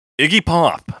Iggy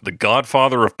Pop, the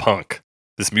godfather of punk.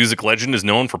 This music legend is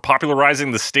known for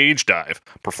popularizing the stage dive,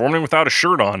 performing without a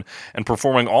shirt on, and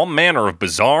performing all manner of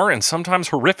bizarre and sometimes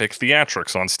horrific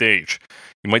theatrics on stage.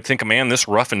 You might think a man this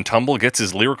rough and tumble gets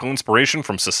his lyrical inspiration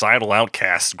from societal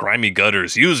outcasts, grimy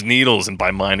gutters, used needles, and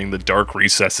by mining the dark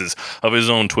recesses of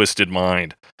his own twisted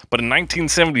mind. But in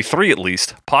 1973 at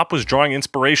least, Pop was drawing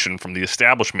inspiration from the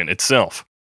establishment itself.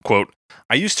 Quote,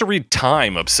 I used to read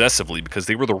Time obsessively because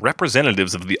they were the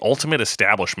representatives of the ultimate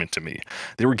establishment to me.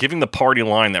 They were giving the party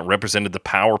line that represented the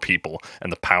power people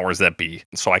and the powers that be.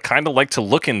 And so I kind of like to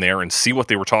look in there and see what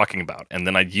they were talking about, and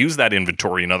then I'd use that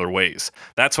inventory in other ways.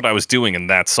 That's what I was doing in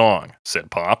that song,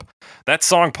 said Pop. That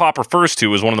song Pop refers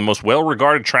to is one of the most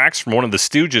well-regarded tracks from one of the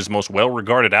Stooges' most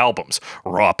well-regarded albums,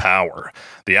 Raw Power.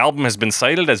 The album has been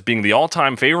cited as being the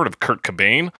all-time favorite of Kurt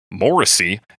Cobain,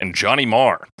 Morrissey, and Johnny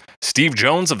Marr. Steve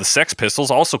Jones of the Sex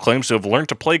Pistols also claims to have learned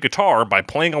to play guitar by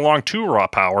playing along to Raw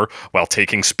Power while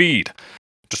taking speed.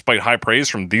 Despite high praise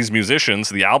from these musicians,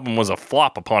 the album was a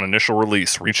flop upon initial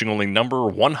release, reaching only number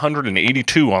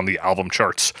 182 on the album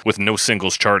charts, with no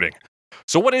singles charting.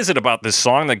 So what is it about this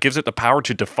song that gives it the power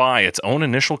to defy its own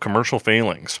initial commercial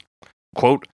failings?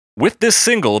 Quote, with this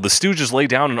single, the Stooges lay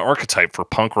down an archetype for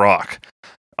punk rock.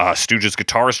 Stooges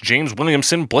guitarist James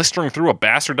Williamson blistering through a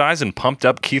bastardized and pumped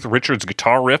up Keith Richards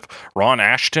guitar riff. Ron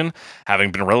Ashton,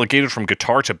 having been relegated from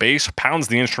guitar to bass, pounds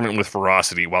the instrument with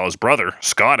ferocity, while his brother,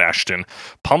 Scott Ashton,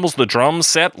 pummels the drum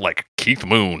set like Keith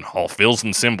Moon, all fills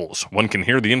and cymbals. One can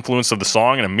hear the influence of the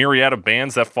song in a myriad of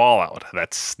bands that fall out.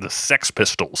 That's the Sex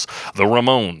Pistols, the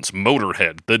Ramones,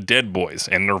 Motorhead, the Dead Boys,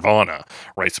 and Nirvana,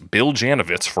 writes Bill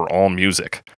Janovitz for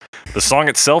AllMusic. The song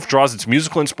itself draws its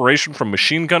musical inspiration from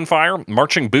machine gun fire,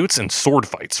 marching boots, and sword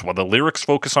fights, while the lyrics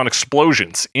focus on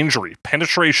explosions, injury,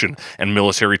 penetration, and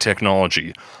military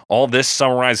technology. All this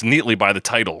summarized neatly by the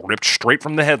title, ripped straight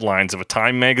from the headlines of a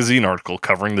Time magazine article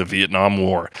covering the Vietnam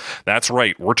War. That's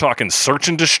right, we're talking Search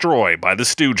and Destroy by the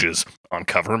Stooges on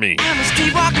Cover Me. I'm a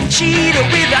street-walking cheetah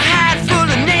with a hide full of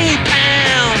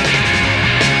napalm.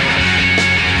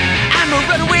 I'm a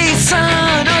runaway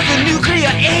son of the nuclear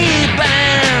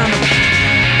A-bomb.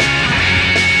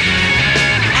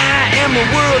 I am the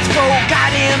world's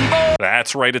forgotten boy.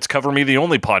 That's right, it's Cover Me, the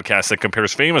only podcast that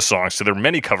compares famous songs to their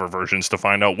many cover versions to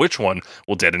find out which one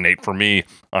will detonate for me.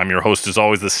 I'm your host, as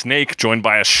always, the Snake, joined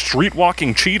by a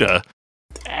street-walking cheetah,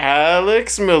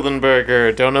 Alex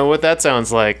Mildenberger. Don't know what that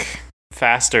sounds like.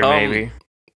 Faster, maybe.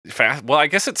 Well, I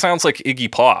guess it sounds like Iggy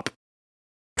Pop.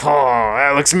 Oh,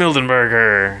 Alex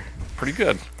Mildenberger. Pretty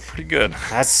good. Pretty good.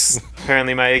 That's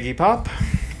apparently my Iggy Pop.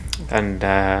 And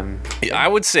I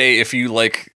would say if you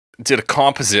did a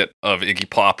composite of Iggy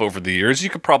Pop over the years, you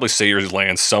could probably say yours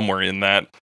lands somewhere in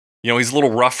that. You know, he's a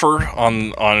little rougher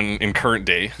in current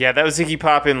day. Yeah, that was Iggy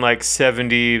Pop in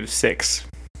 76.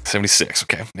 76,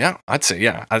 okay. Yeah, I'd say,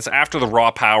 yeah. That's after the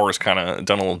Raw Power has kind of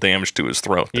done a little damage to his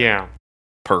throat there. Yeah.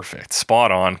 Perfect.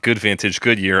 Spot on. Good vintage,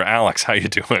 good year. Alex, how you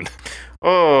doing?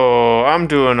 Oh, I'm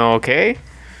doing okay.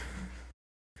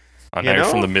 I know you're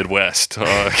from the Midwest.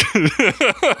 I'm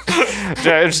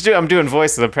doing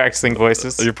voices. I'm practicing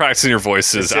voices. You're practicing your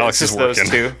voices. Alex is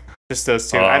working. Just those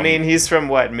two. I mean, he's from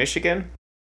what, Michigan?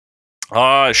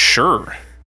 Sure.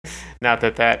 Not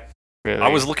that really. I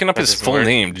was looking up his full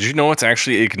name. Did you know it's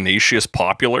actually Ignatius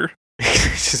Popular?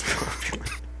 Ignatius Popular.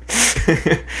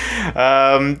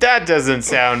 That doesn't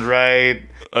sound right.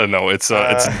 No, it's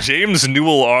James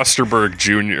Newell Osterberg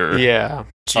Jr. Yeah.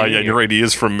 Yeah, you're right. He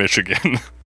is from Michigan.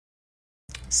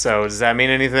 So does that mean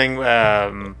anything?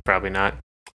 Probably not.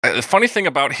 The funny thing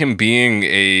about him being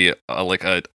a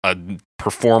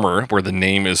performer, where the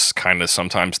name is kind of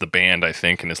sometimes the band, I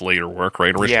think, in his later work,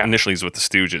 right? Initially, he's with the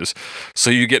Stooges. So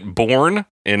you get born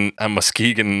in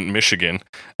Muskegon, Michigan,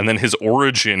 and then his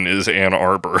origin is Ann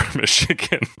Arbor,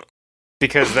 Michigan.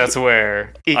 Because that's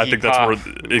where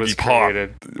Iggy Pop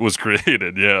was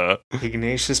created. Yeah.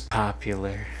 Ignatius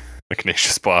Popular.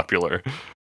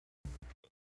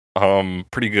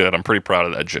 Pretty good. I'm pretty proud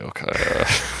of that joke.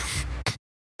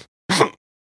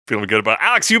 Feeling good about it.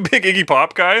 Alex, you a big Iggy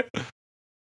Pop guy?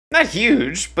 Not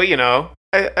huge, but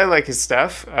I like his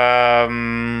stuff.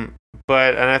 And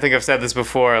I think I've said this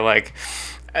before,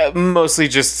 mostly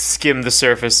just skim the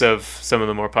surface of some of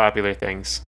the more popular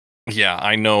things. Yeah,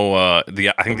 I know. I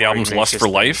think the album's Lust for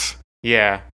Life.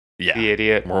 Yeah. The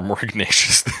Idiot. More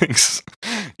Ignatius things.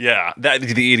 Yeah,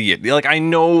 the Idiot. I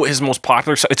know his most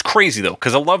popular stuff. It's crazy though,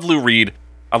 because I love Lou Reed,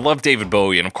 I love David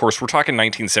Bowie, and of course we're talking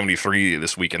 1973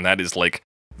 this week, and that is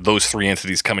those three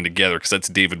entities coming together, because that's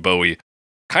David Bowie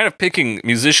kind of picking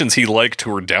musicians he liked who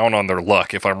were down on their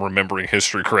luck, if I'm remembering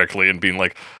history correctly, and being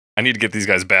I need to get these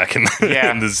guys back in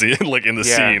the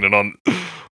scene and on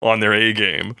on their A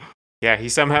game. Yeah, he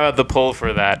somehow had the pull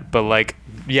for that, but like,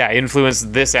 yeah,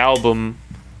 influenced this album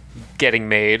getting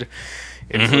made.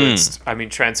 Influenced, I mean,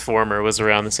 Transformer was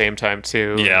around the same time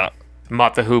too. Yeah.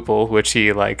 Mott the Hoople,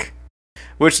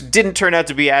 which didn't turn out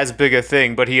to be as big a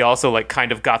thing, but he also like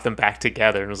kind of got them back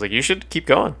together and was like, you should keep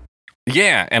going.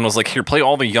 Yeah, and was like, here, play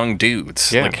all the young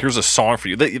dudes. Yeah. Like, here's a song for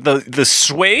you. The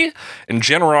sway and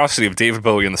generosity of David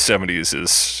Bowie in the 70s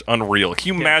is unreal.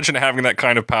 Can you imagine having that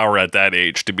kind of power at that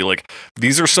age to be like,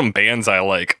 these are some bands I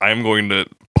like. I'm going to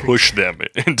push them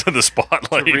into the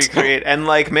spotlight. To recreate and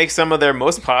like make some of their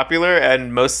most popular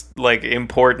and most like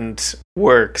important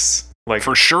works. Like,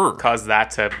 for sure. Cause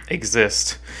that to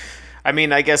exist. I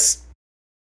mean, I guess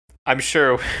I'm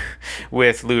sure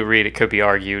with Lou Reed it could be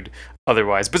argued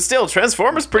otherwise, but still,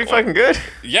 Transformers pretty fucking good.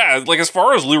 Yeah, like as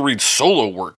far as Lou Reed's solo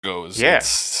work goes, yeah,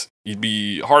 you'd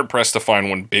be hard pressed to find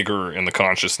one bigger in the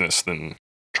consciousness than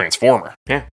Transformer.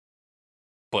 Yeah,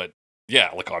 but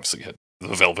yeah, like obviously hit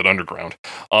the Velvet Underground.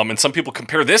 And some people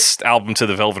compare this album to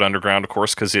the Velvet Underground, of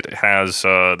course, because it has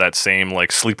that same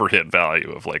like sleeper hit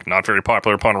value of like not very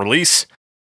popular upon release,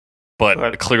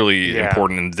 but clearly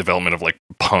important in the development of like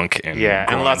punk and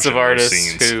and lots of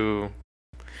artists who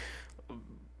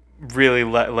really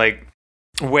like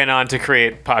went on to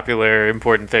create popular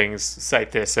important things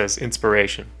cite this as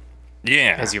inspiration.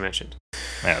 Yeah, as you mentioned.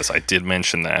 As I did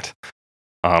mention that.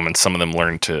 And some of them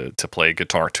learned to play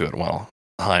guitar to it while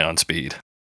high on speed.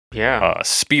 Yeah.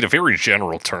 Speed, a very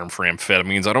general term for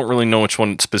amphetamines. I don't really know which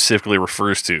one specifically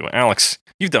refers to. Alex,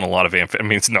 you've done a lot of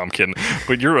amphetamines. No, I'm kidding.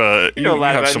 But you have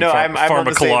some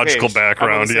pharmacological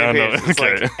background. Yeah, no, okay. It's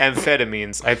like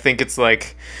amphetamines.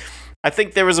 I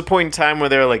think there was a point in time where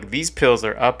they were like, these pills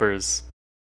are uppers.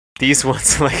 These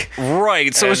ones, like...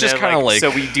 Right, so it's just kind of like...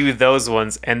 So we do those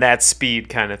ones, and that's speed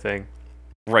kind of thing.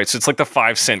 Right, so it's like the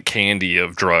 5-cent candy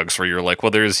of drugs, where you're like,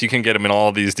 well, you can get them in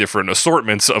all these different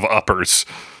assortments of uppers,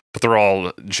 but they're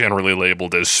all generally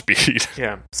labeled as speed.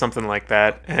 Yeah, something like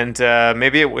that. And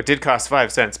maybe it did cost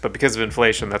 5 cents, but because of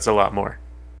inflation, that's a lot more.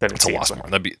 It's a lot more.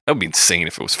 That would be insane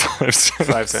if it was 5 cents.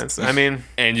 5 cents. I mean,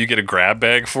 and you get a grab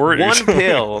bag for it. One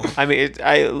pill. I mean,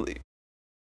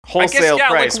 wholesale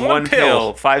price. Like one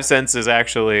pill. 5 cents is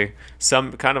actually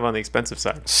some kind of on the expensive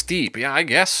side. Steep. Yeah, I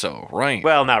guess so. Right.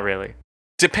 Well, not really.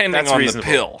 Depending on reasonable.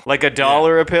 The pill. Like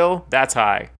 $1 a pill. That's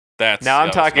high. I'm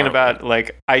talking about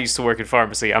like I used to work in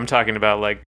pharmacy. I'm talking about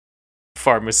like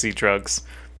pharmacy drugs.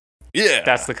 Yeah,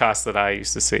 that's the cost that I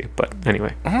used to see. But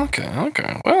anyway. Okay.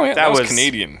 Well, yeah, that was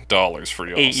Canadian dollars for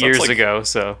you. 8 years ago.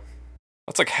 So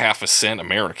that's like half a cent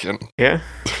American. Yeah.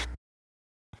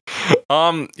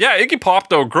 Yeah, Iggy Pop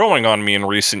though growing on me in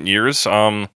recent years.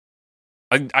 I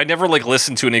never like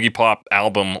listened to an Iggy Pop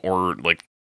album or like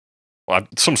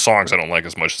some songs I don't like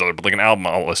as much as other, but like an album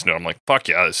I'll listen to. I'm like, fuck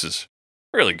yeah, this is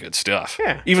really good stuff.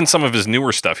 Yeah. Even some of his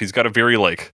newer stuff, he's got a very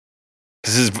like.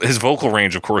 Because his vocal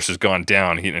range, of course, has gone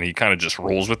down, and he kind of just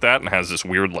rolls with that and has this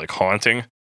weird, like, haunting,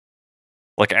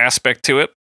 like, aspect to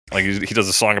it. Like, he does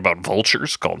a song about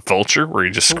vultures called Vulture, where he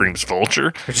just screams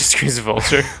Vulture. He just screams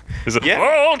Vulture. He's like,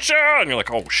 Vulture! And you're like,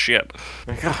 oh, shit.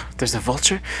 Like, oh, there's a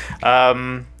vulture?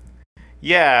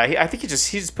 Yeah, I think he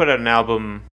just put out an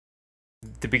album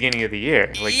the beginning of the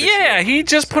year. Like he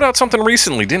just put out something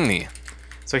recently, didn't he?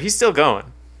 So he's still going.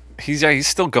 He's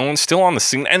still going, still on the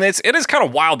scene, and it is kind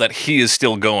of wild that he is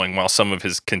still going while some of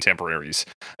his contemporaries,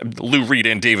 Lou Reed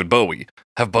and David Bowie,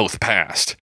 have both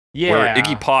passed. Yeah, where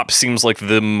Iggy Pop seems like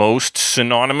the most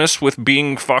synonymous with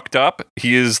being fucked up.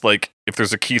 He is like, if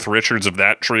there's a Keith Richards of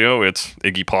that trio, it's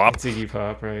Iggy Pop. It's Iggy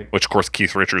Pop, right? Which, of course,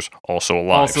 Keith Richards also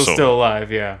alive. Still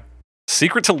alive, yeah.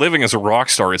 Secret to living as a rock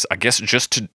star is, I guess,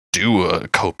 just to do a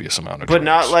copious amount of drugs. But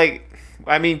not like,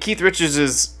 I mean, Keith Richards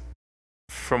is,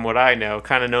 from what I know,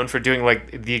 kind of known for doing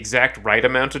like the exact right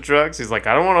amount of drugs. He's like,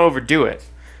 I don't want to overdo it.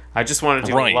 I just want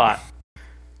to do a lot.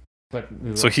 But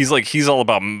so he's all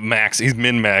about he's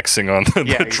min-maxing on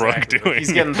the drug doing.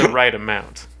 He's getting the right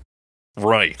amount.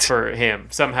 Right. For him.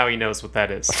 Somehow he knows what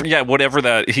that is. Yeah, whatever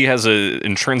that, he has an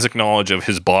intrinsic knowledge of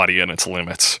his body and its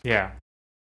limits. Yeah.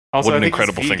 Also, what an I think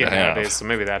incredible he's vegan thing to have. Nowadays, so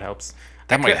maybe that helps.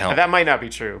 That might help. That might not be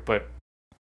true, but...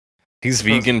 He's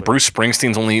vegan. Bruce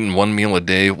Springsteen's only eating one meal a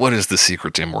day. What is the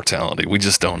secret to immortality? We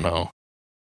just don't know.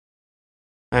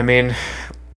 I mean,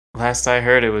 last I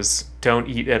heard it was don't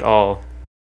eat at all.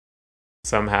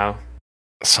 Somehow.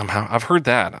 I've heard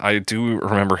that. I do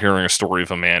remember hearing a story of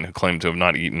a man who claimed to have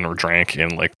not eaten or drank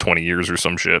in like 20 years or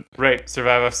some shit. Right.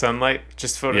 Survive off sunlight.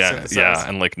 Just photosynthesize. Yeah,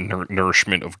 and like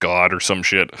nourishment of God or some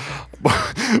shit.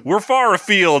 We're far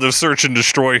afield of search and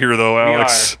destroy here, though,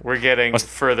 Alex. We're getting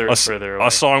further and further away. A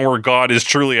song where God is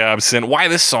truly absent. Why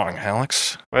this song,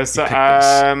 Alex?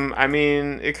 I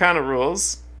mean, it kind of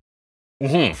rules.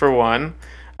 for one.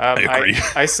 I agree.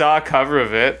 I saw a cover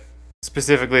of it,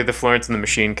 specifically the Florence and the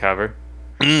Machine cover.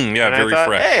 Yeah, And very I thought,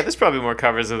 fresh. hey, there's probably more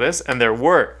covers of this, and there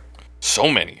were.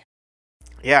 So many.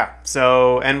 Yeah.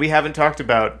 So, and we haven't talked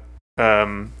about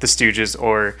the Stooges,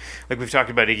 or like we've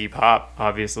talked about Iggy Pop,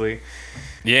 obviously.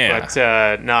 Yeah.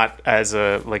 But not as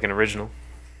an original.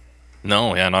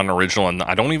 No, yeah, not an original. And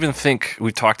I don't even think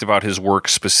we've talked about his work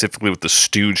specifically with the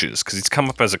Stooges, because he's come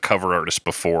up as a cover artist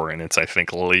before, and it's, I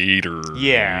think, later.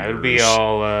 Yeah, it would be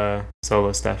all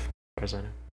solo stuff, as far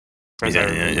as I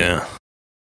know.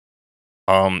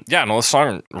 Yeah. No, this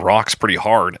song rocks pretty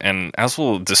hard, and as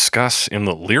we'll discuss in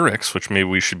the lyrics, which maybe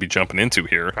we should be jumping into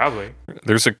here, Probably.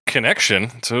 there's a connection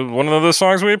to one of the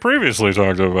songs we previously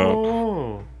talked about.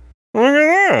 Oh. Look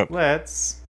at that.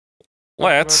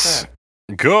 Let's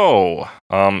Go.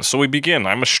 So we begin.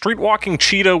 I'm a street-walking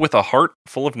cheetah with a heart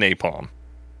full of napalm.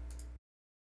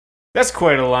 That's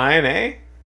quite a line, eh?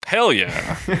 Hell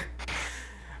yeah.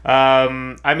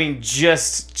 I mean,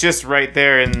 just right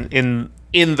there in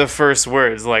the first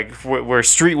words, like we're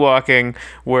street walking,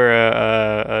 we're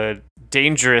a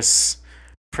dangerous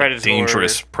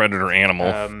predator,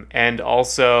 animal, and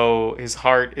also his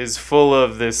heart is full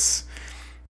of this.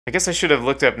 I guess I should have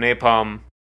looked up napalm,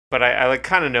 but I like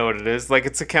kind of know what it is. Like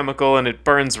it's a chemical and it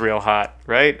burns real hot,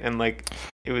 right? And like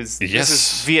it was This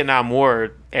is Vietnam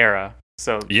War era,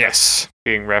 so yes,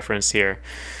 being referenced here.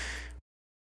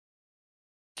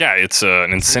 Yeah, it's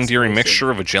an incendiary mixture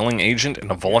of a gelling agent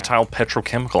and a volatile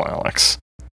petrochemical, Alex.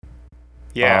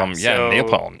 Yeah, so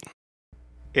napalm.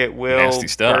 It will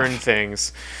burn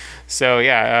things. So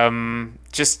yeah,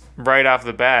 just right off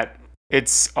the bat,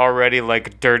 it's already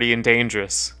like dirty and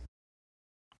dangerous.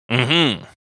 Mm-hmm.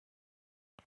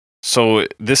 So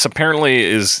this apparently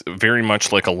is very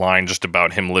much like a line just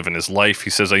about him living his life. He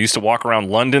says, I used to walk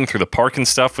around London through the park and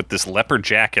stuff with this leopard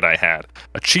jacket I had.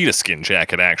 A cheetah skin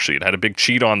jacket, actually. It had a big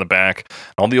cheetah on the back.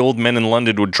 All the old men in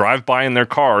London would drive by in their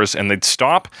cars, and they'd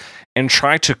stop and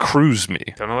try to cruise me.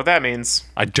 Don't know what that means.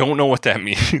 I don't know what that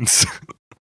means.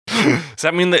 Does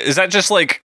that mean that... Is that just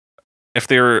like... If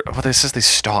they're... Well, it says they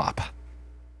stop.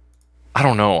 I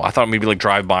don't know. I thought maybe like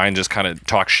drive by and just kind of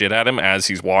talk shit at him as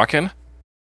he's walking.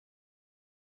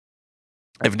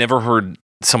 I've never heard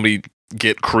somebody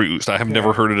get cruised. I have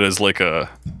never heard it as like a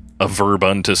verb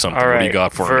unto something. All right, what do you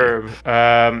got for me?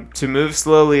 Verb. To move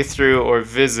slowly through or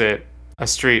visit a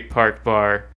street, park,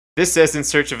 bar. This says in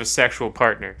search of a sexual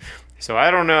partner. So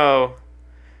I don't know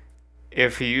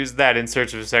if he used that in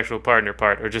search of a sexual partner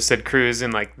part or just said cruise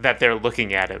and like that they're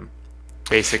looking at him.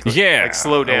 Basically. Yeah. Like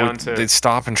slow down to... They'd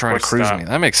stop and try to cruise me.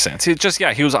 That makes sense.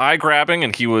 He was eye-grabbing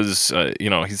and he was,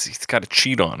 he's got a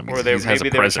cheat on him. Or maybe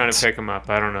they were trying to pick him up.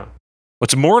 I don't know.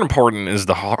 What's more important is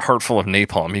the heart full of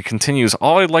napalm. He continues,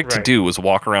 all I'd like to do is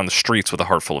walk around the streets with a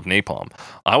heart full of napalm.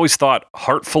 I always thought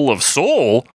Heart Full of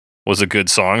Soul was a good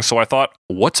song, so I thought,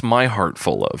 what's my heart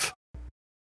full of?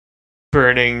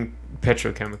 Burning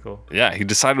petrochemical. Yeah, he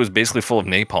decided it was basically full of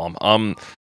napalm.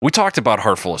 We talked about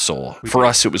Heart Full of Soul. For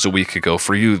us, it was a week ago.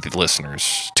 For you, the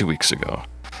listeners, 2 weeks ago.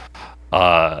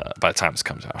 By the time this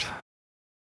comes out.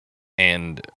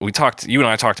 And you and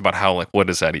I talked about how, like, what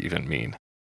does that even mean?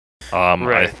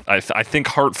 I think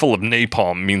Heart Full of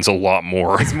Napalm means a lot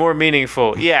more. It's more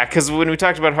meaningful. Yeah, because when we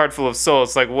talked about Heart Full of Soul,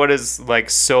 it's like, what is, like,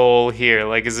 soul here?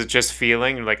 Like, is it just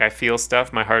feeling? Like, I feel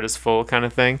stuff, my heart is full kind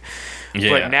of thing?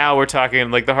 Yeah. But now we're talking,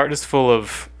 like, the heart is full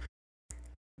of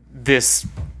this...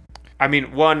 I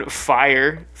mean,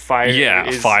 fire.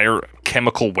 Yeah, fire,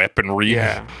 chemical weaponry.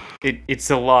 Yeah, it's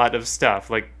a lot of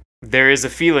stuff. Like, there is a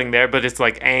feeling there, but it's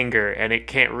like anger, and it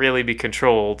can't really be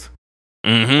controlled.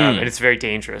 Mm-hmm. And it's very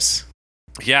dangerous.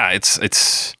 Yeah,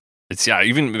 it's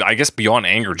even, I guess, beyond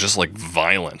anger, just like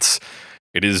violence.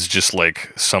 It is just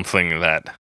like something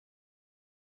that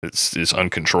is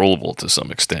uncontrollable to some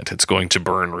extent. It's going to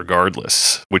burn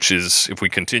regardless, which is, if we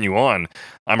continue on,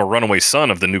 I'm a runaway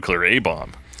son of the nuclear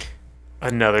A-bomb.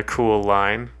 Another cool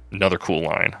line.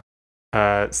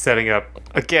 Setting up,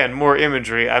 again, more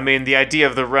imagery. I mean, the idea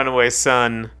of the runaway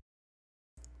son,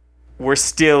 we're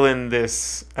still in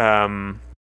this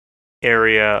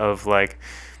area of, like,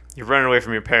 you're running away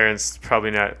from your parents,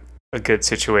 probably not a good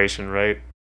situation, right?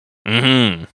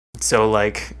 Mm-hmm. So,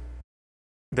 like,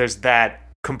 there's that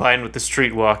combined with the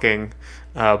street walking,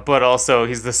 but also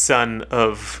he's the son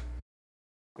of,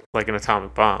 like, an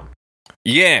atomic bomb.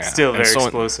 Yeah. Still very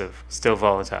explosive, still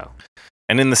volatile.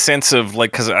 And in the sense of,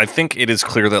 like, because I think it is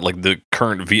clear that, like, the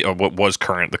current,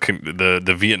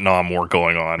 the Vietnam War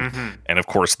going on, and of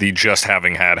course, the just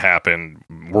having had happened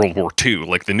World War II,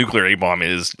 like, the nuclear A-bomb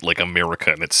is, like,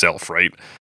 America in itself, right?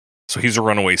 So he's a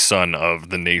runaway son of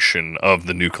the nation of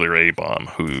the nuclear A-bomb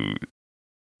who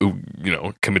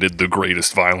committed the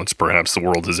greatest violence perhaps the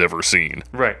world has ever seen.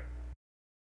 Right.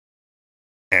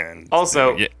 And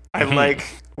Also, yeah. I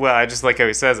just like how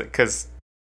he says it, because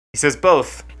he says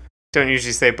both. Don't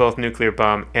usually say both nuclear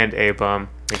bomb and A bomb.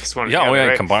 It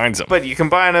combines them. But you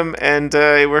combine them, and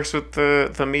it works with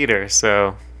the meter.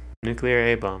 So, nuclear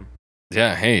A bomb.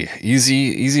 Yeah, hey,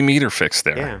 easy meter fix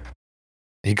there. Yeah.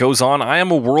 He goes on, I am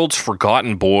a world's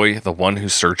forgotten boy, the one who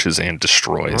searches and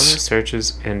destroys. The one who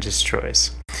searches and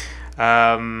destroys.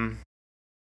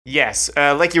 Yes,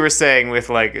 like you were saying with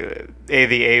the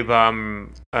A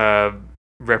bomb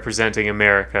representing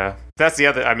America. That's the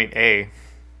other. I mean,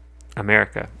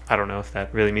 America. I don't know if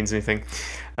that really means anything,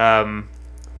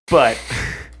 but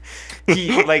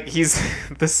he's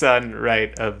the son,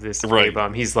 right, of this A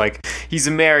bomb. He's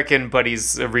American, but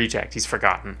he's a reject. He's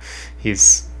forgotten.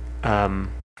 He's an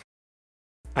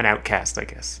outcast, I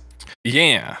guess.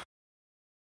 Yeah.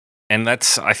 And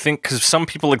that's, I think, because some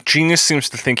people, like Genius seems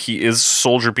to think he is a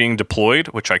soldier being deployed,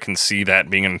 which I can see that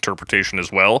being an interpretation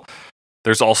as well.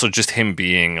 There's also just him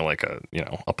being like a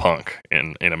punk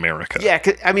in America. Yeah,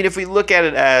 I mean, if we look at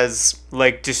it as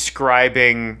like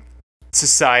describing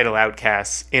societal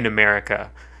outcasts in America,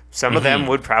 some of them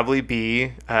would probably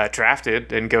be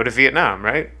drafted and go to Vietnam,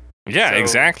 right? Yeah,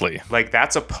 exactly. Like,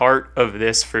 that's a part of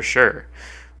this for sure.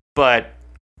 But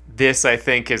this, I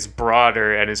think, is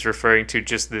broader and is referring to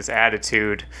just this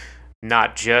attitude,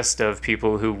 not just of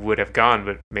people who would have gone,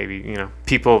 but maybe,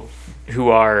 people who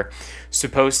are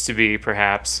supposed to be,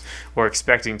 perhaps, or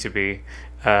expecting to be,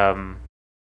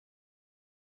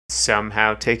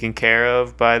 somehow taken care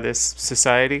of by this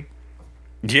society.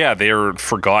 Yeah, they are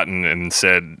forgotten and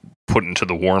put into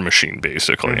the war machine,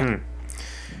 basically. Mm-hmm.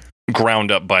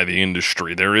 Ground up by the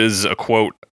industry. There is a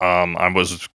quote, I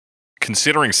was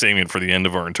considering saving it for the end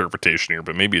of our interpretation here,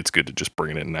 but maybe it's good to just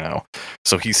bring it in now.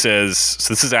 So he says,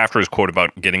 so this is after his quote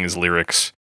about getting his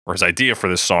lyrics or his idea for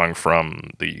this song from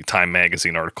the Time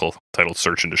magazine article titled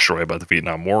Search and Destroy about the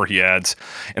Vietnam War. He adds,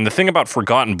 and the thing about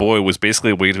Forgotten Boy was basically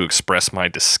a way to express my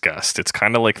disgust. It's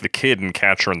kind of like the kid in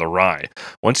Catcher in the Rye.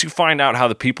 Once you find out how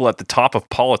the people at the top of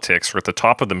politics or at the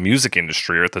top of the music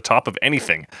industry or at the top of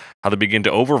anything, how they begin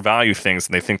to overvalue things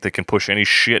and they think they can push any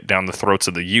shit down the throats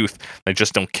of the youth. They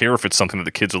just don't care if it's something that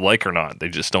the kids would like or not. They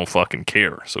just don't fucking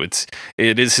care. So it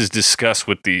is his disgust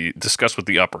with the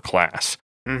upper class.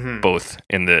 Mm-hmm. Both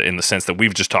in the sense that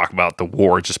we've just talked about the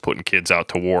war, just putting kids out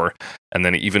to war, and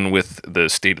then even with the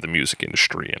state of the music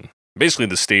industry and basically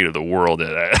the state of the world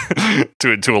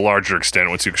to a larger extent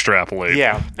once you extrapolate.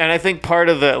 Yeah, and I think part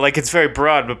of it's very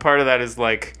broad, but part of that is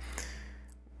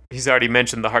he's already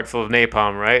mentioned the heart full of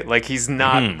napalm, right? Like, he's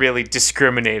not really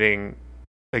discriminating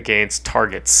against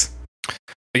targets.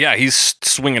 Yeah, he's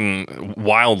swinging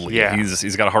wildly. Yeah.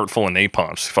 He's got a heart full of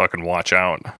napalm, so fucking watch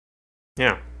out.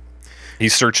 Yeah. He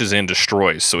searches and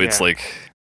destroys, so it's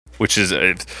which is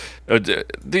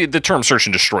the term search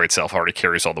and destroy itself already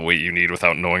carries all the weight you need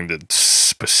without knowing the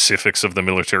specifics of the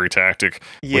military tactic,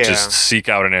 which is seek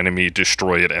out an enemy,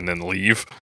 destroy it, and then leave.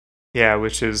 Yeah,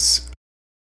 which was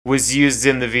used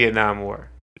in the Vietnam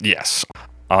War. Yes.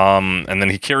 And then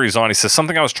he carries on. He says,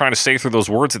 something I was trying to say through those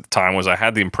words at the time was I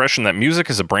had the impression that music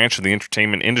as a branch of the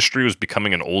entertainment industry was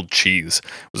becoming an old cheese.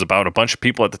 It was about a bunch of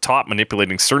people at the top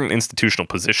manipulating certain institutional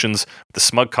positions with the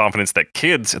smug confidence that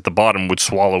kids at the bottom would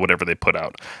swallow whatever they put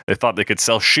out. They thought they could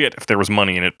sell shit if there was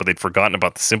money in it, but they'd forgotten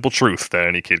about the simple truth that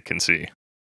any kid can see.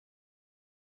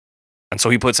 And so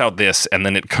he puts out this, and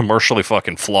then it commercially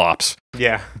fucking flops.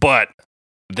 Yeah. But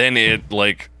then it,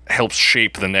 helps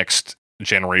shape the next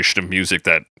generation of music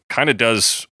that kind of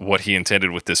does what he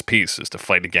intended with this piece, is to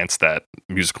fight against that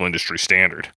musical industry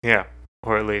standard. Yeah,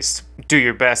 or at least do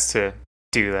your best to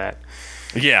do that.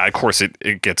 Yeah, of course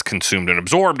it gets consumed and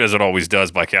absorbed, as it always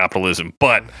does, by capitalism,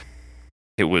 but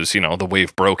it was, the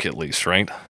wave broke at least, right?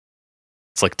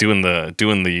 It's like doing the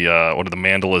what are the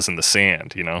mandalas in the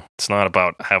sand, It's not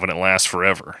about having it last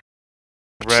forever.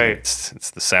 Right.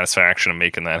 It's the satisfaction of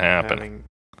making that happen. Having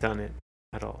done it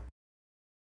at all.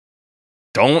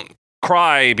 Don't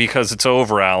cry because it's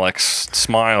over, Alex.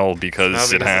 Smile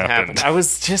because it happened. I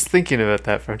was just thinking about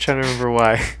that. I'm trying to remember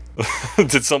why.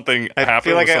 Did something happen? I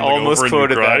feel like I almost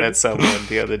quoted that at someone. someone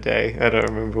the other day. I don't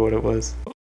remember what it was.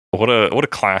 What a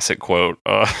classic quote.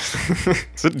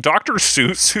 Is it Dr.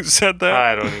 Seuss who said that?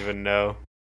 I don't even know.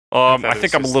 I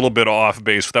think I'm a little bit off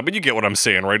base with that, but you get what I'm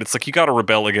saying, right? It's like you got to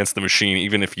rebel against the machine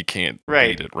even if you can't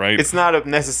beat it, right? It's not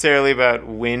necessarily about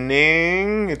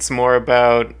winning. It's more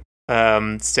about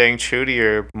staying true to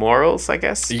your morals, I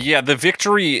guess. Yeah, the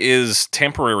victory is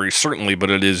temporary, certainly, but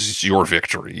it is your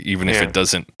victory, even if it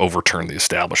doesn't overturn the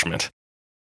establishment.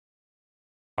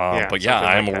 But yeah, something I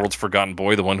like am a that. world's forgotten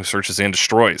boy, the one who searches and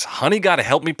destroys. Honey, gotta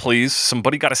help me, please.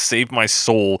 Somebody gotta save my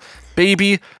soul.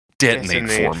 Baby, detonate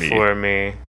for me. For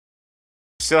me.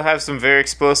 Still have some very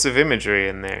explosive imagery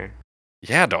in there.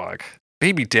 Yeah, dog.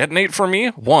 Baby, detonate for me.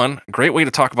 1, great way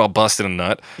to talk about busting a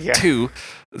nut. Yeah. 2,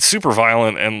 super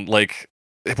violent, and like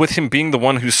with him being the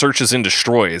one who searches and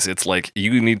destroys, it's like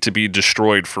you need to be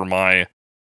destroyed for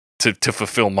to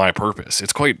fulfill my purpose.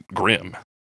 It's quite grim.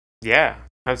 Yeah,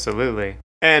 absolutely.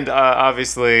 And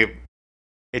obviously,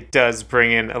 it does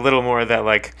bring in a little more of that,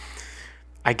 like,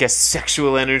 I guess,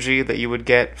 sexual energy that you would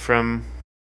get from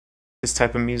this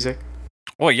type of music.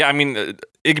 Well, yeah, I mean,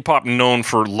 Iggy Pop known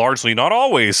for largely, not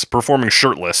always, performing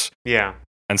shirtless. Yeah.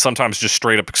 And sometimes just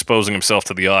straight up exposing himself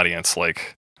to the audience.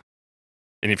 Like,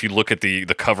 and if you look at the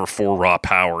cover for Raw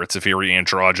Power, it's a very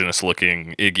androgynous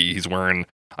looking Iggy. He's wearing,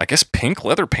 I guess, pink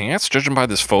leather pants, judging by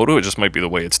this photo. It just might be the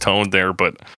way it's toned there,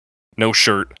 but no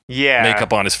shirt, Yeah.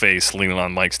 makeup on his face, leaning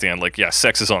on mic stand. Like, yeah,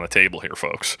 sex is on the table here,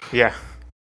 folks. Yeah.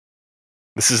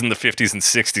 This is in the 50s and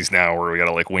 60s now where we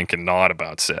gotta, like, wink and nod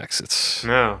about sex. It's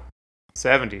No.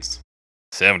 70s.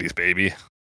 70s, baby.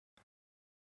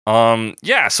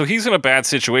 Yeah, so he's in a bad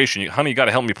situation. Honey, you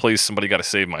gotta help me, please. Somebody gotta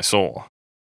save my soul.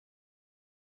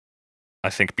 I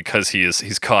think because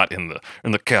he's caught in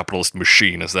the capitalist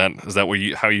machine. Is that what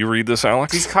how you read this,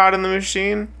 Alex? He's caught in the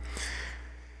machine?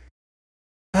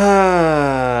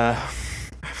 I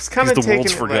was kind of He's the taking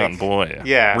world's it forgotten like, boy.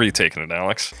 Yeah. Where are you taking it,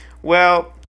 Alex?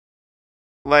 Well,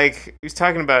 like, he was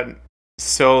talking about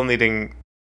soul needing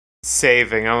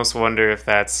saving. I almost wonder if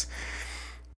that's,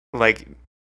 like,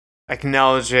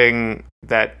 acknowledging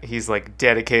that he's, like,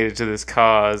 dedicated to this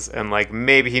cause and, like,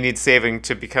 maybe he needs saving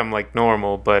to become, like,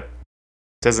 normal, but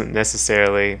doesn't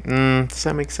necessarily. Does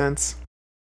that make sense?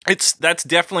 That's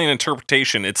definitely an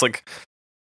interpretation. It's like,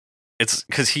 it's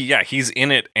because he's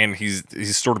in it and he's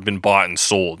sort of been bought and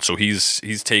sold, so he's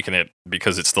taken it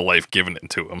because it's the life given it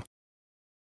to him.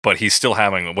 But he's still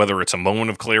having, whether it's a moment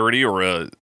of clarity or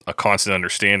a constant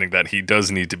understanding that he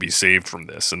does need to be saved from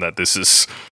this, and that this is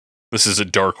a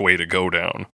dark way to go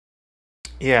down.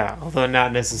 Yeah, although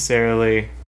not necessarily.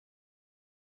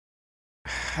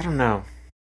 I don't know.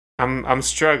 I'm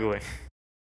struggling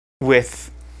with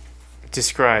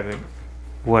describing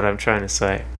what I'm trying to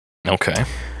say. Okay.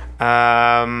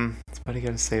 Somebody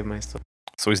gotta save my soul.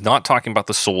 So he's not talking about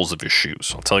the soles of his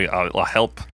shoes. I'll tell you, I'll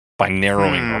help by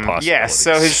narrowing our possibilities. Yeah,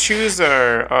 so his shoes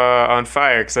are on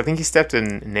fire because I think he stepped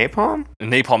in napalm.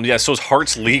 Napalm, yeah, so his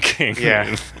heart's leaking.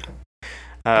 Yeah.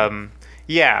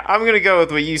 Yeah, I'm gonna go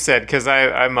with what you said because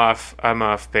I'm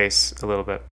off base a little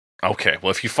bit. Okay, well,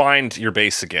 if you find your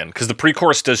base again, because the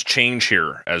pre-chorus does change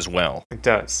here as well. It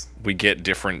does. We get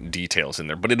different details in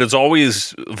there, but it is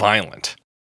always violent.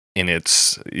 And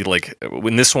it's, like,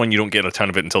 in this one, you don't get a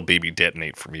ton of it until Baby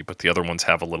Detonate for me, but the other ones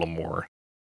have a little more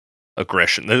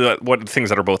aggression. What things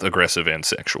that are both aggressive and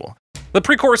sexual. The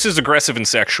pre-chorus is aggressive and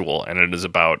sexual, and it is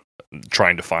about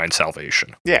trying to find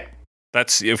salvation. Yeah.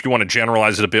 That's, if you want to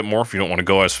generalize it a bit more, if you don't want to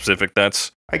go as specific,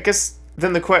 that's... I guess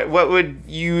then what would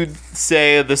you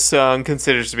say the song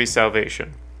considers to be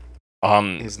salvation?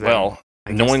 Well,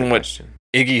 knowing what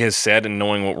Iggy has said and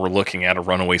knowing what we're looking at, a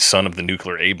runaway son of the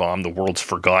nuclear A-bomb, the world's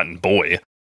forgotten boy,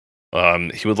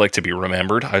 he would like to be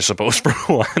remembered, I suppose, for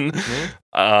one.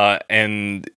 Mm-hmm.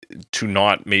 And to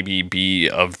not maybe be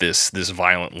of this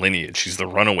violent lineage. He's the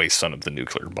runaway son of the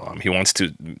nuclear bomb. He wants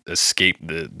to escape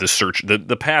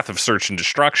the path of search and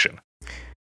destruction.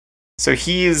 So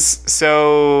his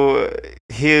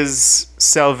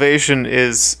salvation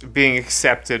is being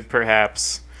accepted,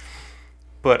 perhaps,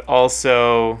 but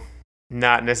also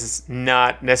not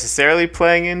necessarily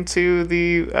playing into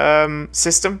the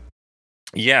system.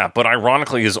 Yeah, but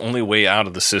ironically, his only way out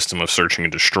of the system of searching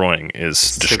and destroying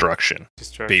is destruction.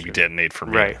 Baby Detonate for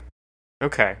me. Right.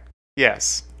 Okay.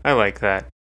 Yes, I like that.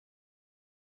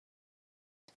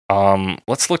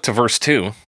 Let's look to verse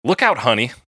 2. Look out,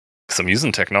 honey. I'm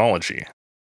using technology.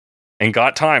 And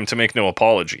got time to make no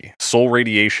apology. Soul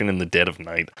radiation in the dead of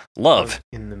night. Love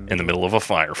in the middle of a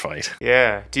firefight.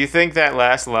 Yeah. Do you think that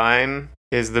last line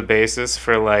is the basis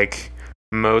for, like,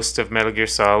 most of Metal Gear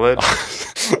Solid?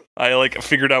 I, like,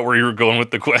 figured out where you were going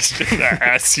with the question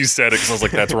as you said it, because I was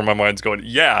like, that's where my mind's going.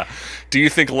 Yeah. Do you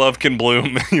think love can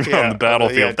bloom on the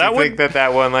battlefield? Yeah. Do you think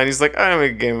that one line, he's like, I'm gonna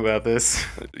make a game about this.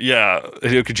 Yeah.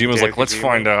 Hideo Kojima's like, let's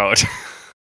find out.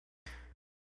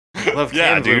 Love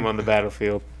can bloom on the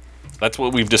battlefield. That's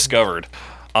what we've discovered.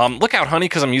 Look out, honey,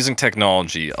 because I'm using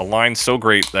technology. A line so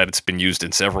great that it's been used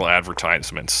in several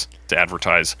advertisements to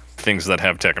advertise things that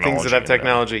have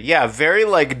technology. Yeah, very,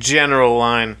 like, general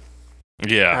line.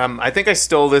 Yeah. I think I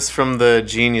stole this from the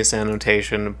Genius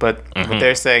annotation, but what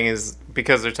they're saying is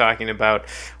because they're talking about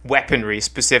weaponry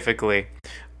specifically,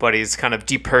 but he's kind of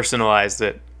depersonalized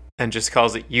it and just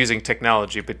calls it using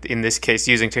technology. But in this case,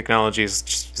 using technology is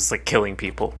just like killing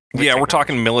people. Yeah, we're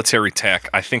talking military tech.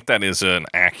 I think that is an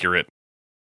accurate...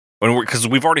 Because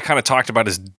we've already kind of talked about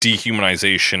his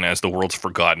dehumanization as the world's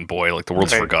forgotten boy. Like, the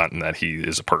world's forgotten that he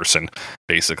is a person,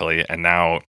 basically. And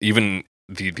now, even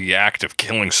the act of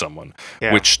killing someone,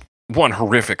 which, one,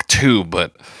 horrific, too,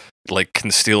 but, like,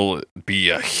 can still be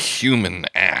a human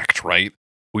act, right?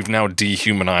 We've now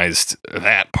dehumanized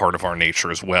that part of our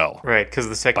nature as well. Right, because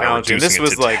the technology... And this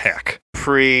was, like,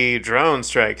 pre-drone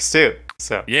strikes, too.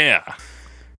 So yeah.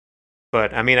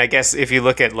 But, I mean, I guess if you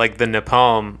look at, like, the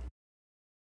napalm...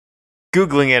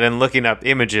 Googling it and looking up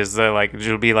images, they're like,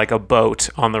 it'll be like a boat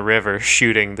on the river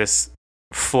shooting this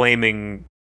flaming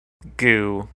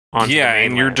goo onto the mainland.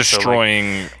 And you're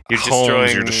destroying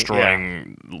homes, you're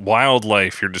destroying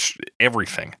wildlife, you're just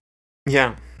everything.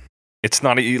 Yeah. It's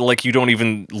not like you don't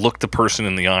even look the person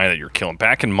in the eye that you're killing.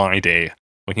 Back in my day,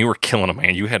 when you were killing a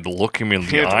man, you had to look him in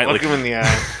the eye. Look him in the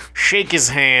eye. Shake his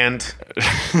hand.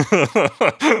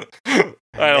 I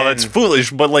know, that's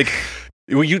foolish, but like...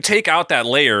 When you take out that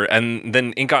layer and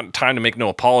then Ain't Got Time to Make No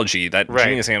Apology, that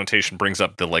Genius annotation brings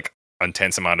up the like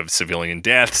intense amount of civilian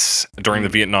deaths during the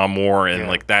Vietnam War, and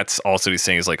like that's also he's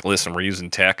saying is like, listen, we're using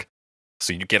tech,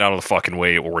 so you get out of the fucking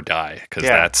way or die, because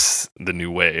that's the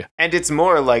new way. And it's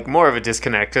more of a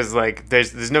disconnect, because like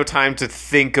there's no time to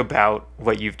think about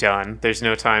what you've done. There's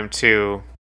no time to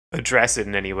address it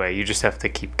in any way. You just have to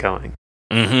keep going.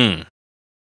 Mm-hmm.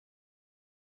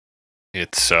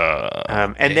 It's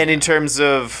and then in terms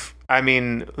of, I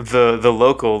mean, the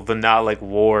local, the not like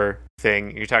war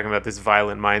thing, you're talking about this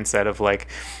violent mindset of like,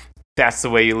 that's the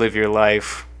way you live your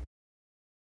life,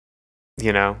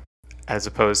 you know, as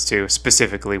opposed to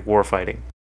specifically war fighting.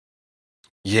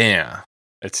 Yeah.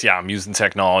 I'm using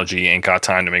technology, ain't got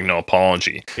time to make no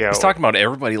apology. Yeah, he's talking about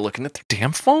everybody looking at their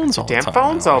damn phones all the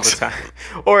time.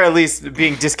 Or at least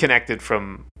being disconnected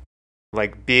from,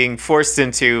 like, being forced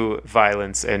into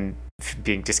violence and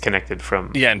being disconnected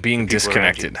from... Yeah, and being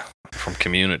disconnected from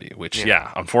community, which,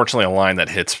 unfortunately a line that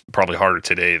hits probably harder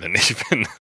today than even...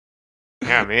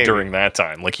 maybe. During that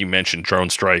time. Like you mentioned, drone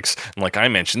strikes, and like I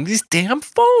mentioned, these damn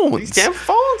phones! These damn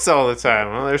phones all the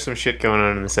time. Well, there's some shit going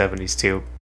on in the 70s, too.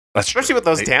 Especially with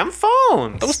those damn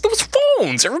phones! Those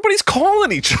phones! Everybody's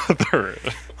calling each other!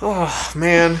 Oh,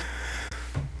 man.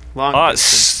 Long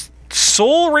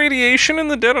soul radiation in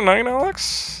the dead of night,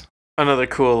 Alex? Another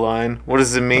cool line. What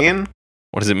does it mean?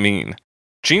 What does it mean?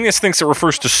 Genius thinks it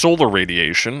refers to solar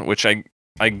radiation, which I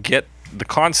get the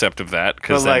concept of that,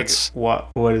 because like, what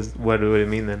would it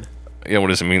mean then? Yeah, what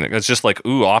does it mean? It's just like,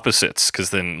 opposites,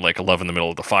 because then like love in the middle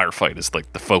of the firefight is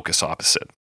like the focus opposite.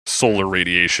 Solar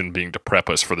radiation being to prep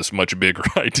us for this much bigger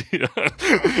idea.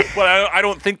 But I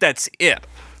don't think that's it.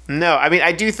 No, I mean,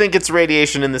 I do think it's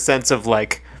radiation in the sense of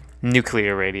like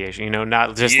nuclear radiation, you know,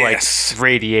 not just like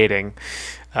radiating.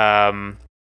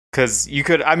 Because you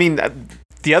could, I mean,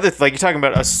 the other, like you're talking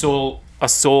about a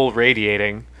soul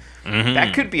radiating,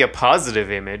 that could be a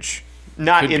positive image.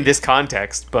 Not in this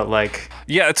context, but like...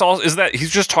 Yeah, it's all... Is that...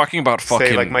 He's just talking about fucking...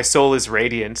 Say, like, my soul is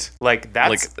radiant. Like,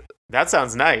 that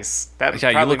sounds nice. That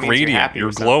you look radiant.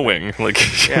 You're glowing.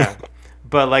 Like... Yeah.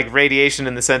 But, like, radiation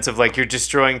in the sense of, like, you're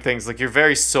destroying things. Like, your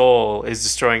very soul is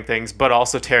destroying things, but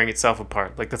also tearing itself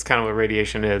apart. Like, that's kind of what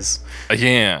radiation is.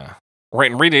 Yeah. Right,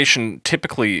 and radiation,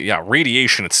 typically,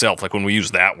 radiation itself, like when we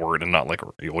use that word and not like,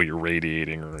 you're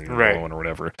radiating or you're glowing or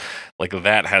whatever, like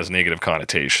that has negative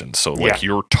connotations. So, like,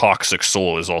 your toxic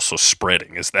soul is also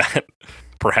spreading. Is that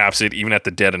perhaps it, even at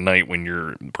the dead of night when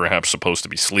you're perhaps supposed to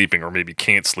be sleeping or maybe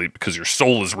can't sleep because your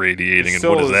soul is radiating, and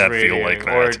what does that feel like?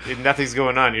 Or nothing's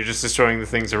going on, you're just destroying the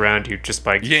things around you just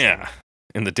by... Yeah,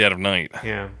 in the dead of night.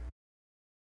 Yeah.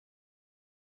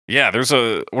 Yeah, there's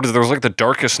like the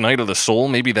darkest night of the soul.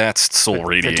 Maybe that's soul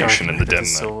radiation in the dead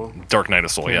night. Dark night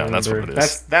of soul. Yeah, that's what it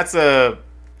is. That's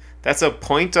a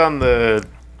point on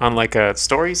like a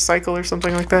story cycle or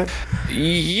something like that.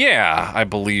 Yeah, I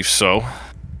believe so.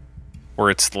 Where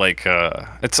it's like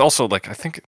it's also like, I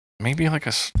think maybe like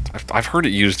I've heard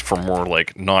it used for more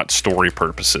like not story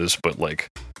purposes, but like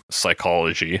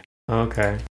psychology.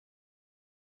 Okay.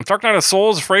 Dark Night of the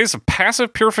Soul is a phrase of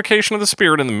passive purification of the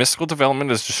spirit in the mystical development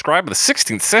as described by the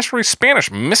 16th century Spanish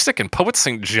mystic and poet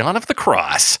St. John of the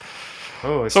Cross.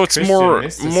 Oh, so it's more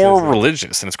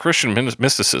religious, and it's Christian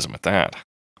mysticism at that.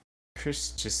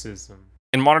 Christicism.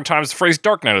 In modern times, the phrase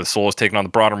Dark Night of the Soul has taken on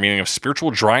the broader meaning of spiritual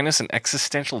dryness and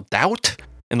existential doubt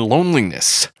and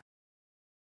loneliness.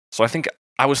 So I think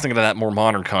I was thinking of that more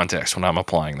modern context when I'm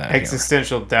applying that.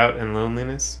 Existential doubt and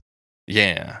loneliness.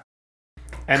 Yeah.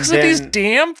 And Because of these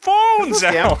damn phones,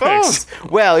 Alex.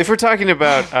 Well, if we're talking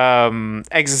about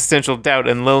existential doubt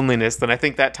and loneliness, then I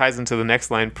think that ties into the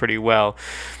next line pretty well.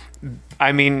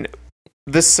 I mean,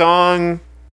 the song,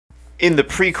 in the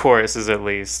pre-choruses at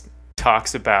least,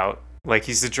 talks about, like,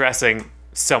 he's addressing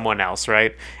someone else,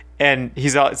 right? And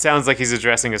it sounds like he's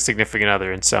addressing a significant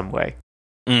other in some way.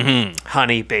 Mm-hmm.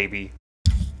 Honey, baby.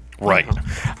 Right.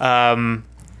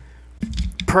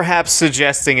 Perhaps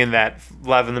suggesting in that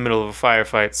Love in the Middle of a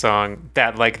Firefight song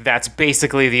that, like, that's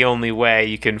basically the only way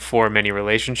you can form any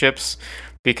relationships,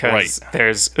 because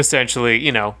there's essentially,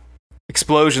 you know,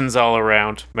 explosions all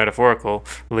around,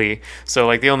 metaphorically. So,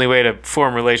 like, the only way to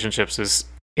form relationships is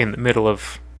in the middle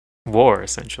of war,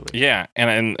 essentially. Yeah,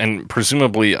 and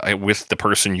presumably with the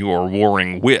person you are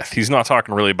warring with. He's not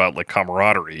talking really about, like,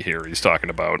 camaraderie here. He's talking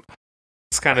about,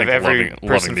 it's kind of every person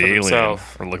loving the for alien, themselves.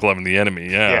 or like loving the enemy.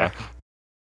 Yeah.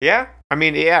 Yeah, I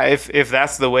mean, yeah, if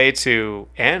that's the way to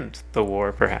end the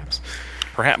war, perhaps.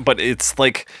 But it's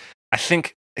like, I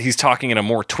think he's talking in a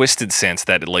more twisted sense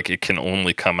that it can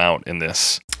only come out in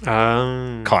this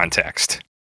context.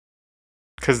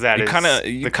 Because that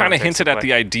you kind of hinted at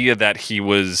the idea that he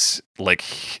was like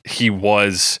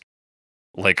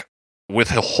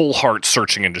with a whole heart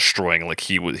searching and destroying, like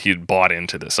he had bought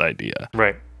into this idea,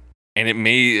 right? And it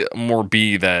may more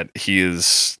be that he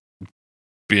has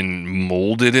been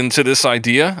molded into this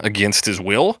idea against his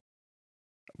will,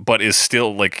 but is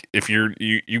still, like, if you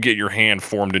get your hand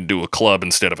formed into a club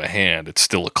instead of a hand, it's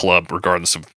still a club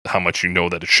regardless of how much you know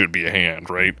that it should be a hand,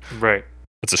 right? Right.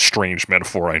 It's a strange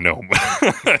metaphor, I know.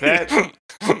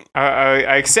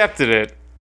 I accepted it.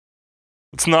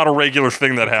 It's not a regular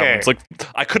thing that happens. Like,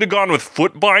 I could have gone with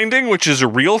foot binding, which is a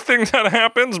real thing that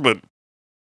happens, but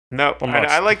no,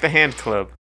 I like the hand club.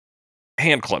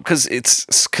 Hand club, because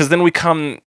then we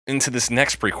come into this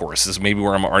next pre-chorus, is maybe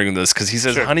where I'm arguing this, because he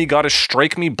says, honey, gotta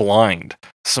strike me blind.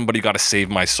 Somebody gotta save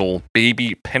my soul.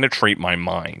 Baby, penetrate my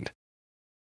mind.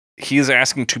 He is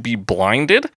asking to be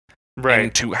blinded, right,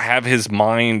 and to have his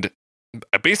mind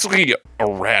basically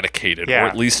eradicated, or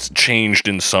at least changed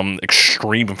in some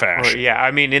extreme fashion.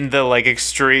 I mean, in the, like,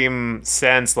 extreme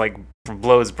sense, like,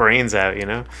 blow his brains out, you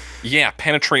know? Yeah,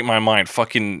 penetrate my mind,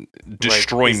 fucking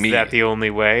destroy me. Is that the only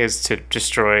way, is to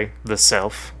destroy his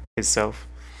self?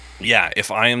 Yeah,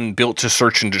 if I am built to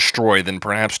search and destroy, then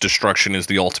perhaps destruction is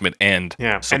the ultimate end.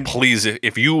 Yeah. So please,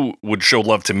 if you would show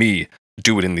love to me,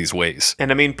 do it in these ways.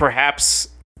 And I mean, perhaps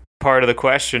part of the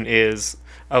question is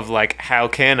of, like, how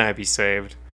can I be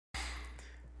saved?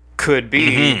 Could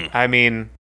be, I mean,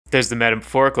 there's the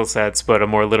metaphorical sense, but a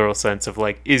more literal sense of,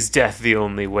 like, is death the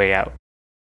only way out?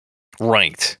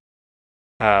 Right.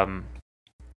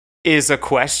 Is a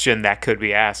question that could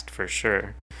be asked for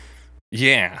sure.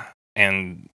 Yeah,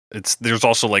 and there's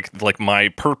also like my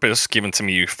purpose given to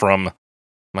me from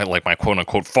my quote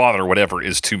unquote father, whatever,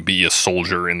 is to be a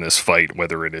soldier in this fight,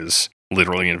 whether it is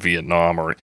literally in Vietnam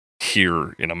or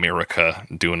here in America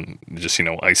doing just,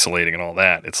 isolating and all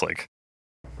that. It's like,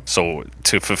 so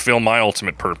to fulfill my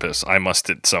ultimate purpose, I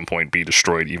must at some point be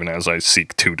destroyed, even as I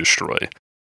seek to destroy.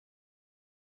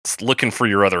 It's looking for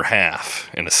your other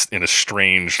half in a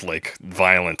strange, like,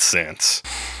 violent sense.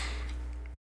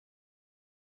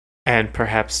 And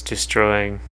perhaps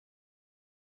destroying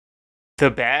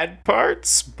the bad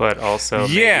parts, but also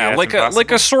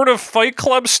like a sort of Fight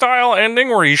Club style ending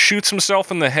where he shoots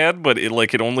himself in the head, but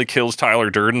it only kills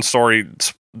Tyler Durden. Sorry,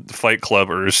 Fight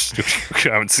Clubbers, if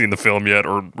you haven't seen the film yet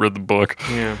or read the book.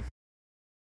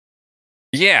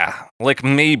 Yeah, like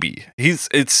maybe this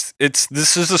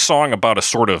is a song about a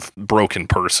sort of broken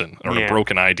person or a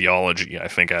broken ideology, I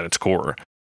think, at its core.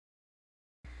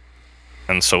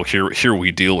 And so here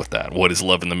we deal with that. What is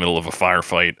love in the middle of a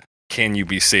firefight? Can you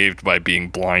be saved by being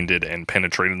blinded and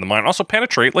penetrated in the mind? Also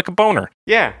penetrate like a boner.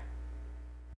 Yeah.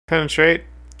 Penetrate,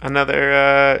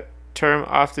 another term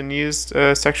often used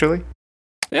sexually.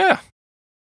 Yeah.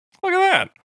 Look at that.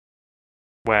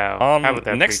 Wow. How about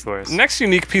that pre-chorus? Next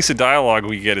unique piece of dialogue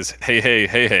we get is hey hey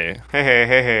hey hey. Hey hey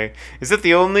hey hey. Is that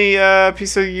the only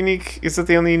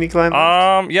unique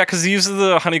line? Yeah, because he uses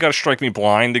the honey gotta strike me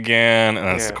blind again, and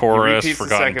that's the chorus,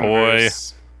 forgotten boy.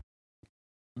 Verse.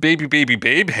 Baby baby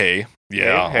babe hey.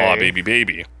 Yeah, aw baby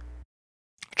baby.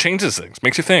 Changes things,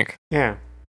 makes you think. Yeah.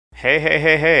 Hey hey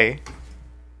hey hey.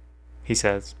 He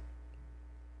says.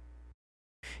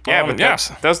 Yeah, but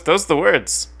yes. Those are the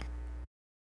words.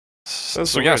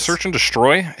 Search and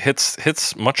destroy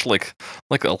hits much like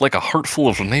a heart full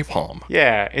of napalm.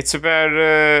 Yeah, it's about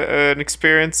an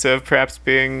experience of perhaps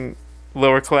being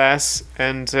lower class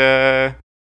and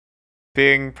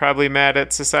being probably mad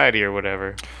at society or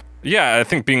whatever. Yeah, I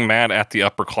think being mad at the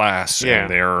upper class Yeah.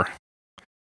 and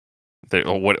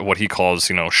what he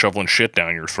calls, shoveling shit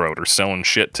down your throat or selling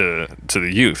shit to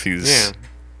the youth. He's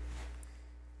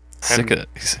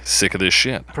he's sick of this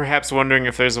shit. Perhaps wondering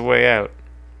if there's a way out.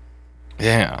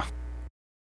 Yeah.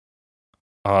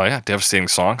 Yeah, devastating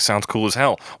song. Sounds cool as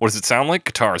hell. What does it sound like?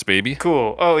 Guitars, baby.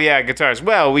 Cool. Oh, yeah, guitars.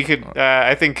 Well, we could,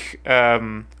 I think,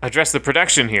 address the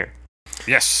production here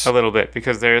Yes. a little bit,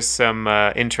 because there's some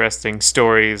interesting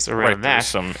stories around that. There's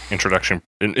some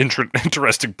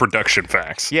interesting production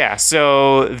facts. Yeah,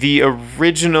 so the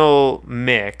original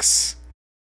mix,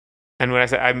 and when I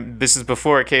say this is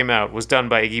before it came out, was done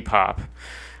by Iggy Pop.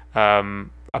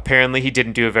 Apparently, he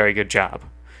didn't do a very good job.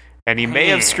 And he may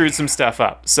have screwed some stuff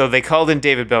up. So they called in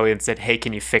David Bowie and said, hey,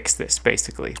 can you fix this,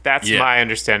 basically? That's my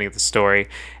understanding of the story.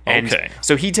 And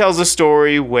so he tells a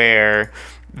story where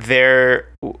there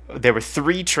were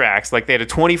 3 tracks. Like, they had a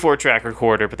 24-track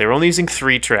recorder, but they were only using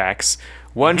 3 tracks.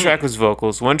 One track was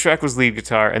vocals, one track was lead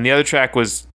guitar, and the other track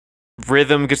was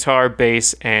rhythm, guitar,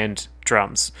 bass, and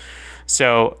drums.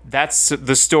 So that's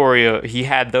the story. He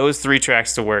had those 3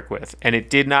 tracks to work with, and it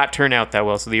did not turn out that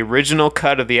well. So the original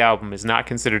cut of the album is not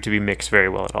considered to be mixed very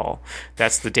well at all.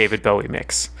 That's the David Bowie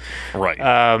mix.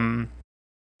 Right.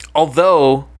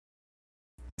 Although,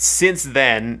 since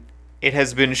then, it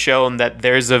has been shown that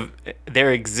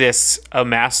there exists a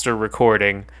master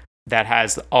recording that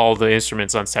has all the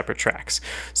instruments on separate tracks.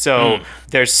 So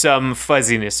there's some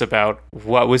fuzziness about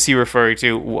what was he referring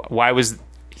to, why was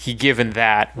he given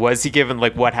that? Was he given,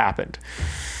 what happened?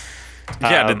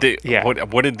 Yeah,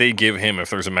 what did they give him if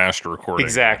there's a master recording?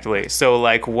 Exactly. So,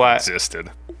 what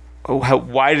existed?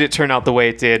 Why did it turn out the way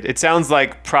it did? It sounds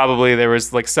like probably there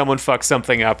was, someone fucked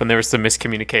something up and there was some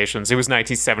miscommunications. It was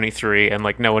 1973 and,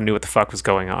 no one knew what the fuck was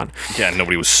going on. Yeah,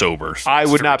 nobody was sober. So I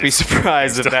would not be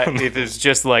surprised if it's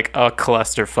just, a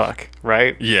clusterfuck,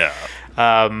 right? Yeah.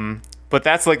 But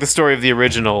that's, the story of the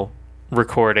original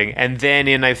recording. And then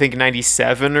in, I think,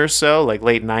 97 or so,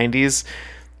 late 90s,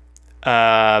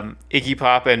 Iggy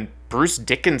Pop and Bruce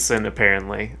Dickinson,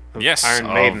 apparently,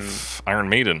 of Iron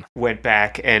Maiden, went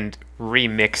back and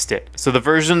remixed it. So the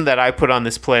version that I put on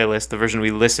this playlist, the version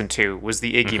we listened to, was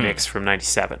the Iggy mix from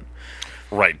 97.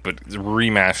 Right, but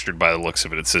remastered by the looks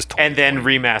of it. It says 2020. And then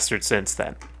remastered since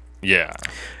then. Yeah.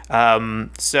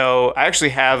 So I actually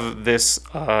have this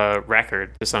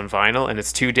record, this on vinyl, and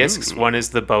it's 2 discs. Ooh. One is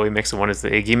the Bowie mix and one is the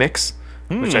Iggy mix,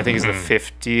 which I think is the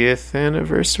 50th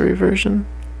anniversary version.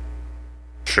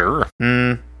 Sure.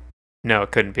 No,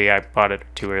 it couldn't be. I bought it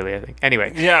too early, I think.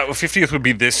 Anyway. Yeah, 50th would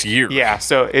be this year. Yeah,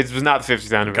 so it was not the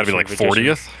 50th anniversary. Gotta be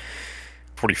 40th?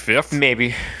 45th?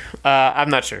 Maybe. I'm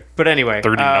not sure. But anyway.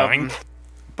 39?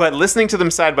 But listening to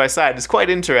them side by side is quite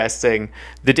interesting.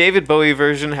 The David Bowie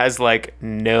version has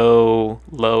no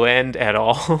low end at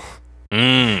all,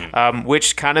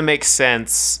 which kind of makes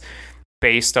sense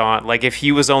based on if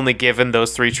he was only given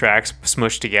those 3 tracks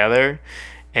smushed together,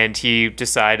 and he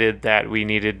decided that we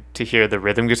needed to hear the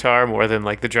rhythm guitar more than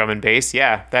the drum and bass.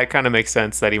 Yeah, that kind of makes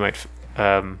sense that he might.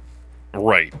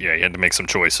 Right. Yeah, he had to make some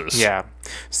choices. Yeah.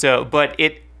 So, but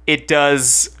it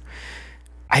does.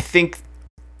 I think.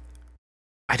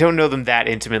 I don't know them that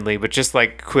intimately, but just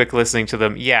quick listening to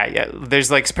them, yeah, there's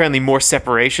apparently more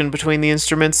separation between the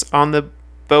instruments on the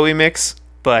Bowie mix,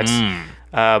 but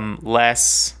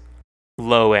less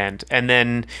low end. And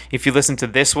then if you listen to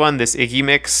this one, this Iggy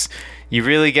mix, you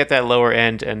really get that lower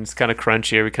end, and it's kind of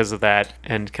crunchier because of that,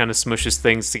 and kind of smushes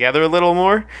things together a little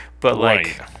more, but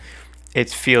it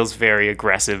feels very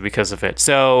aggressive because of it.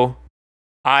 So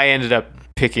I ended up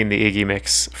picking the Iggy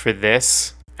mix for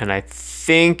this, and I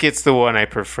think it's the one I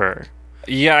prefer.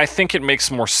 Yeah, I think it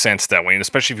makes more sense that way, and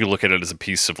especially if you look at it as a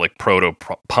piece of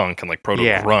proto-punk and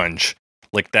proto-grunge.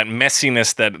 That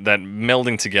messiness, that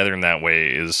melding together in that way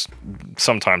is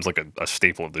sometimes a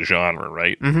staple of the genre,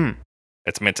 right? Mm-hmm.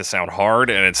 It's meant to sound hard,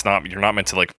 and you're not meant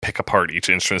to pick apart each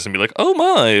instrument and be oh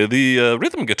my, the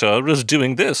rhythm guitar is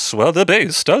doing this while the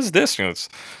bass does this. It's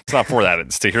not for that.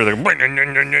 It's to hear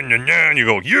and you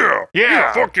go,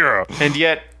 yeah, fuck yeah. And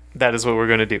yet, that is what we're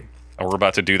going to do. And we're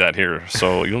about to do that here.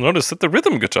 So you'll notice that the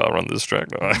rhythm guitar on this track.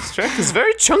 This track is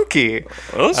very chunky.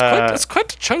 It's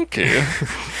quite chunky.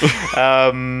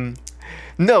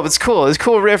 No, it's cool. It's a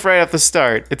cool riff right off the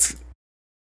start. It's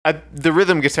the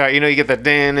rhythm guitar. You get that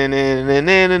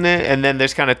and then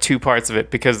there's kind of 2 parts of it,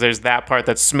 because there's that part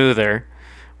that's smoother,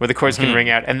 where the chords can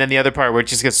ring out, and then the other part where it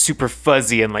just gets super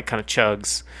fuzzy and kind of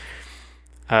chugs.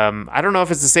 I don't know if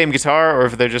it's the same guitar or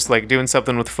if they're just doing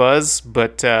something with fuzz,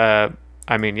 but I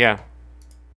mean, yeah.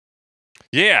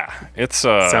 Yeah, it's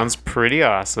sounds pretty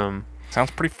awesome.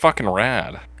 Sounds pretty fucking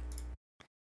rad.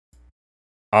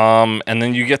 And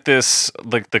then you get this,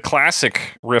 like the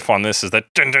classic riff on this is that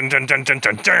dun dun dun dun dun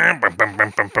dun dun bam bam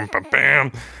bam bam bam bam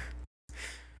bam.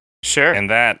 Sure. And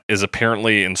that is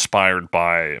apparently inspired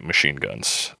by machine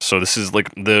guns. So this is like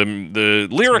the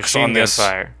lyrics on this.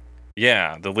 Fire.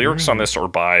 Yeah, the lyrics on this are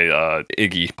by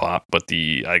Iggy Pop, but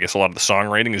I guess a lot of the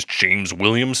songwriting is James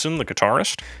Williamson, the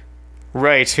guitarist.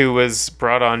 Right, who was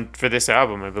brought on for this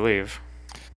album, I believe.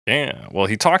 Yeah, well,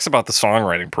 he talks about the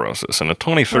songwriting process. In a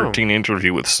 2013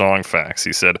 interview with Songfacts,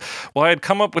 he said, well, I had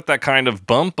come up with that kind of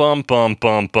bum, bum, bum,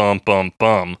 bum, bum, bum,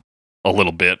 bum a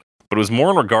little bit, but it was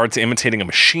more in regard to imitating a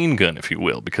machine gun, if you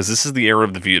will, because this is the era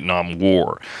of the Vietnam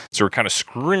War. So we're kind of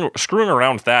screwing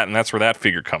around with that, and that's where that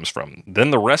figure comes from.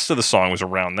 Then the rest of the song was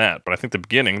around that, but I think the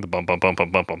beginning, the bum, bum, bum,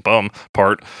 bum, bum, bum, bum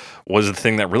part, was the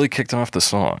thing that really kicked off the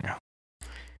song.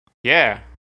 Yeah.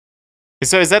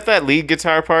 So is that lead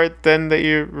guitar part then that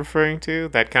you're referring to?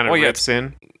 That kind of rips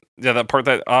in? Yeah, that part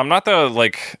that not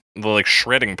the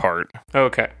shredding part.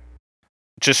 Okay.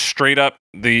 Just straight up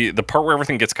the part where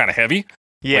everything gets kind of heavy.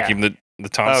 Yeah. Like even the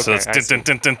tone says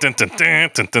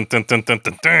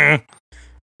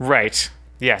right.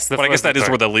 Yes, but I guess that is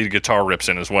where the lead guitar rips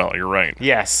in as well. You're right.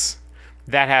 Yes.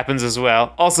 That happens as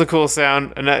well. Also cool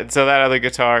sound. And so that other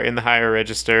guitar in the higher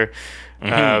register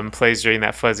plays during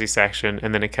that fuzzy section,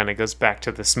 and then it kind of goes back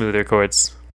to the smoother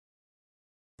chords.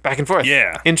 Back and forth.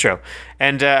 Yeah. Intro.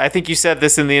 And I think you said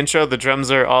this in the intro, the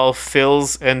drums are all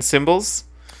fills and cymbals.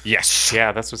 Yes.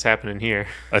 Yeah, that's what's happening here.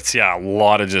 That's a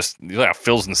lot of just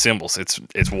fills and cymbals.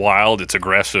 It's wild, it's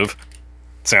aggressive.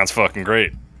 Sounds fucking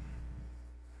great.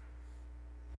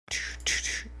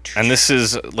 And this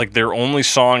is like their only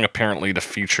song apparently to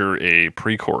feature a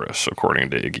pre-chorus,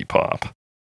 according to Iggy Pop.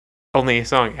 Only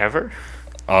song ever?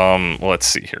 Well, let's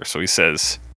see here. So he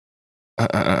says,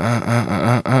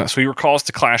 so he recalls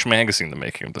to Clash magazine the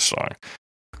making of the song.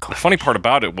 The funny part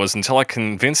about it was until I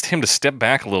convinced him to step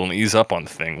back a little and ease up on the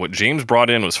thing, what James brought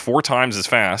in was 4 times as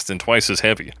fast and twice as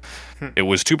heavy. It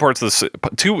was two of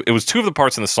the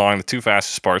parts in the song, the 2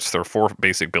 fastest parts. There are 4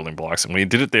 basic building blocks, and when he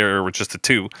did it, there were just the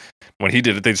 2. When he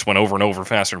did it, they just went over and over,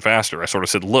 faster and faster. I sort of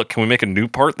said, "Look, can we make a new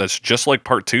part that's just like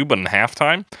part 2, but in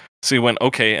halftime?" So he went,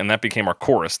 "Okay," and that became our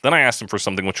chorus. Then I asked him for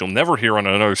something which you'll never hear on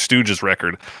another Stooges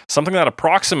record, something that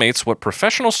approximates what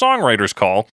professional songwriters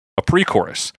call a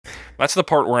pre-chorus. That's the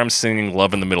part where I'm singing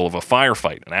Love in the middle of a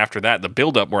firefight. And after that, the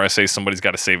build-up where I say somebody's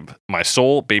got to save my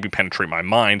soul, baby penetrate my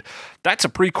mind, that's a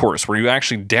pre-chorus where you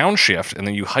actually downshift and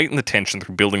then you heighten the tension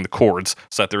through building the chords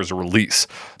so that there's a release.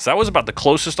 So that was about the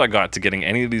closest I got to getting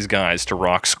any of these guys to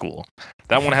rock school.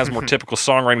 That one has more typical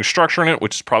songwriting structure in it,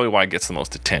 which is probably why it gets the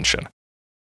most attention.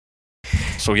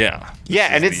 So yeah. Yeah,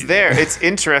 and it's there. It's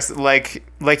interesting. Like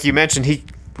you mentioned, he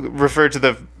referred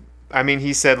to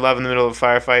he said "Love in the Middle of a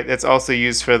Firefight." It's also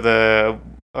used for the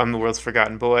 "I'm the World's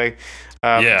Forgotten Boy."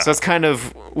 So it's kind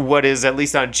of what is, at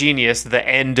least on Genius, the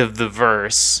end of the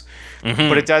verse.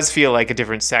 But it does feel like a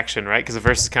different section, right? Because the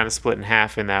verse is kind of split in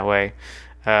half in that way.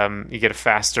 You get a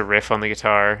faster riff on the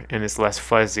guitar, and it's less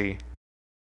fuzzy.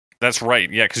 That's right.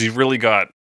 Yeah, because you've really got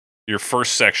your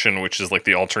first section, which is like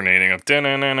the alternating of and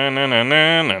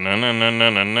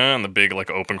the big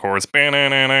like open chords,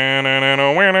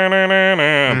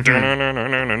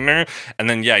 and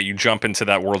then you jump into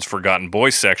that World's Forgotten Boy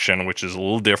section, which is a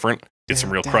little different. Get some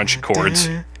real crunchy chords,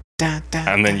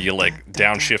 and then you like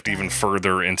downshift even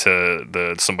further into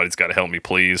the "Somebody's Got to Help Me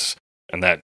Please," and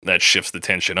that shifts the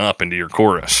tension up into your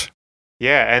chorus.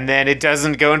 Yeah, and then it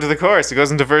doesn't go into the chorus; it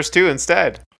goes into verse 2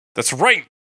 instead. That's right.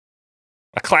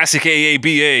 A classic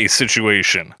AABA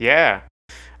situation. Yeah.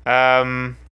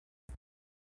 I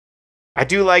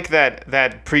do like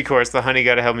that pre-chorus, the "Honey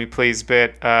Gotta Help Me Please"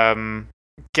 bit.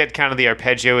 Get kind of the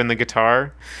arpeggio in the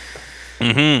guitar.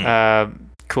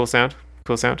 Cool sound.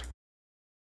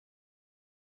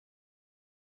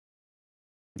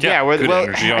 Yeah,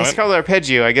 it's called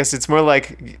arpeggio. I guess it's more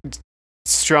like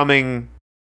strumming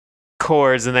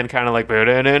chords and then kind of like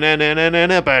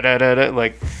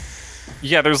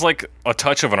yeah, there's like a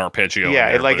touch of an arpeggio.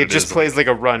 Yeah, there, it just plays like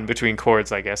a run between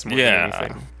chords, I guess, more than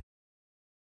anything.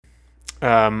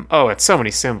 It's so many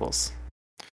cymbals.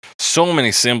 So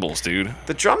many cymbals, dude.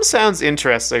 The drum sounds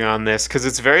interesting on this because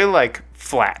it's very like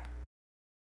flat.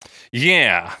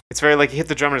 Yeah. It's very like you hit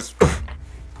the drum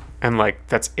and like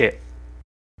that's it.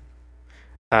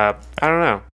 I don't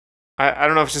know. I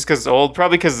don't know if it's just because it's old.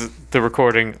 Probably because the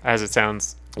recording, as it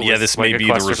sounds. Yeah, this may be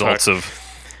the results of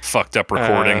fucked up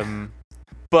recording.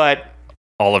 But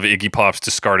all of Iggy Pop's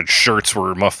discarded shirts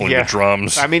were muffling the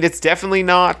drums. I mean, it's definitely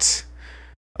not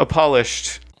a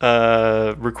polished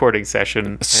recording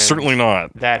session. Certainly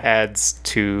not. That adds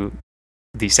to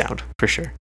the sound, for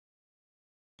sure.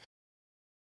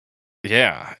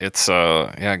 Yeah, it's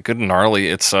good and gnarly.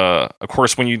 It's of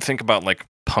course when you think about like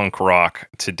punk rock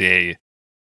today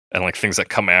and like things that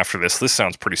come after this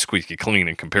sounds pretty squeaky clean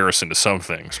in comparison to some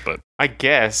things, but I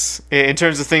guess in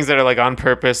terms of things that are like on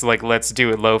purpose, like let's do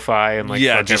it lo-fi and like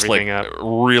yeah, fuck just like everything up.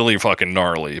 really fucking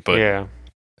gnarly. But Yeah.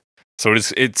 so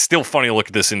it's still funny to look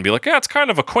at this and be like, yeah, it's kind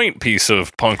of a quaint piece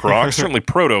of punk rock, certainly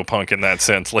proto-punk in that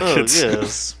sense. Like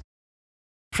yes.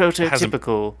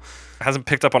 Prototypical. hasn't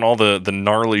picked up on all the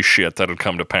gnarly shit that had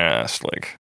come to pass.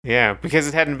 Like, Yeah, because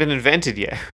it hadn't been invented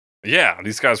yet. yeah,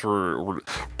 these guys were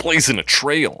blazing a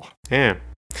trail. Yeah.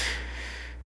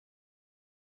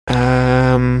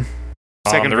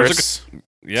 Second verse.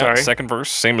 Sorry. Second verse,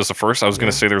 same as the first. I was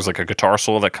going to say there's like a guitar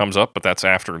solo that comes up, but that's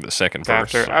after the second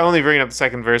verse. After. I only bring up the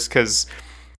second verse because,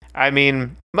 I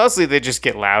mean, mostly they just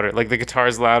get louder. Like the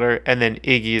guitar's louder, and then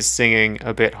Iggy is singing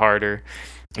a bit harder.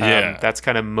 Yeah. That's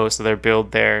kind of most of their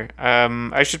build there.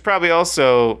 I should probably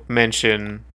also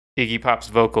mention Iggy Pop's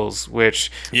vocals,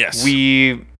 which Yes.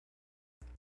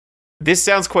 This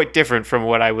sounds quite different from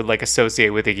what I would like associate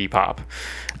with Iggy Pop.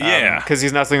 Yeah. Because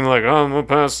he's not singing like, I'm a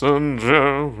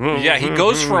passenger. Yeah, he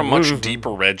goes for a much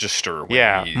deeper register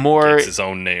when he more gets his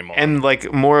own name on. And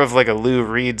like more of like a Lou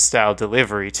Reed style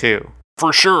delivery too.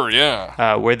 For sure,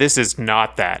 yeah. Where this is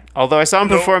not that. Although I saw him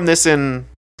perform this in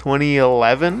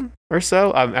 2011 or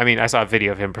so. I mean, I saw a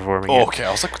video of him performing it. Okay,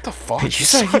 I was like, what the fuck? Did you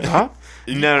say Iggy Pop?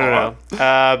 No.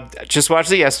 Just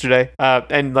watched it yesterday.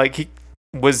 And like he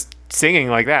was singing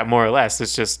like that more or less.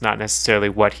 It's just not necessarily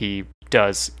what he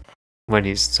does when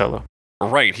he's solo.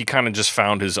 Right, he kind of just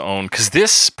found his own, because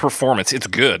this performance, it's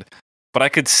good, but I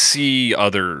could see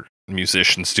other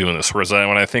musicians doing this, whereas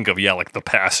when I think of like The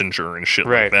Passenger and shit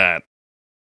like that,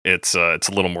 it's a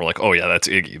little more like, oh yeah, that's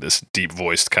Iggy, this deep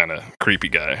voiced kind of creepy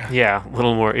guy. Yeah, a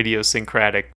little more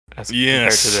idiosyncratic as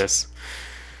compared to this.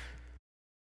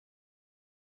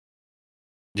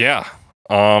 Yeah.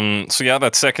 So yeah,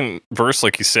 that second verse,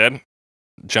 like you said,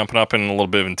 jumping up in a little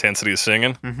bit of intensity of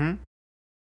singing. Mm-hmm.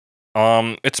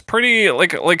 It's pretty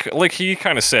like he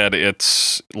kind of said,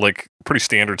 it's like pretty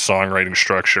standard songwriting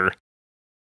structure.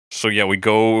 So yeah, we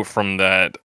go from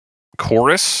that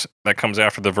chorus that comes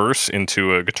after the verse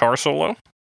into a guitar solo.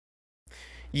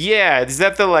 Yeah, is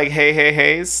that the like hey hey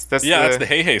heys? That's the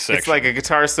hey hey section. It's like a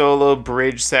guitar solo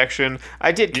bridge section.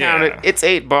 I did count it. It's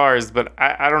 8 bars, but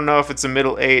I don't know if it's a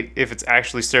middle 8 if it's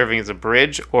actually serving as a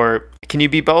bridge, or can you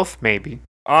be both? Maybe.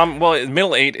 Well,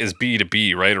 middle 8 is B to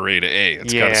B, right, or A to A.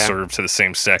 It's got to serve to the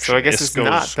same section. So I guess it's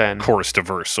not then chorus to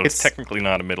verse. So it's technically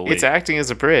not a middle 8. It's acting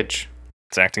as a bridge.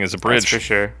 It's acting as a bridge. That's for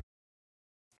sure.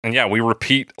 And yeah, we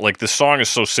repeat, like, this song is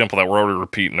so simple that we're already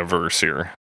repeating a verse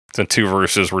here. It's in 2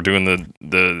 verses. We're doing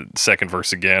the second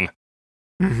verse again.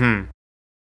 Mm-hmm.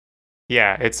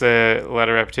 Yeah, it's a lot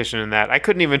of repetition in that. I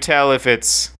couldn't even tell if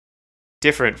it's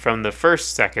different from the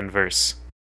second verse.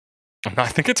 I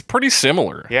think it's pretty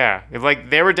similar. Yeah,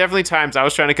 like there were definitely times I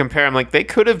was trying to compare. I'm like, they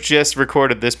could have just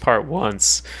recorded this part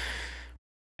once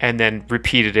and then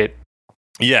repeated it.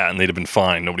 Yeah, and they'd have been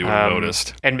fine. Nobody would have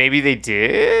noticed. And maybe they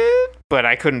did, but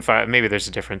I couldn't find. Maybe there's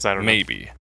a difference. I don't know. Maybe.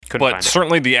 But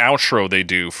certainly the outro they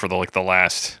do for the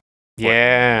last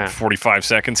 45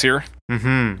 seconds here.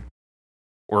 Mm-hmm.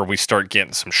 Where we start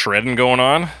getting some shredding going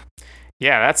on.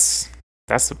 Yeah, that's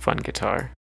some fun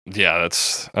guitar. Yeah,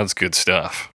 that's good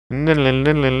stuff. A lot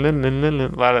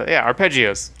of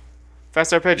arpeggios.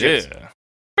 Fast arpeggios. Yeah.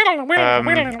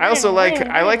 I also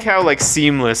like how like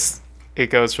seamless it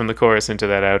goes from the chorus into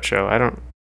that outro. I don't.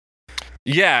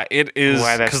 Yeah, it is,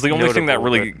 because the only thing that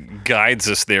really guides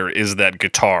us there is that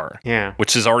guitar. Yeah.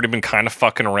 Which has already been kind of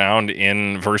fucking around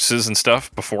in verses and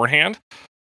stuff beforehand.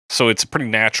 So it's a pretty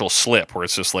natural slip where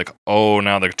it's just like, oh,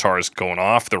 now the guitar is going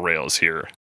off the rails here.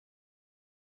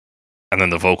 And then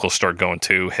the vocals start going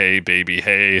too. Hey, baby,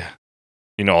 hey.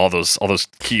 You know, all those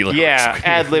key lyrics. Yeah,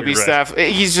 ad-libby stuff.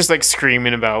 He's just like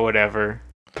screaming about whatever.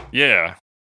 Yeah.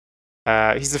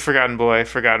 He's the forgotten boy,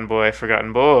 forgotten boy,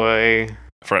 forgotten boy.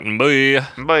 Forgotten boy.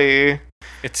 Boy.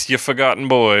 It's your forgotten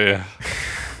boy.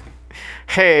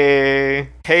 Hey.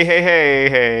 Hey, hey, hey,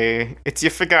 hey. It's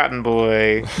your forgotten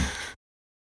boy.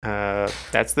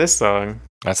 That's this song.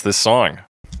 That's this song.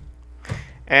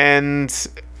 And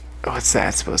what's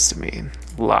that supposed to mean?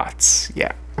 Lots.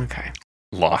 Yeah. Okay.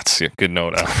 Lots. Yeah, good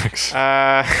note, Alex.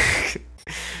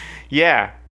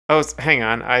 Yeah. Oh, hang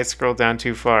on. I scrolled down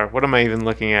too far. What am I even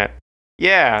looking at?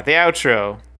 Yeah, the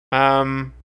outro.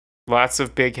 Lots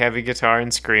of big, heavy guitar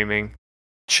and screaming.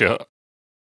 Sure.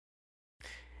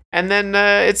 And then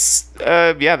it's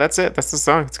that's it. That's the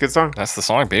song. It's a good song. That's the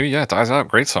song, baby. Yeah, it dies out.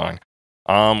 Great song.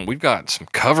 We've got some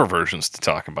cover versions to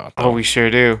talk about, though. Oh, we sure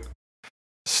do.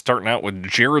 Starting out with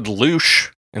Jared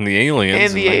Lush And the Aliens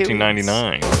And the in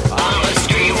 1999. I'm a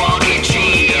street walking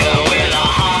cheetah with a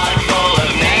heart full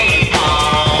of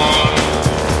napalm.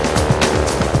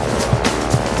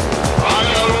 I'm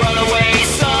the runaway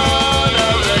son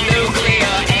of the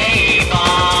nuclear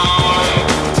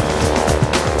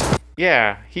A-bomb.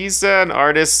 Yeah, he's an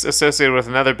artist associated with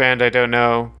another band I don't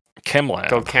know ChemLab.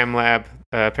 called ChemLab.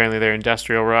 Apparently they're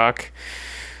industrial rock.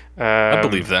 I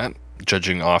believe that.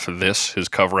 Judging off of this, his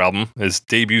cover album, his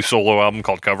debut solo album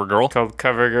called CoverGirl. Called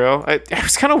CoverGirl. It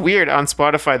was kind of weird on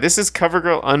Spotify. This is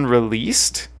CoverGirl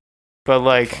unreleased, but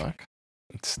like Fuck.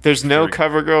 there's no very-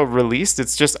 CoverGirl released.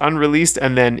 It's just unreleased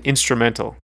and then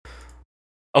instrumental.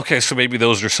 Okay, so maybe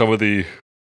those are some of the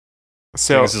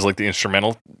So this is like the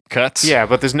instrumental cuts. yeah,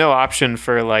 but there's no option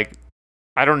for like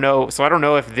I don't know. So I don't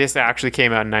know if this actually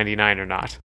came out in '99 or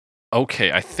not.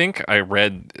 Okay, I think I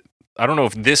read. I don't know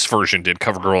if this version did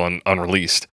CoverGirl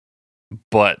unreleased,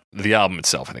 but the album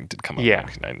itself, I think, did come out in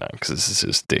 1999 because this is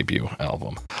his debut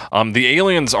album. The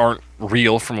aliens aren't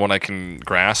real, from what I can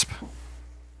grasp.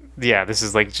 Yeah, this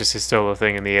is like just his solo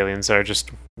thing, and the aliens are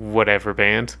just whatever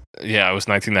band. Yeah, it was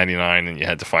 1999, and you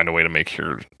had to find a way to make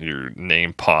your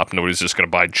name pop. Nobody's just gonna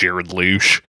buy Jared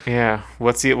Luce. Yeah,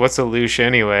 what's a loosh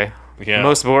anyway? Yeah,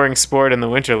 Most boring sport in the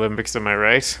Winter Olympics, am I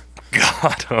right?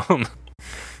 God.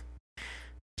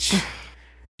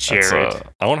 Jared.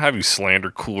 I won't have you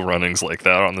slander Cool Runnings like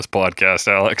that on this podcast,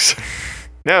 Alex.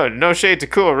 No shade to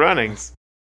Cool Runnings.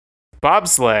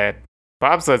 Bobsled.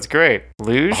 Bobsled's great.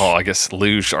 Luge? Oh, I guess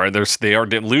luge are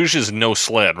luge is no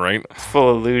sled, right?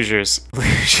 Full of lugers.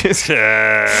 Luges.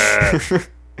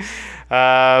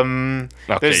 Okay,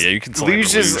 there's yeah, you can slander luge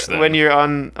luges then. when you're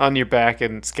on your back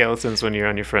and skeletons when you're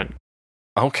on your front.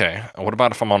 Okay, what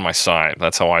about if I'm on my side?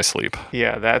 That's how I sleep.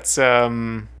 Yeah, that's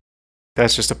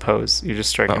just a pose. You're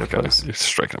just striking a pose. You're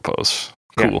striking a pose.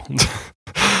 Yeah. Cool.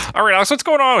 All right, Alex, what's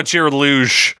going on with Jared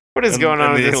Luge? What is going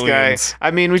on with this aliens? guy?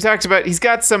 I mean, we talked about he's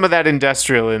got some of that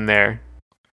industrial in there,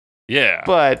 Yeah.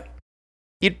 but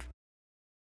it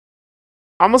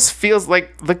almost feels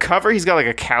like the cover. He's got like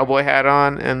a cowboy hat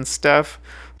on and stuff.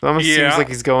 It almost seems like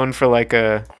he's going for like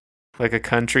a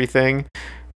country thing,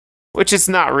 which it's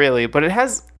not really. But it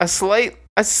has a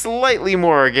slightly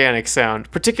more organic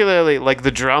sound. Particularly, like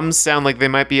the drums sound like they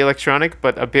might be electronic,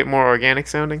 but a bit more organic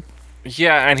sounding.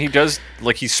 Yeah, and he does,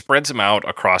 like, he spreads them out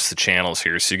across the channels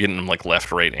here, so you're getting them, like,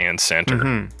 left, right, and center.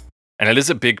 Mm-hmm. And it is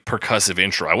a big percussive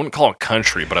intro. I wouldn't call it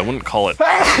country, but I wouldn't call it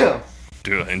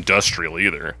industrial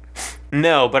either.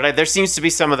 No, but there seems to be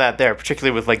some of that there,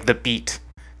 particularly with like the beat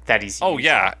that he's. Oh using.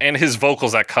 yeah, and his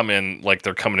vocals that come in like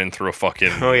they're coming in through a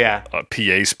fucking Oh yeah.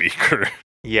 PA speaker.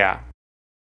 Yeah.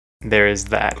 There is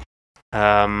that.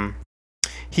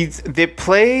 They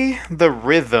play the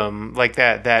rhythm like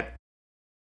that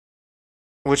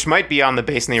which might be on the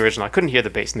bass in the original. I couldn't hear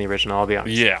the bass in the original, I'll be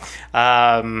honest. Yeah.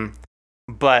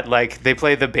 But like they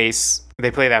play the bass, they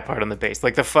play that part on the bass,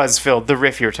 like the fuzz-filled, the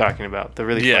riff you were talking about, the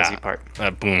really fuzzy part.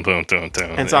 Boom, boom, boom,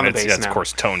 boom. And it's on the bass it's, now. of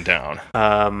course, toned down.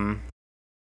 Um,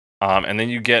 And then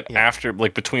you get after,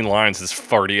 like, between lines, this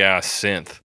farty ass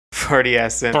synth. Farty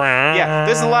ass synth. Yeah,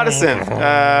 there's a lot of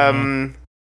synth.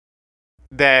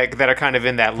 That are kind of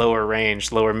in that lower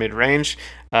mid range.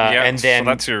 And then so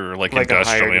that's your like like a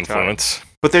industrial higher guitar. influence.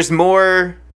 But there's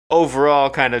more overall,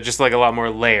 kind of just like a lot more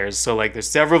layers. So like there's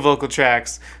several vocal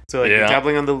tracks. So like you're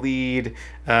doubling on the lead,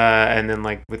 and then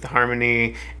like with the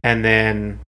harmony, and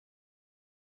then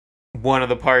one of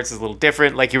the parts is a little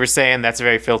different. Like you were saying, that's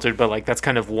very filtered, but like that's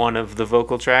kind of one of the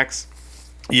vocal tracks.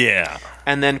 Yeah.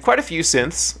 And then quite a few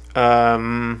synths.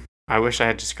 I wish I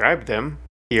had described them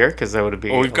here because that would have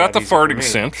been. Well, we've got the farting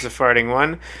synth. The farting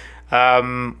one.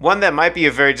 One that might be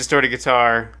a very distorted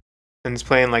guitar and it's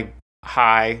playing like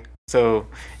high. So,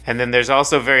 and then there's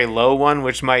also a very low one,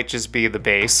 which might just be the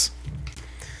bass.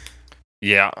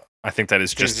 Yeah, I think that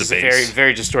is just the a bass. very,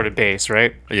 very distorted bass,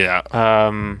 right? Yeah.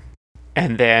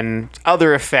 And then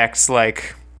other effects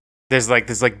like there's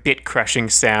this bit crushing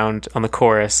sound on the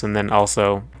chorus, and then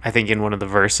also I think in one of the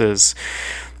verses.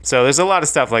 So there's a lot of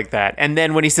stuff like that. And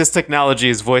then when he says technology,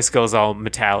 his voice goes all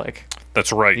metallic.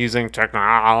 That's right. Using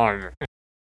technology.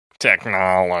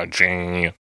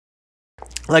 Technology.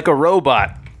 Like a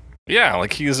robot. Yeah,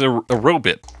 like he's a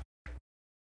robot.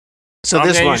 So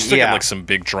this you one, still get like some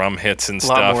big drum hits and a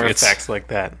lot stuff. more effects like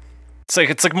that.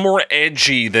 It's like more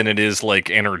edgy than it is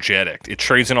like energetic. It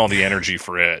trades in all the energy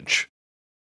for edge.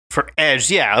 For edge,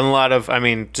 yeah, and a lot of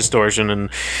distortion and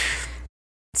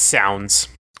sounds.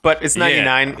 But it's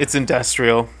 99. It's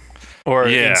industrial, or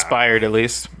inspired at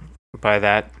least by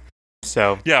that.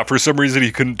 So yeah, for some reason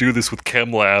he couldn't do this with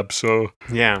ChemLab. So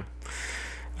yeah,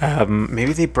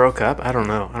 maybe they broke up. I don't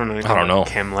know. I don't know. I don't know.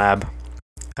 ChemLab.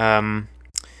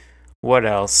 What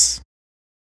else?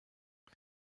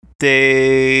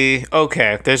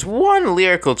 There's one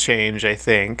lyrical change, I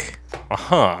think,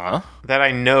 Uh-huh. that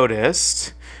I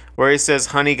noticed, where he says,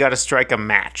 "Honey, gotta strike a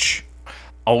match,"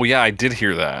 Oh, yeah, I did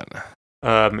hear that.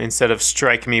 instead of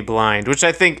 "strike me blind," which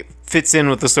I think fits in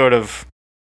with the sort of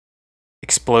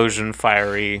explosion,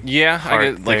 fiery. Yeah, heart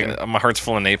I get, like, thing. my heart's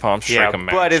full of napalm, strike a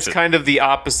match. But it's kind of the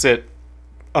opposite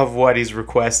of what he's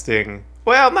requesting.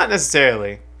 Well, not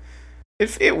necessarily.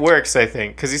 It works, I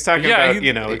think, because he's talking Yeah,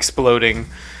 about, exploding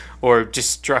or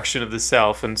destruction of the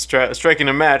self, and striking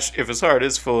a match, if his heart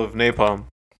is full of napalm.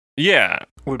 Yeah,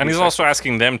 would and be he's also effective.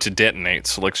 asking them to detonate,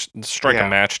 so, like, strike Yeah. a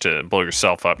match to blow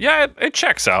yourself up. Yeah, it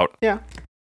checks out. Yeah.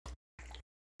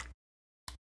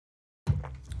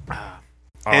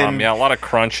 And- yeah, a lot of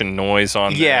crunch and noise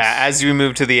on Yeah, this. as we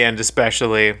move to the end,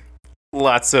 especially,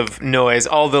 lots of noise.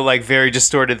 All the like very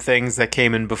distorted things that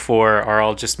came in before are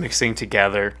all just mixing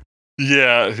together.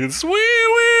 Yeah, it's wee.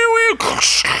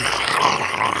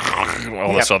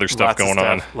 All this Yep, other stuff lots of going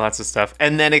on. Lots of stuff.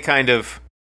 And then it kind of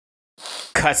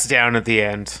cuts down at the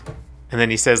end. And then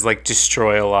he says like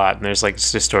destroy a lot, and there's like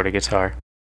this distorted guitar.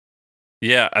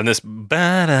 Yeah, and this.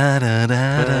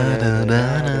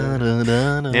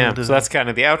 Yeah, so that's kind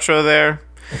of the outro there.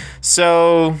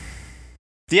 So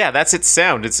yeah, that's its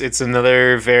sound. It's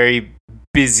another very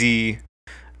busy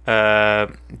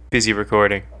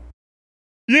recording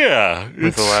Yeah,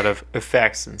 with a lot of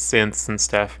effects and synths and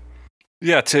stuff.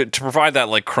 Yeah, to provide that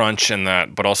like crunch and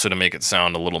that, but also to make it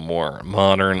sound a little more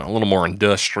modern, a little more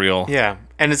industrial. Yeah,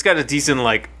 and it's got a decent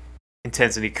like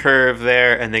intensity curve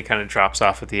there, and then kind of drops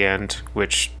off at the end,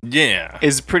 which Yeah.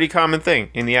 is a pretty common thing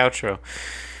in the outro.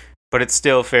 But it's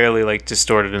still fairly like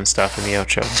distorted and stuff in the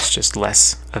outro. It's just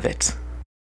less of it.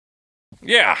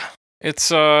 Yeah.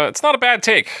 It's not a bad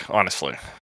take, honestly.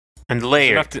 And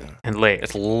layered. Enough to- And layered.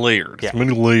 It's layered. Yeah. There's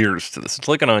many layers to this. It's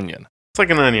like an onion. It's like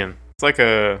an onion. It's like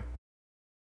a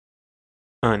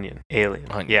onion. Alien.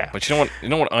 Onion. Yeah. But you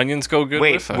know what onions go good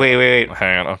Wait, with? wait.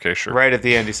 Hang on. Okay, sure. Right at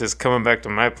the end, he says, "Coming back to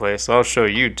my place, I'll show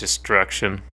you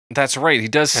destruction." That's right. He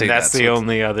does say And that's that. the so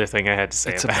only other thing I had to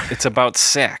say about it. it's about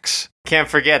sex. Can't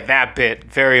forget that bit.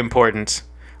 Very important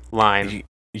line.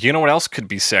 You know what else could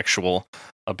be sexual?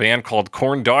 A band called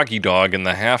Corn Doggy Dog and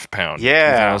the Half Pound.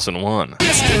 Yeah. 2001.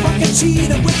 Mr.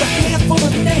 Rocket with a handful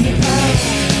of napalm.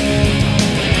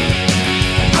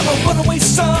 I'm a runaway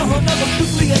son of a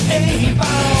nuclear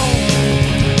A-bomb.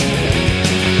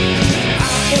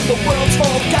 I am the world's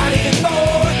forgotten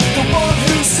lord, the one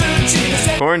who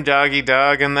searches. Corn Doggy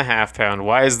Dog and the Half Pound.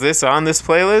 Why is this on this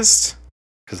playlist?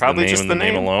 Because Probably the name just and the the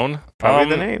name name. alone. Probably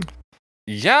the name.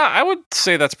 Yeah, I would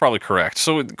say that's probably correct.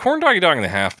 So, Corn Doggy Dog and the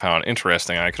Half Pound,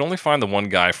 interesting. I could only find the one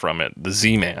guy from it, the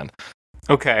Z-Man.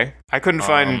 Okay. I couldn't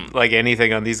find like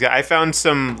anything on these guys. I found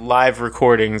some live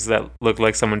recordings that looked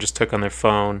like someone just took on their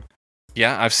phone.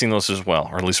 Yeah, I've seen those as well,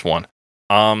 or at least one.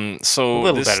 So A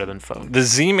little this- better than phone. The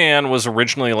Z-Man was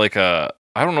originally like I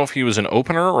don't know if he was an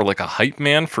opener or like a hype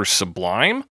man for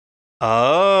Sublime.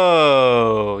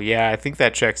 Oh, yeah, I think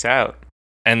that checks out.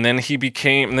 And then he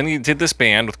did this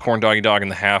band with Corn Doggy Dog and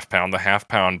the Half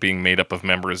Pound being made up of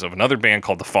members of another band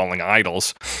called the Falling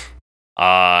Idols.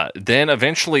 Then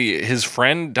eventually his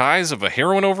friend dies of a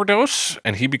heroin overdose,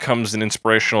 and he becomes an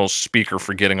inspirational speaker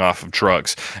for getting off of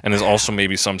drugs, and is also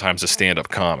maybe sometimes a stand-up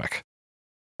comic.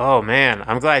 Oh man,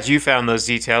 I'm glad you found those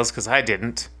details because I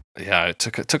didn't. Yeah, it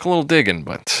took a little digging,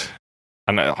 but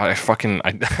and I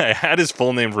had his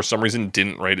full name for some reason,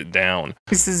 didn't write it down.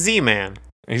 He's the Z-Man.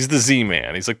 He's the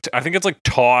Z-Man. He's like, I think it's like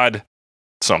Todd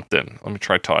something. Let me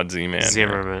try Todd Z-Man.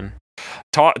 Zimmerman.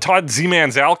 Todd Z-Man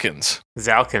Zalkins.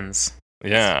 Zalkins.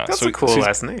 Yeah. That's so- a cool so he's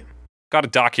last name. got a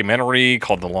documentary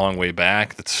called The Long Way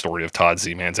Back. That's the story of Todd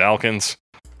Z-Man Zalkins.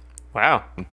 Wow.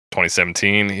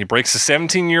 2017. He breaks a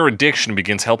 17-year addiction and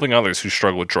begins helping others who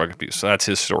struggle with drug abuse. So that's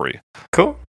his story.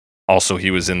 Cool. Also, he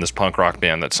was in this punk rock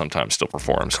band that sometimes still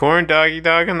performs. Corn Doggy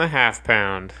Dog and the Half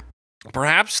Pound.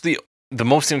 Perhaps the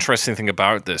most interesting thing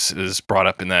about this is brought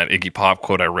up in that Iggy Pop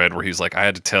quote I read where he's like, I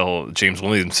had to tell James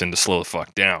Williamson to slow the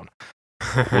fuck down.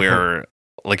 Where,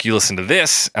 like, you listen to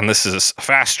this, and this is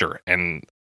faster, and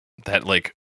that,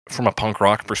 like, from a punk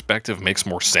rock perspective makes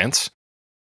more sense.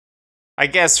 I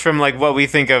guess from like what we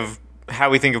think of, how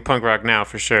we think of punk rock now,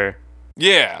 for sure.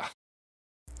 Yeah.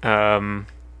 Um,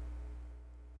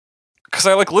 Because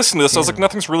I, like, listened to this, I was like,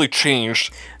 nothing's really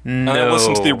changed. no. And I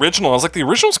listened to the original, I was like, the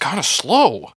original's kind of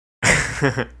slow.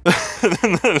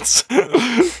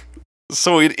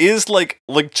 So it is like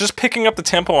just picking up the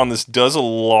tempo on this does a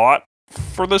lot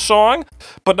for the song,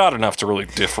 but not enough to really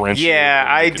differentiate. Yeah, or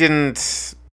I make it-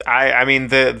 didn't. I mean,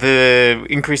 the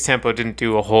increased tempo didn't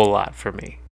do a whole lot for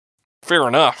me. Fair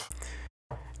enough.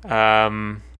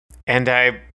 And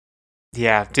I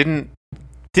didn't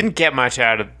get much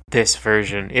out of this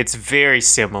version. It's very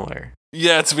similar.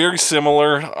 Yeah, it's very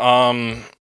similar.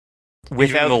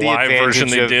 Without even the live version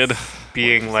they advantage did. of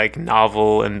being like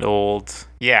novel and old.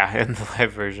 Yeah, in the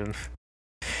live version.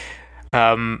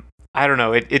 I don't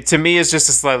know. It to me is just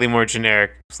a slightly more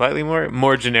generic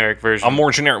version. A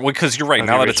more generic, because you're right. Of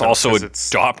the Now that it's original, also 'cause it's-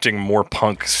 adopting more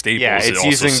punk staples, Yeah, it it's also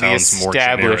using the sounds more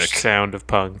generic. established sound of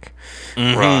punk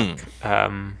Mhm.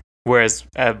 rock. Whereas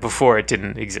before it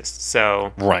didn't exist.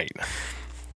 So Right.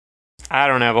 I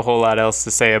don't have a whole lot else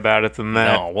to say about it than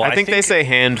that. No, well, I think they say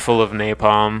handful of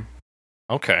napalm.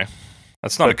 Okay.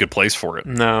 That's not a good place for it.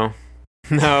 No.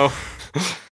 No.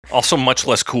 Also, much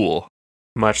less cool.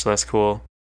 Much less cool.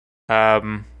 I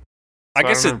So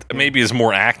guess I it don't know. maybe is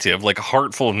more active. Like a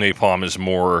heart full of napalm is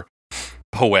more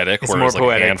poetic, It's whereas more like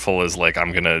poetic. a handful is like,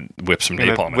 I'm gonna whip some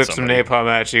Gonna napalm at whip some somebody. napalm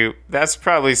at you. That's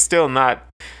probably still not.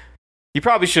 You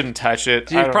probably shouldn't touch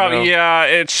it. I don't know. Yeah,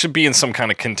 it should be in some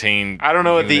kind of contained. I don't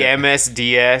know what the unit.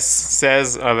 MSDS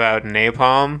says about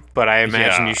napalm, but I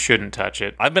imagine Yeah. you shouldn't touch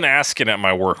it. I've been asking at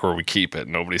my work where we keep it.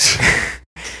 Nobody's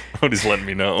letting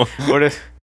me know. What if?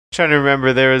 Trying to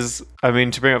remember, there was. I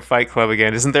mean, to bring up Fight Club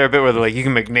again, isn't there a bit where they're like you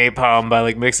can make napalm by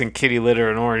like mixing kitty litter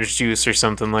and orange juice or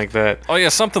something like that? Oh yeah,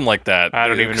 something like that. I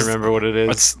don't even 'Cause remember what it is.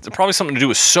 It's probably something to do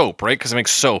with soap, right? Because it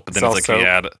makes soap, but then It's it's all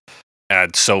like you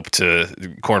add soap to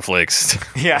cornflakes.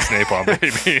 Yeah. Napalm,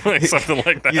 maybe like something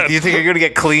like that. You think you're gonna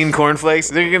get clean cornflakes?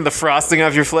 You think you're getting the frosting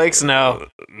off your flakes? No,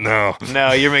 No.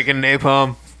 no, you're making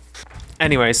napalm.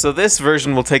 Anyway, so this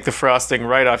version will take the frosting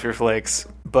right off your flakes.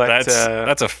 But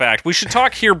That's a fact. We should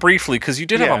talk here briefly because you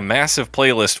did Yeah. have a massive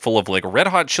playlist full of like Red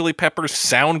Hot Chili Peppers.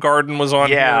 Soundgarden was on.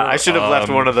 yeah, here. I should have left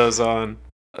one of those on.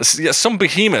 Yeah, some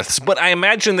behemoths, but I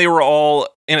imagine they were all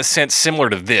in a sense similar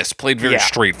to this. Played very Yeah.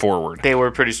 straightforward. They were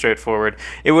pretty straightforward.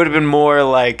 It would have been more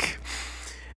like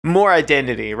more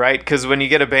identity, right? Because when you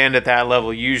get a band at that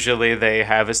level, usually they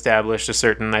have established a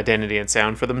certain identity and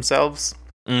sound for themselves.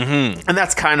 Mm-hmm. And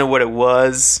that's kind of what it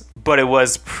was, but it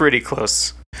was pretty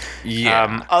close.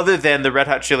 Yeah. Other than the Red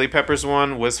Hot Chili Peppers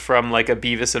one was from like a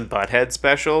Beavis and Butthead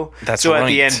special. That's so at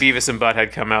the right. end, Beavis and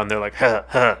Butthead come out and they're like, huh,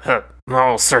 huh, huh.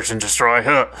 Oh, search and destroy,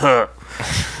 huh, huh.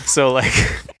 So like,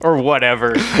 or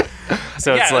whatever.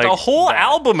 So yeah, it's like the whole that.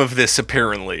 album of this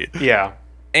apparently, Yeah.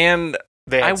 and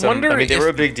They had I wonder I mean, they if- were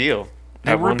a big deal.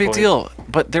 they at were a one big point. deal.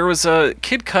 But there was a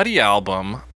Kid Cudi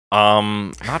album,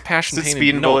 not Passion Is it Pain.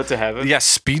 Speed and Bullet to Heaven? Yeah,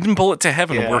 Speed and Bullet to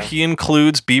Heaven, Yeah. where he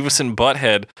includes Beavis and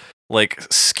Butthead like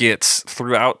skits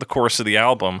throughout the course of the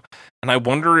album. And I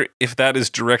wonder if that is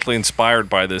directly inspired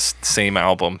by this same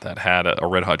album that had a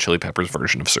Red Hot Chili Peppers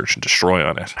version of Search and Destroy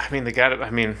on it. I mean, they got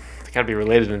to be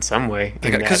related in some way.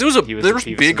 Because there was big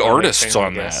Beavis and Butthead artists fan, I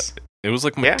on guess. that. It was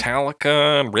like Yeah.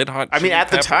 Metallica and Red Hot I mean, Chili at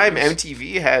the time, Peppers.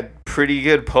 MTV had pretty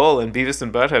good pull, and Beavis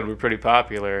and Butthead were pretty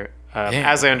popular.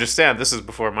 Yeah. As I understand, this is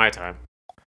before my time.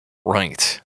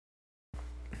 Right.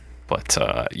 But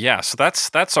yeah, so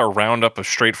that's our roundup of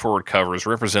straightforward covers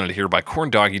represented here by Corn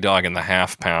Doggy Dog and the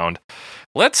Half Pound.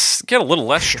 Let's get a little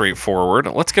less straightforward.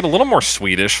 Let's get a little more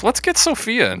Swedish. Let's get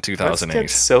Sophia in Let's 2008. get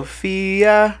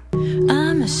Sophia.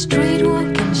 I'm a straight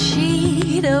walking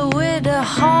cheetah with a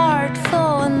heart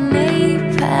full of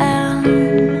napalm.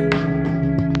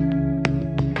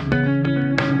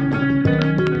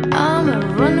 I'm a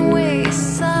runaway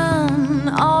son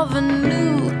of a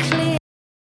nuclear.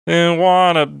 And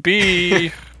wanna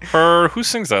be her. Who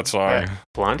sings that song?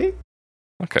 Blondie?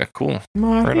 Okay, cool.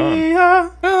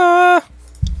 Maria. Ah.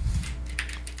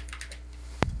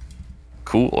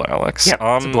 Cool, Alex.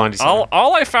 Yeah, it's a Blondie song.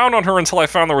 all I found on her until I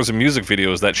found there was a music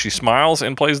video is that she smiles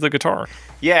and plays the guitar.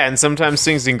 Yeah, and sometimes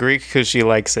sings in Greek because she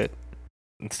likes it.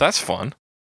 That's fun.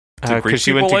 Do Greek Because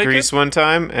she went people to like Greece one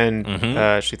time, and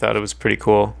Mhm. she thought it was pretty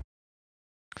cool.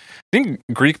 I think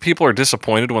Greek people are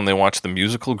disappointed when they watch the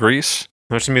musical Grease.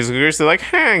 Watch the music Greece, they're like,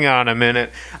 hang on a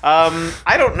minute.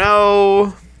 I don't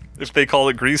know. If they call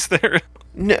it Grease there.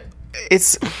 No,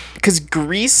 it's because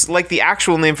Greece, like the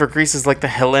actual name for Greece is like the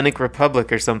Hellenic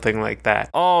Republic or something like that.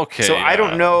 Okay. So I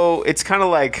don't know. It's kind of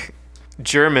like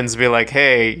Germans be like,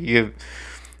 hey, you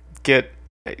get.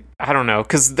 I don't know,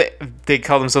 because they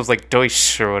call themselves like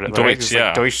Deutsch or whatever. right? Deutsch, It's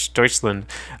yeah. like Deutschland.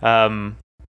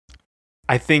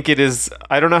 I think it is.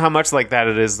 I don't know how much like that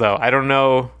it is, though. I don't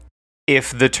know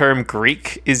if the term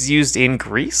Greek is used in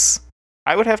Greece.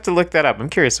 I would have to look that up. I'm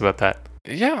curious about that.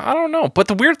 Yeah, I don't know. But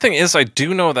the weird thing is, I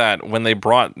do know that when they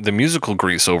brought the musical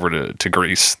Greece over to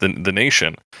Greece, the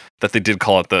nation, that they did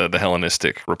call it the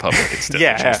Hellenistic Republic instead.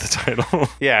 Yeah. They changed the title.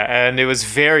 Yeah, and it was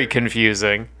very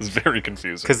confusing It was very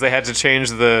confusing. because they had to change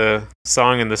the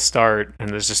song in the start, and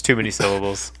there's just too many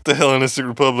syllables. The Hellenistic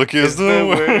Republic is the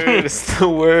word. It's the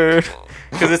word.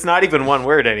 Because it's not even one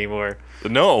word anymore.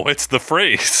 No, it's the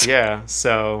phrase. Yeah,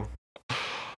 so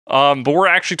But we're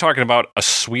actually talking about a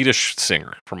Swedish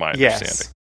singer, from my understanding.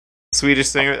 yes. Swedish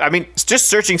singer. I mean, just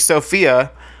searching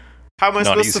Sophia. How am I Not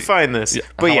supposed to easy. find this? Yeah,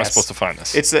 But how am I yes, supposed to find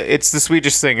this? it's the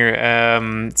Swedish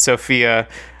singer, Sophia,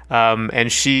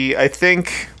 and she, I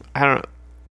think, I don't know,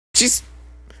 she's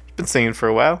been singing for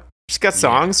a while. She's got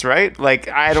songs, right? Like,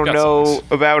 I don't got know songs.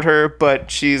 about her,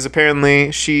 but she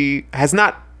has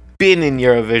not been in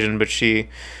Eurovision, but she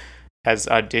has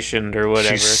auditioned or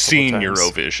whatever. She's a couple seen times.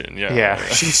 Eurovision, yeah. Yeah,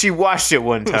 she watched it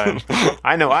one time.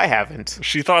 I know I haven't.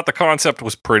 She thought the concept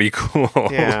was pretty cool.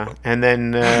 Yeah, and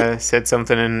then said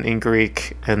something in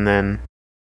Greek, and then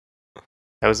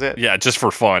that was it. Yeah, just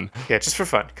for fun. Yeah, just for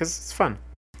fun, because it's fun.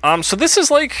 So this is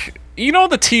like, you know,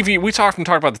 the TV, we often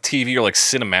talk about the TV or like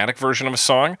cinematic version of a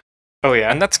song, Oh,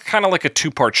 yeah? and that's kind of like a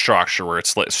two-part structure where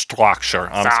it's like structure.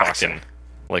 I'm Structure. talking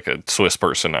like a Swiss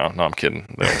person now. No, I'm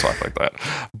kidding. They don't talk like that.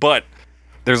 But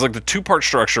there's like the two-part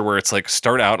structure where it's like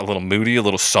start out a little moody, a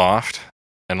little soft,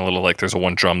 and a little like there's a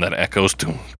one drum that echoes,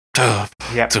 doom, duh,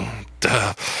 Yep. doom,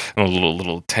 duh, and a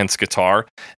little tense guitar,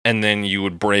 and then you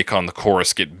would break on the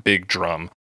chorus, get big drum,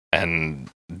 and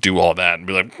do all that, and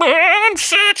be like, "I'm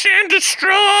search and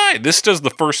destroy." This does the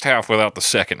first half without the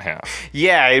second half.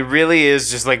 Yeah, it really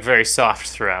is just, like, very soft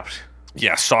throughout.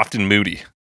 Yeah, soft and moody.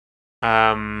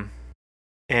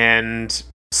 And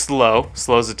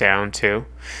slows it down, too.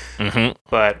 Mm-hmm.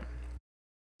 But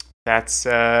that's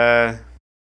a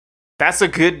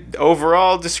good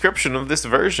overall description of this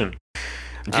version.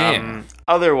 Yeah.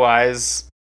 Otherwise,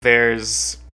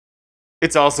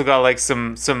 it's also got like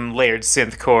some layered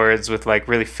synth chords with like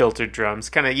really filtered drums.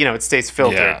 Kind of, it stays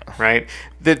filtered, Yeah. right?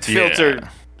 The filter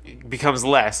becomes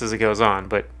less as it goes on,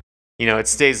 but it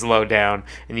stays low down,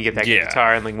 and you get that Yeah.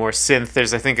 guitar and like more synth.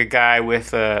 There's, I think, a guy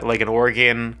with like an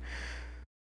organ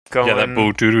going. Yeah, that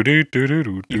boo doo doo doo doo doo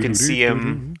doo. You can see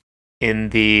him in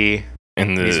the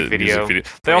music video. They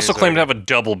Playing also his claim to organ. have a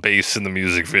double bass in the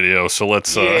music video, so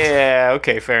let's yeah,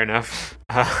 okay, fair enough.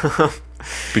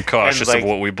 be cautious and, like, of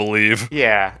what we believe.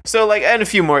 Yeah. So like, and a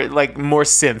few more more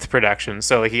synth production.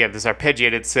 So like, you have this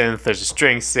arpeggiated synth. There's a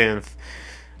string synth,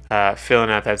 filling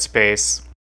out that space,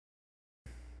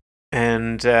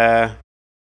 and that's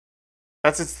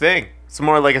its thing. It's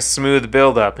more like a smooth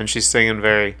build up, and she's singing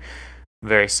very,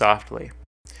 very softly.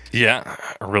 Yeah,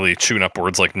 really chewing up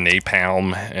words like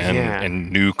napalm and, Yeah.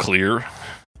 and nuclear.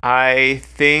 I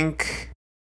think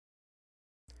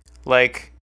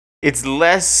like it's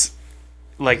less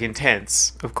like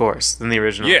intense, of course, than the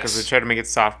original, because Yes. they try to make it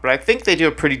soft. But I think they do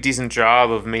a pretty decent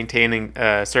job of maintaining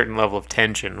a certain level of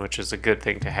tension, which is a good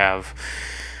thing to have.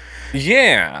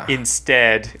 Yeah.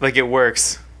 Instead, like, it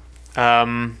works.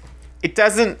 It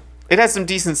doesn't. It has some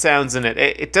decent sounds in it.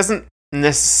 It doesn't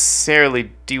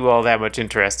necessarily do all that much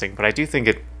interesting, but I do think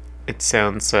it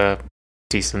sounds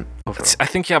decent overall. I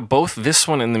think, yeah, both this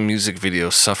one and the music video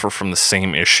suffer from the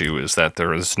same issue, is that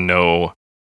there is no...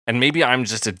 And maybe I'm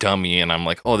just a dummy and I'm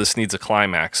like, oh, this needs a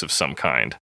climax of some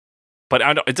kind. But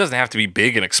it doesn't have to be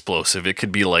big and explosive. It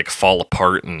could be like fall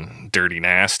apart and dirty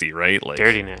nasty, right? Like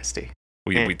Dirty nasty.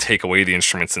 we take away the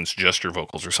instruments and it's just your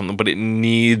vocals or something, but it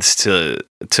needs to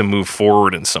move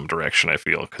forward in some direction, I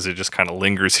feel, because it just kind of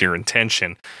lingers here in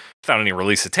tension. Without any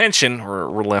release of tension,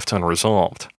 we're left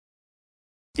unresolved.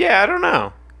 Yeah,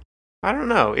 I don't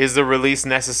know. Is the release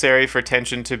necessary for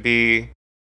tension to be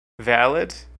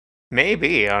valid?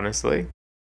 Maybe, honestly.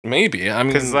 Maybe. I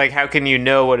mean, Because, like, how can you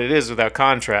know what it is without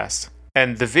contrast?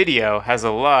 And the video has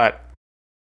a lot,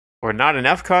 or not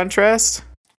enough contrast,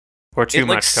 or too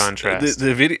much contrast.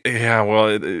 The video, yeah.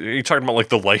 Well, you're talking about like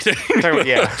the lighting.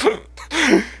 Yeah.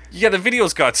 Yeah, the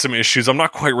video's got some issues. I'm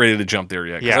not quite ready to jump there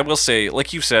yet. Because Yeah. I will say,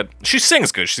 like you said, she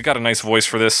sings good. She's got a nice voice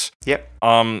for this. Yep.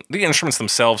 The instruments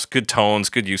themselves, good tones,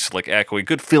 good use of like echoing,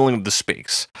 good filling of the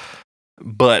space.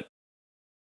 But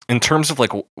in terms of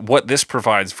like what this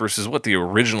provides versus what the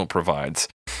original provides,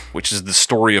 which is the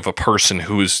story of a person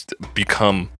who has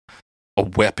become a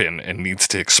weapon and needs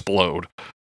to explode,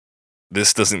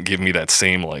 this doesn't give me that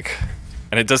same like...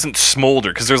 And it doesn't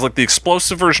smolder, because there's like the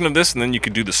explosive version of this, and then you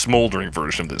could do the smoldering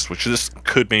version of this, which this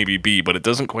could maybe be, but it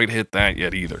doesn't quite hit that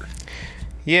yet either.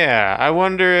 Yeah, I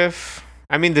wonder if...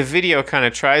 I mean, the video kind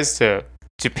of tries to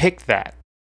pick that,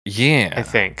 Yeah. I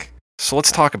think. So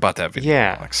let's talk about that video,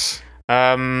 Yeah. Alex.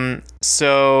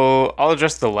 So I'll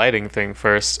address the lighting thing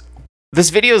first. This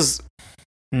video's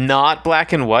not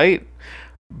black and white,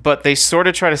 but they sort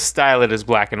of try to style it as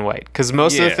black and white because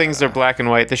most of the things are black and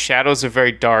white. The shadows are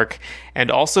very dark and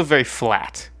also very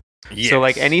flat. Yes. So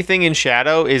like anything in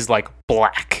shadow is like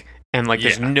black and like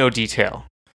there's no detail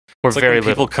or It's like very when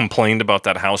people little. complained about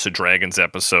that House of Dragons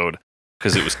episode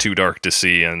because it was too dark to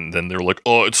see, and then they're like,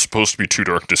 "Oh, it's supposed to be too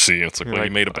dark to see." It's like, You're well, like,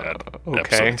 you made a bad okay,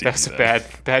 episode. that's a then.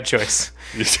 bad choice.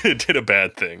 You did a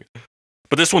bad thing.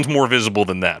 But this one's more visible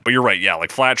than that. But you're right, yeah,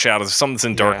 like flat shadows, if something's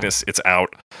in darkness, it's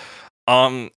out.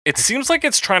 It seems like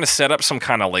it's trying to set up some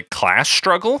kind of like class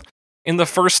struggle in the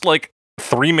first like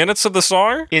 3 minutes of the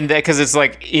song. In that, because it's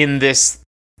like in this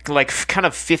like kind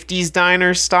of 50s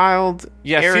diner styled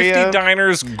area. 50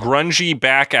 diners, grungy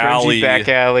back alley. Grungy back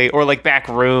alley or like back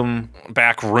room.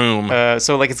 Back room.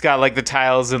 So like it's got like the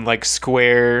tiles in like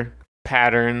square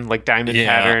pattern, like diamond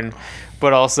pattern,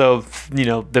 but also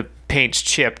the paint's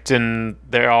chipped and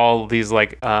they're all these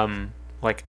like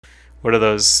what are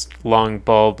those long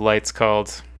bulb lights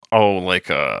called? Oh, like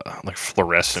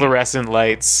fluorescent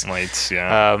Lights.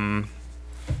 Yeah.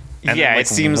 And Yeah, then, it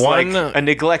seems like a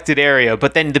neglected area.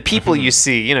 But then the people you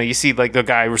see like the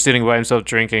guy who's sitting by himself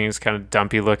drinking is kind of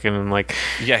dumpy looking and like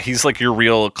Yeah, he's like your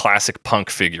real classic punk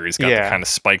figure. He's got the kind of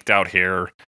spiked out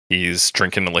hair. He's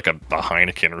drinking like a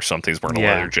Heineken or something. He's wearing a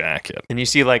leather jacket. And you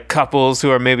see like couples who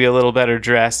are maybe a little better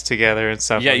dressed together and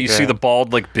stuff. Yeah, like you that. see the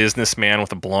bald like businessman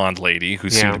with a blonde lady who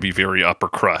seem to be very upper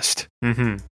crust.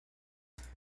 Mm-hmm.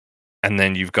 And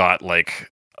then you've got like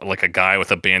a guy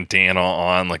with a bandana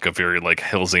on, like a very like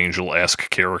Hell's Angel-esque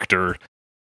character,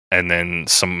 and then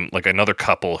some like another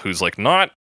couple who's like not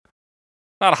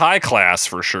high class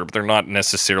for sure, but they're not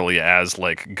necessarily as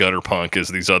like gutter punk as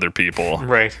these other people.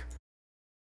 Right.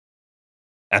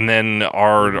 And then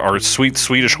our sweet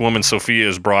Swedish woman Sophia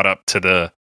is brought up to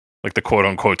the quote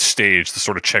unquote stage, the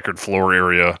sort of checkered floor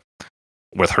area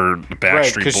with her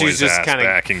Backstreet 'cause she's Boys just ass kinda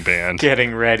backing band.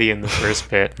 Getting ready in the first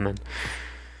pit and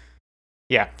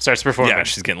then starts performing. Yeah,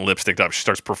 she's getting lipsticked up. She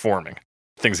starts performing.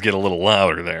 Things get a little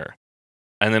louder there.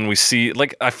 And then we see,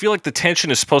 like, I feel like the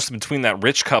tension is supposed to be between that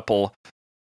rich couple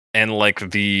and,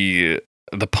 like, the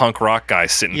punk rock guy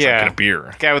sitting drinking a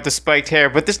beer. Guy with the spiked hair,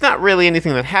 but there's not really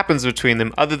anything that happens between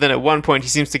them other than at one point he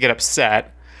seems to get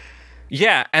upset.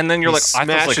 Yeah, and then you're He like, I thought,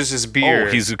 like, smashes his beer.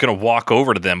 oh, he's going to walk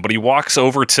over to them, but he walks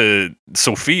over to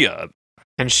Sophia.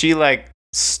 And she, like,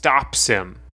 stops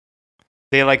him.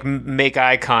 They, like, make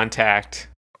eye contact.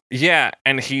 Yeah,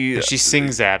 and She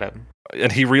sings at him. And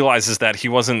he realizes that he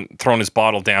wasn't throwing his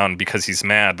bottle down because he's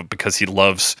mad, but because he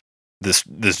loves this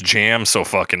jam so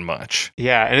fucking much.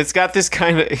 Yeah, and it's got this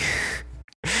kind of...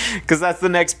 Because that's the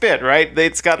next bit, right?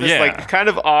 It's got this, like, kind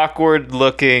of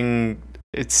awkward-looking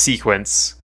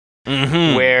sequence.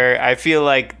 Mm-hmm. Where I feel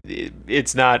like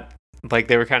it's not... Like,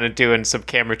 they were kind of doing some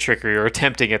camera trickery or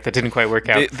attempting it that didn't quite work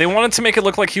out. They wanted to make it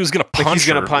look like he was going to punch her. He's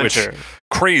going to punch which, her.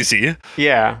 Crazy.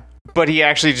 Yeah. But he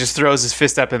actually just throws his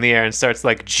fist up in the air and starts,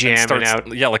 like, jamming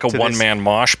out. Yeah, like a one-man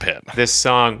mosh pit. This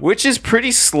song, which is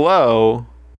pretty slow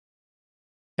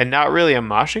and not really a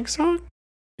moshing song.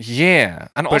 Yeah.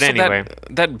 And But also anyway.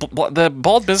 the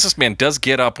bald businessman does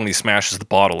get up when he smashes the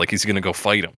bottle, like he's going to go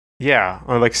fight him. Yeah,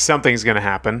 or like something's going to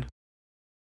happen.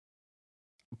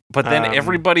 But then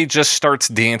everybody just starts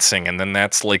dancing, and then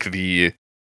that's like the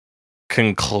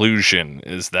conclusion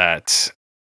is that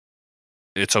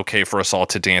it's okay for us all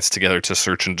to dance together to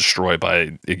Search and Destroy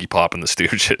by Iggy Pop and the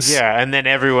Stooges. Yeah, and then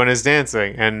everyone is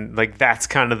dancing, and like that's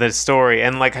kind of the story.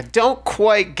 And like I don't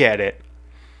quite get it.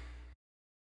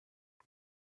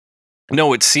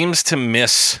 No, it seems to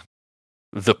miss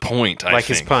the point, I Like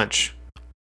think. his punch,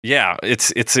 Yeah,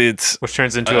 it's which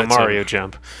turns into a it's Mario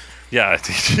jump. yeah,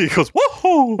 he goes,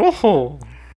 whoa! Oh,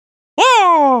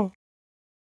 Whoa!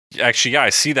 Actually, yeah, I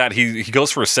see that. He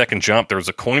goes for a second jump. There's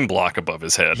a coin block above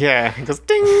his head. yeah, he goes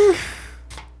ding.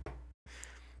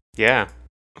 Yeah,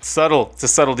 subtle. It's a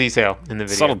subtle detail in the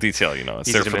video. Subtle detail, you know. It's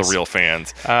Easy there to for miss. the real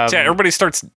fans. So yeah, everybody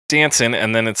starts dancing,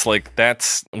 and then it's like,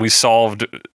 we solved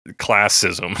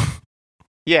classism.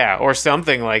 Yeah, or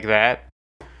something like that.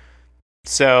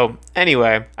 So,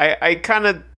 anyway, I kind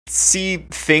of see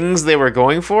things they were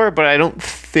going for, but I don't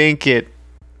think it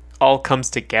all comes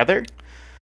together.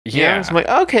 You know? So I'm like,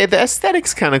 okay, the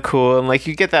aesthetic's kind of cool, and like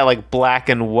you get that like black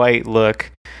and white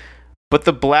look, but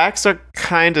the blacks are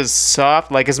kind of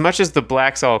soft. Like as much as the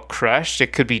black's all crushed,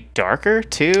 it could be darker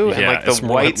too, and like the it's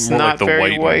white's more not like the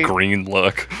very white and green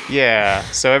look. Yeah,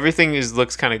 so everything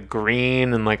looks kind of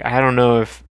green, and like I don't know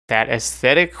if that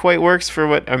aesthetic quite works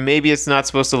for or maybe it's not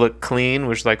supposed to look clean,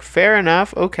 which like fair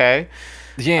enough, okay,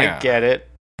 Yeah, I get it,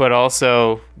 but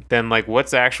also then like what's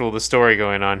the story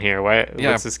going on here?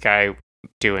 What's this guy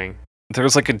doing?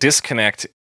 There's like a disconnect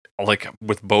like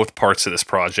with both parts of this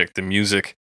project, the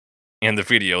music and the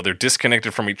video. They're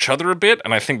disconnected from each other a bit,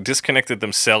 and I think disconnected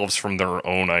themselves from their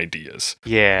own ideas.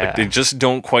 Yeah. Like they just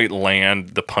don't quite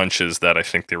land the punches that I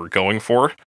think they were going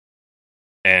for.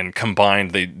 And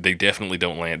combined, they definitely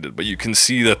don't land it. But you can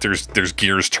see that there's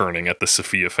gears turning at the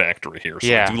Sophia factory here.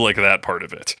 So I do like that part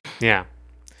of it. Yeah.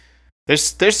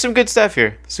 There's some good stuff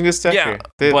here. Yeah,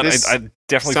 but I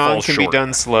definitely song fall can short. be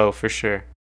done slow for sure.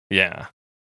 Yeah.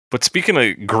 But speaking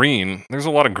of green, there's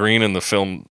a lot of green in the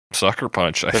film Sucker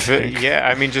Punch, I think. Yeah,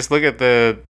 I mean, just look at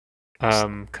the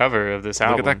cover of this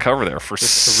album. Look at that cover there for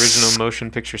this original motion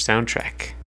picture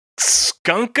soundtrack.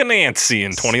 Skunk Anansie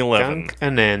in 2011. Skunk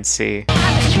Anansie.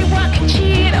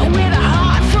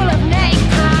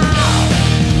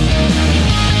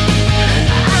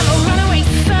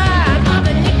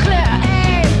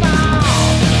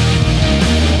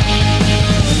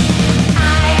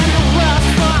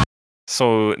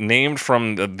 So, named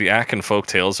from the Akan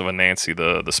folktales of Anansi,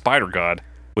 the spider god,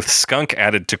 with skunk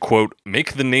added to, quote,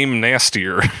 make the name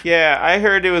nastier. Yeah, I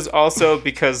heard it was also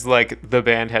because, like, the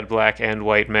band had black and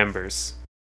white members.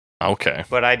 Okay.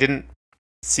 But I didn't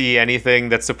see anything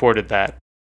that supported that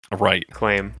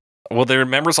claim. Well, their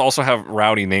members also have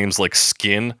rowdy names like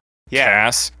Skin,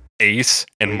 Cass, Ace,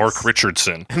 and Mark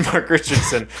Richardson. And Mark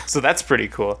Richardson. So that's pretty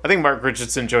cool. I think Mark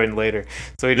Richardson joined later,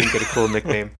 so he didn't get a cool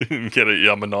nickname. Get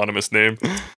a anonymous name.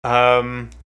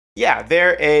 Yeah,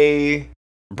 they're a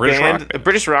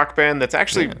British rock band that's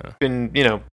actually been,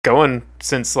 going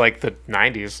since like the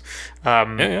 90s.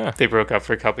 They broke up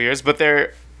for a couple years, but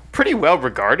they're pretty well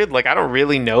regarded. Like, I don't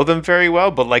really know them very well,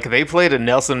 but like they played at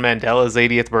Nelson Mandela's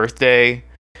 80th birthday.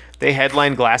 They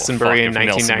headlined Glastonbury in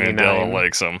 1999. Nelson Mandela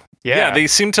likes them. Yeah, they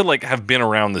seem to like have been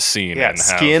around the scene. Yeah, and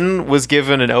Skin was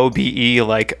given an OBE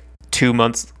like 2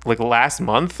 months, like last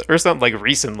month or something, like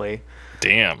recently.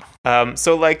 Damn.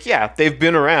 So like, yeah, they've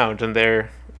been around and they're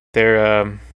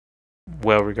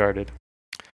well regarded.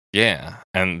 Yeah,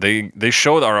 and they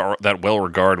show that well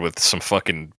regard with some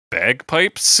fucking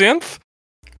bagpipe synth.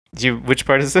 Which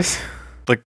part is this?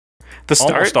 Like the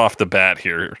start? Almost off the bat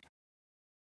here.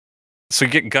 So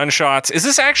you get gunshots. Is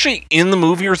this actually in the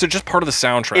movie, or is it just part of the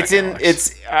soundtrack?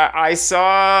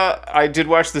 I did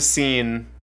watch the scene.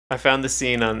 I found the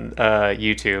scene on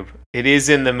YouTube. It is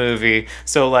in the movie.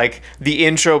 So like the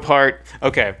intro part.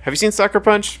 Okay, have you seen Sucker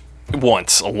Punch?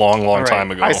 Once, a long time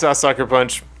ago. I saw Sucker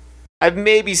Punch. I've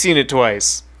maybe seen it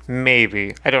twice.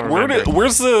 Maybe. I don't remember.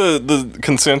 Where's the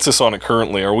consensus on it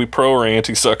currently? Are we pro or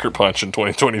anti Sucker Punch in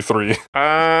 2023?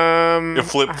 It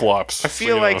flip-flops. I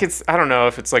feel like I don't know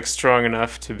if it's like strong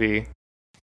enough to be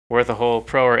worth a whole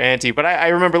pro or anti, but I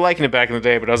remember liking it back in the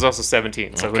day, but I was also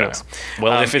 17, so who knows?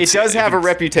 Well, it does have a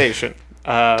reputation.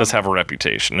 It does have a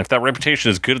reputation. If that reputation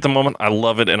is good at the moment, I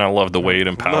love it, and I love the way it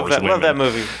empowers women. Love that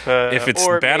movie. If it's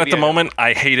bad at the moment,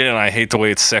 I hate it, and I hate the way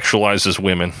it sexualizes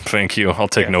women. Thank you. I'll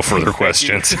take no further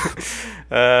questions.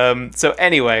 So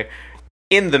anyway,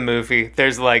 in the movie,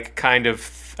 there's like kind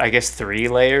of, I guess, 3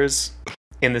 layers.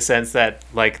 In the sense that,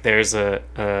 like, there's an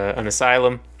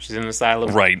asylum. She's in an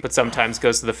asylum. Right. But sometimes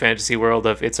goes to the fantasy world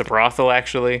of it's a brothel,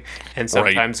 actually. And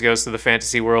sometimes goes to the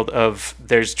fantasy world of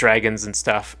there's dragons and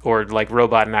stuff. Or, like,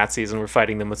 robot Nazis and we're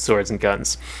fighting them with swords and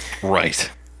guns. Right.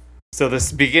 So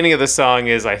this beginning of the song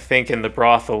is, I think, in the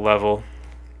brothel level.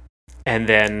 And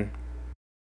then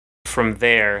from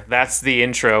there, that's the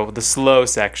intro, the slow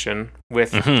section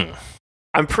with... Mm-hmm.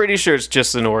 I'm pretty sure it's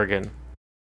just an organ.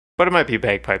 But it might be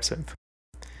bagpipe synth.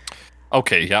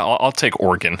 Okay, yeah, I'll take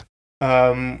organ.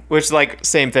 Which, like,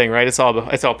 same thing, right? It's all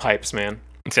pipes, man.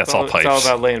 Yeah, it's all pipes. It's all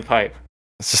about laying pipe.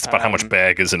 It's just about how much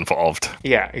bag is involved.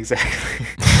 Yeah, exactly.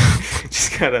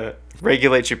 Just gotta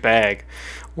regulate your bag,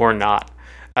 or not.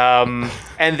 And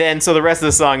then, so the rest of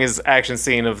the song is action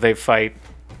scene of they fight.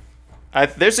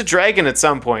 There's a dragon at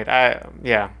some point.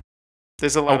 Yeah.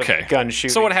 There's a lot of gun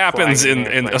shooting. So what happens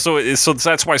so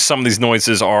that's why some of these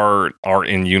noises are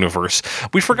in universe.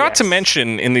 We forgot to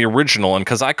mention in the original, and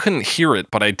because I couldn't hear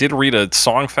it, but I did read a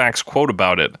Song Facts quote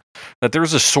about it, that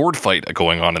there's a sword fight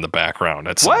going on in the background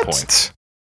at some points.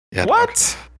 Yeah, what?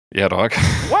 Dog. Yeah, dog.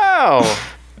 Wow.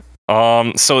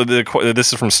 So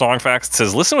this is from Song Facts. It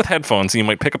says, listen with headphones and you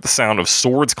might pick up the sound of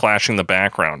swords clashing in the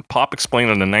background. Pop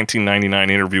explained in a 1999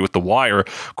 interview with The Wire,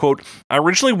 quote, what I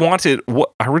originally wanted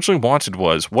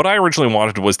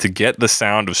was to get the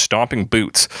sound of stomping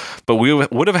boots, but we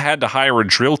would have had to hire a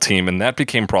drill team and that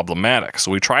became problematic.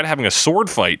 So we tried having a sword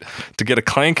fight to get a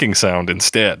clanking sound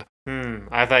instead.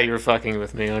 I thought you were fucking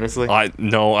with me, honestly.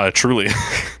 No, truly.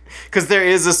 Because there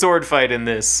is a sword fight in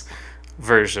this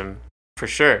version. for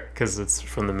sure, because it's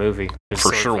from the movie. There's For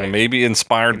sword sure. Well, fight. maybe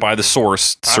inspired by the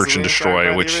source, Possibly Search and inspired by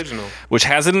Destroy, the which original.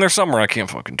 has it in there somewhere. I can't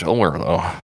fucking tell where though.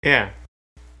 Yeah.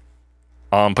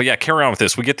 But yeah, carry on with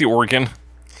this. We get the organ.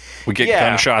 We get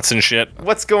Yeah. gunshots and shit.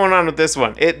 What's going on with this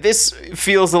one? This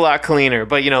feels a lot cleaner,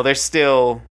 but they're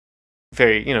still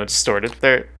very distorted.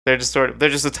 They're distorted. They're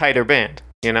just a tighter band.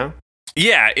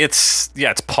 Yeah, it's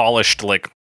polished,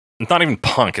 like it's not even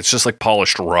punk. It's just like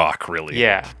polished rock, really.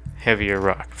 Yeah, heavier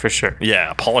rock for sure.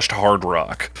 Yeah, polished hard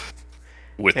rock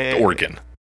with organ.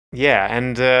 Yeah,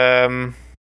 and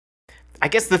I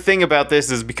guess the thing about this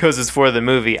is because it's for the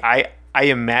movie. I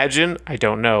imagine, I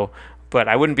don't know, but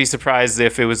I wouldn't be surprised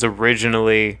if it was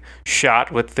originally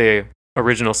shot with the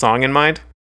original song in mind,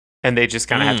 and they just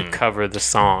kind of had to cover the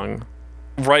song.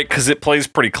 Right, because it plays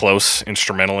pretty close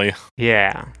instrumentally.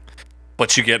 Yeah.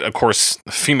 But you get, of course,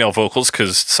 female vocals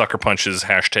because Sucker Punch is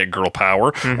hashtag girl power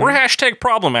or hashtag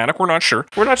problematic. We're not sure.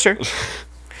 We're not sure.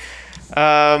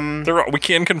 We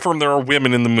can confirm there are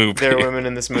women in the movie. There are women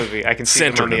in this movie. I can see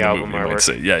them on Centered the in the album movie, you might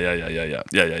say.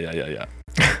 Yeah.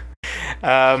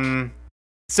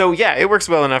 So yeah, it works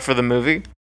well enough for the movie.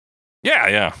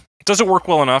 Yeah. Does it work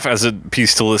well enough as a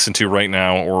piece to listen to right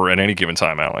now or at any given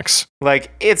time, Alex?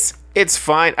 Like it's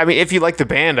fine. I mean, if you like the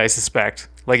band, I suspect.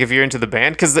 Like if you're into the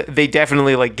band, because they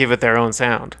definitely like give it their own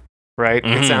sound, right?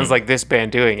 It sounds like this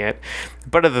band doing it.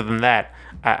 But other than that,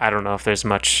 I don't know if there's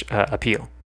much appeal.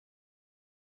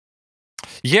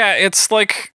 Yeah, it's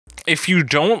like if you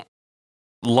don't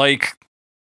like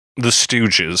the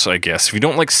Stooges, I guess, if you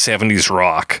don't like 70s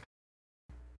rock,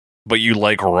 but you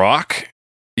like rock,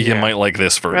 you might like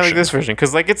this version. I like this version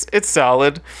because like it's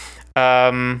solid.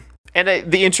 And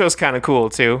the intro's kind of cool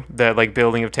too. That like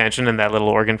building of tension and that little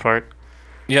organ part.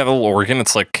 Yeah, the little organ.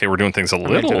 It's like, okay, we're doing things a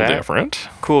little into that. different.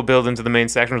 Cool build into the main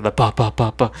section with the ba ba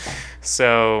ba ba.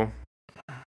 So,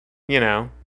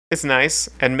 it's nice.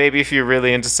 And maybe if you're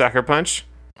really into Sucker Punch.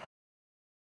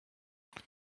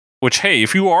 Which, hey,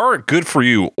 if you are, good for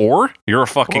you. Or you're a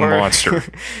fucking monster.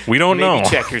 We don't know. Maybe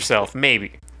check yourself.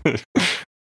 Maybe.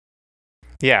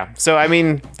 Yeah. So, I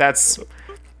mean, that's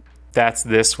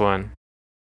this one.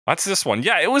 That's this one.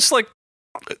 Yeah, it was like,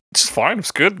 it's fine.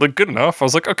 It's good. Like, good enough. I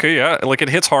was like, okay, yeah. Like, it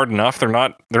hits hard enough. They're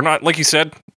not, like you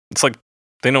said, it's like,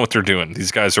 they know what they're doing.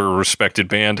 These guys are a respected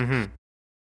band. Mm-hmm.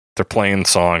 They're playing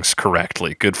songs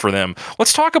correctly. Good for them.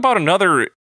 Let's talk about a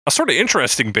sort of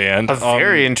interesting band. A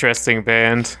very interesting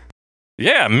band.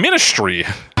 Yeah, Ministry.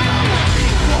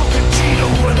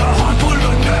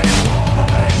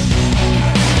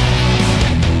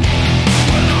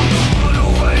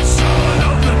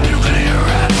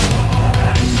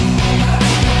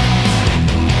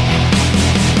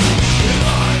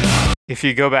 If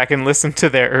you go back and listen to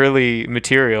their early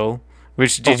material,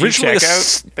 which did you check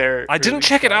out? I didn't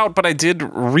check it out, but I did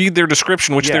read their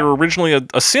description, which they were originally a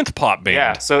synth pop band.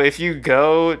 Yeah, so if you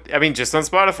go, just on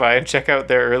Spotify and check out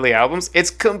their early albums, it's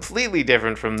completely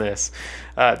different from this.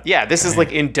 This is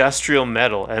like industrial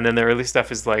metal, and then the early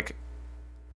stuff is like,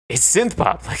 it's synth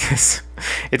pop. Like this,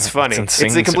 it's funny. It's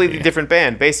a completely different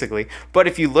band, basically. But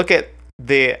if you look at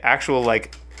the actual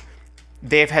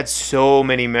they've had so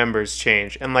many members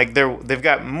change, and like they've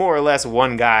got more or less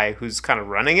one guy who's kind of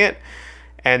running it,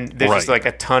 and there's just like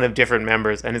a ton of different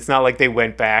members, and it's not like they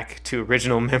went back to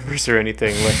original members or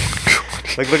anything.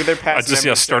 Like look at their past. I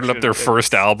just started up their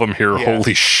first album here. Yeah.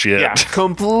 Holy shit! Yeah,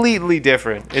 completely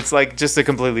different. It's like just a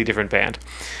completely different band.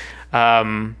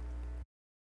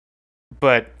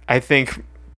 But I think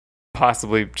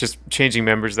possibly just changing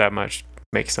members that much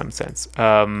makes some sense.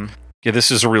 Yeah,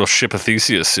 this is a real Ship of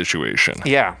Theseus situation.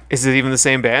 Yeah. Is it even the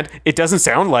same band? It doesn't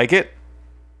sound like it.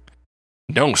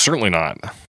 No, certainly not.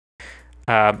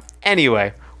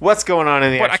 Anyway, what's going on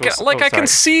in the actual... I can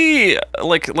see,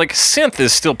 like synth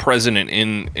is still present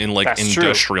in like That's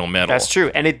industrial true. metal. That's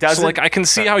true. And it doesn't... So, like, I can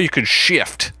see how you could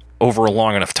shift over a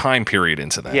long enough time period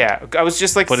into that. Yeah, I was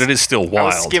just like... But it is still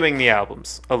wild. I was skimming the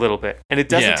albums a little bit. And it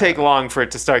doesn't take long for it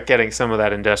to start getting some of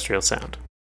that industrial sound.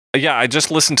 Yeah, I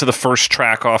just listened to the first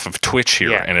track off of Twitch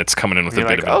here, and it's coming in with a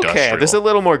bit of industrial. Okay, there's a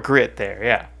little more grit there,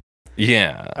 yeah.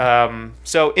 Yeah.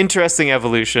 So, interesting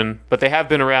evolution, but they have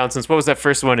been around since, what was that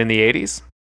first one, in the 80s?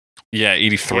 Yeah,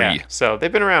 83. Yeah, so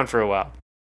they've been around for a while.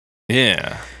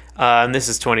 Yeah. And this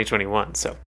is 2021,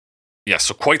 so. Yeah,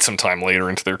 so quite some time later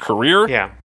into their career.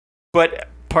 Yeah. But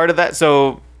part of that,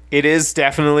 so it is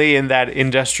definitely in that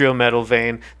industrial metal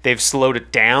vein. They've slowed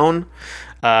it down.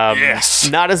 Yes.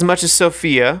 Not as much as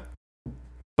Sophia,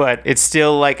 but it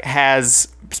still like has,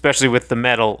 especially with the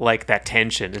metal, like that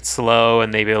tension. It's slow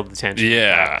and they build the tension.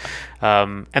 Yeah.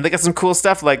 And they got some cool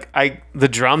stuff. Like the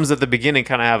drums at the beginning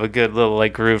kind of have a good little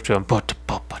like groove to them.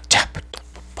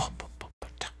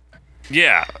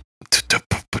 Yeah.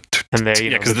 And there,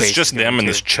 Yeah, because it's just them and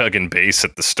this chugging bass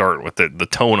at the start with the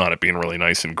tone on it being really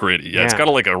nice and gritty. Yeah, it's got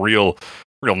like a real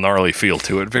gnarly feel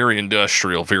to it. Very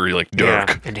industrial, very like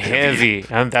dark. And heavy.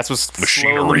 And that's what's slowing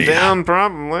Machinery. them down,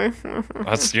 probably.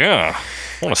 That's, I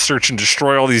want to search and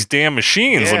destroy all these damn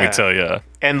machines, let me tell you.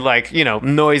 And like,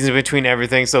 noise in between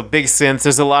everything. So big synths,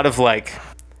 there's a lot of like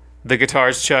the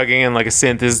guitar's chugging and like a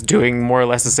synth is doing more or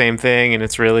less the same thing, and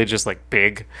it's really just like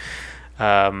big.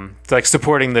 Like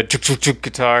supporting the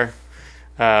guitar.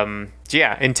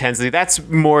 Intensity. That's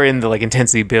more in the like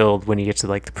intensity build when you get to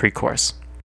like the pre-chorus.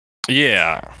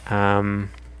 Yeah.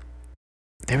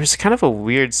 There was kind of a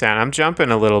weird sound. I'm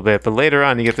jumping a little bit, but later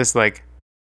on you get this like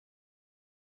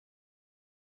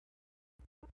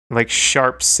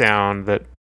sharp sound that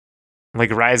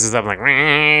like rises up like.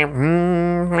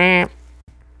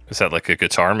 Is that like a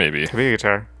guitar maybe? Could be a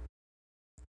guitar.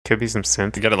 Could be some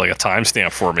synth. You got like a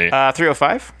timestamp for me.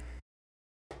 305.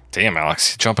 Damn,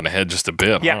 Alex, you're jumping ahead just a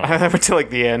bit. Yeah, Huh? I went to like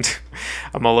the end.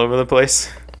 I'm all over the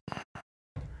place.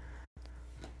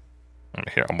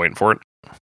 Here, I'm waiting for it.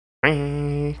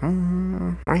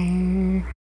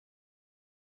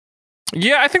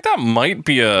 Yeah, I think that might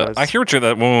be I hear what you're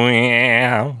that.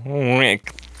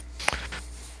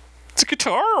 It's a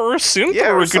guitar or a synth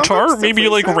or a guitar. Maybe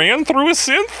like ran through a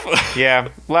synth. Yeah,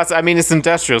 lots. I mean, it's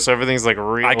industrial, so everything's like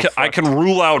real. I can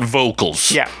rule out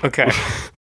vocals. Yeah. Okay.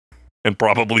 And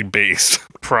probably bass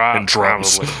and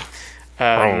drums.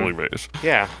 Probably bass.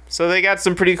 Yeah. So they got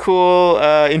some pretty cool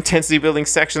intensity building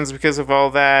sections because of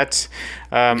all that.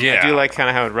 I do like kind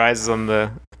of how it rises on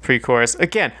the pre-chorus.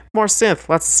 Again, more synth.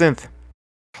 Lots of synth.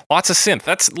 Lots of synth.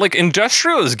 That's like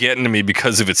industrial is getting to me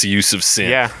because of its use of synth.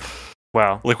 Yeah.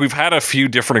 Wow. Like we've had a few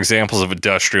different examples of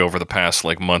industrial over the past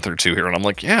like month or two here, and I'm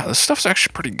like, yeah, this stuff's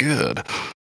actually pretty good.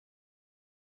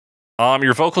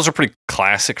 Your vocals are pretty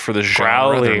classic for this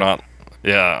genre. Growly. They're not.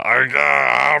 Yeah, I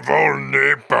got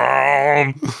only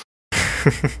bound.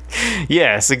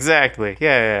 Yes, exactly.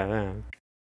 Yeah.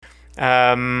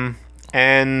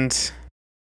 And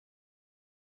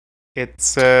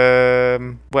it's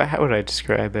how would I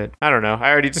describe it? I don't know.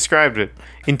 I already described it.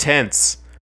 Intense.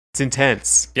 It's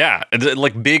intense. Yeah,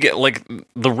 like big, like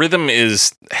the rhythm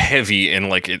is heavy and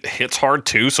like it hits hard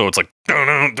too. So it's like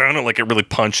dun, like it really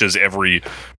punches every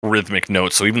rhythmic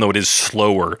note. So even though it is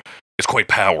slower, it's quite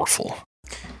powerful.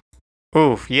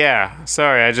 Ooh, yeah.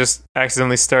 Sorry, I just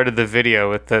accidentally started the video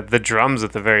with the drums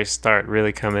at the very start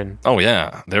really come in. Oh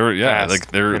yeah, they're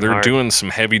hard. doing some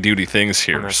heavy duty things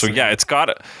here. So Honestly. yeah, it's got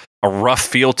a rough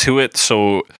feel to it.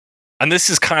 So, and this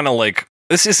is kind of like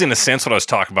this is in a sense what I was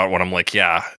talking about when I'm like,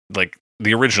 yeah, like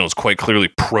the original is quite clearly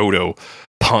proto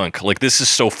punk. Like this is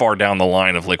so far down the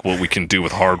line of like what we can do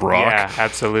with hard rock. Yeah,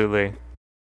 absolutely.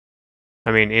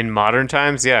 I mean, in modern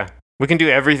times, yeah, we can do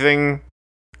everything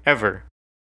ever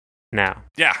now.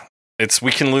 Yeah,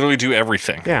 we can literally do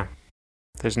everything. Yeah,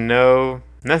 there's nothing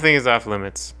is off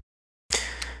limits.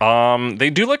 They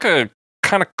do like a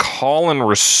kind of call and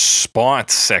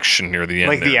response section near the end,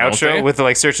 Like the there, don't outro they? with the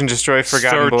like search and destroy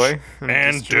Forgotten Search Boy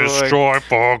and destroy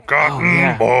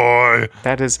Forgotten Boy.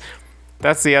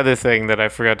 That's the other thing that I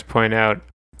forgot to point out.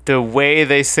 The way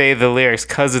they say the lyrics,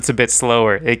 because it's a bit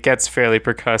slower, it gets fairly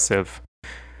percussive,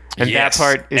 and Yes, that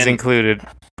part is and- included.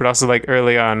 But also like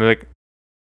early on, like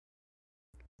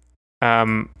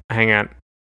hang on.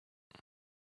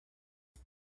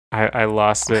 I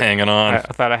lost it. Hanging on. I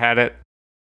thought I had it.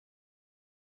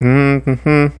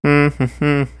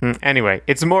 Anyway,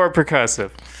 it's more percussive.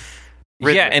 Yeah,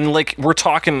 Rhythmic. and like we're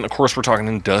talking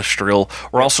industrial.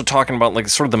 We're also talking about like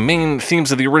sort of the main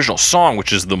themes of the original song,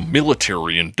 which is the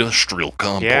military industrial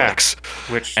complex.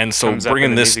 Which and so comes up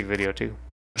bringing in the this music video too.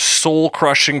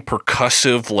 soul-crushing,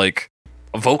 percussive, like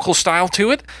vocal style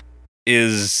to it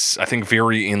is, I think,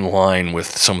 very in line with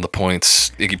some of the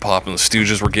points Iggy Pop and the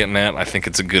Stooges were getting at. I think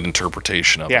it's a good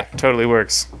interpretation of Yeah, it. totally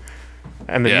works.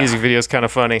 And the Yeah. music video is kind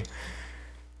of funny.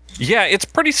 Yeah, it's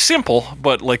pretty simple,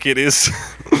 but like it is.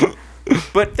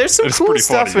 But there's some It's cool pretty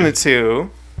stuff funny. in it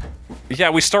too. Yeah,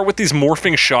 we start with these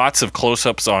morphing shots of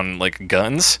close-ups on like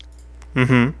guns.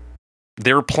 Mm-hmm.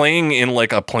 They're playing in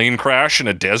like a plane crash in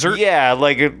a desert. Yeah,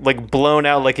 like blown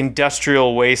out, like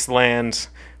industrial wasteland.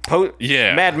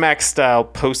 Yeah. Mad Max style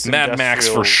post. Mad Max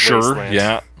for sure.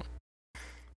 Yeah.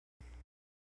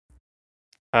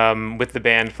 With the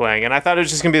band playing, and I thought it was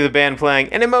just gonna be the band playing,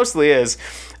 and it mostly is.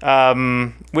 With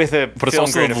a But it's film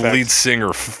also grain the effect. lead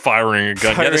singer firing a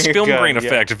gun. Firing this a film gun, grain yeah.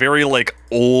 effect, very like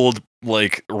old,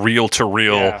 like reel to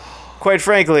reel. Yeah. Quite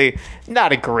frankly,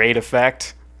 not a great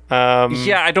effect.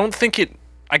 Yeah, I don't think it.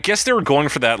 I guess they were going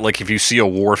for that. Like if you see a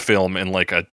war film in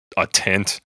like a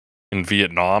tent, in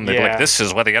Vietnam. They're Yeah. like, this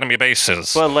is where the enemy base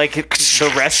is. But like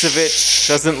the rest of it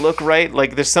doesn't look right.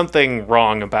 Like there's something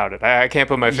wrong about it. I can't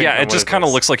put my finger. Yeah, on it what just kind of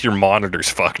is. looks like your monitor's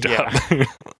fucked up.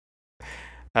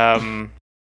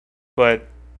 But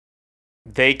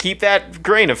they keep that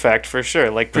grain effect for sure,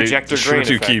 like projector They grain sure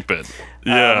do effect. keep it.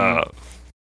 Yeah.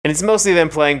 And it's mostly them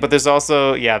playing, but there's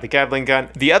also the Gatling gun.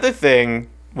 The other thing,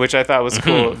 which I thought was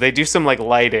cool, they do some like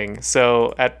lighting.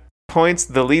 So at points,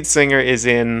 the lead singer is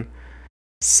in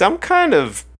some kind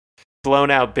of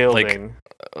blown out building.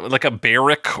 Like a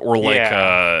barrack or like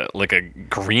Yeah. a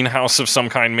greenhouse of some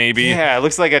kind, maybe. Yeah, it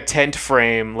looks like a tent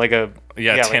frame, like a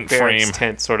tent like barracks frame.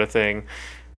 tent sort of thing,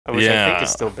 which I think Yeah. is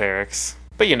still barracks.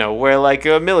 But where like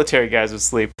military guys would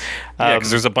sleep. Yeah, because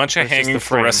there's a bunch of it's just hanging the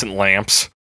frame. fluorescent lamps.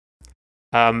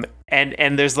 And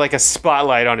there's like a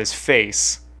spotlight on his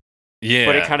face, Yeah.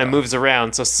 but it kind of moves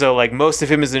around. So like most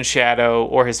of him is in shadow,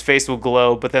 or his face will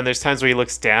glow. But then there's times where he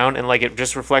looks down, and like it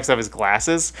just reflects off his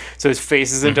glasses. So his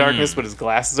face is in darkness, but his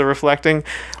glasses are reflecting,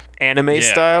 anime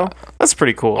style. That's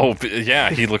pretty cool. Oh, yeah,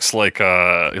 he looks like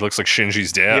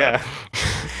Shinji's dad. yeah.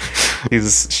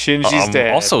 He's Shinji's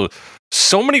dad. Also,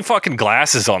 so many fucking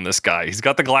glasses on this guy. He's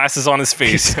got the glasses on his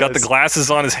face. He's got the does. glasses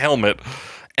on his helmet.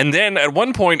 And then at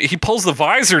one point, he pulls the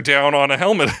visor down on a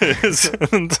helmet.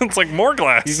 It's like more he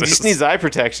glasses. just needs eye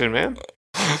protection, man.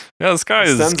 Yeah, this guy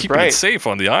The is sun's keeping bright. it safe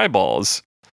on the eyeballs.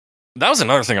 That was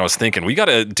another thing I was thinking. We got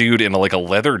a dude in like a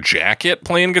leather jacket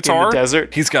playing guitar. In the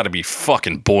desert. He's got to be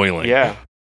fucking boiling. Yeah.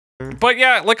 But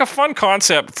yeah, like a fun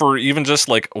concept for even just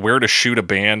like where to shoot a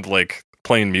band like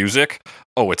playing music.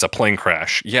 Oh, it's a plane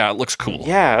crash. Yeah, it looks cool.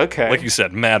 Yeah. Okay. Like you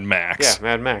said, Mad Max. Yeah,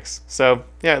 Mad Max. So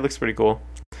yeah, it looks pretty cool.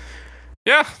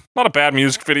 Yeah, not a bad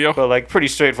music video. But like pretty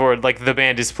straightforward. Like the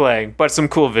band is playing, but some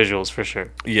cool visuals for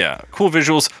sure. Yeah, cool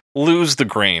visuals. Lose the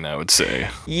grain, I would say.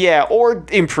 Yeah, or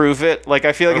improve it. Like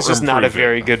I feel like it's Or just not a improve it.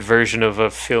 very good version of a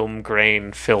film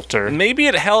grain filter. Maybe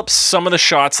it helps some of the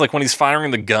shots, like when he's firing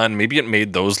the gun. Maybe it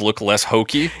made those look less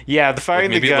hokey. Yeah, the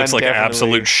firing Maybe the gun it looks like definitely,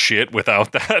 absolute shit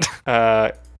without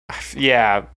that.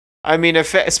 Yeah, I mean,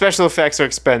 special effects are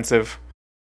expensive,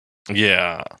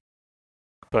 Yeah.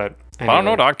 but I don't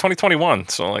know, anyway. dog. 2021.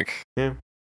 So, like, Yeah.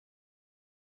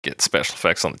 get special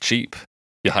effects on the cheap.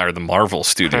 You hire the Marvel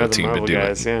studio Hire the team Marvel to do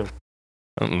guys, it. yeah.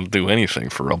 They'll do anything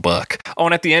for $1. Oh,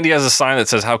 and at the end, he has a sign that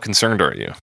says, "How concerned are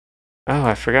you?" Oh,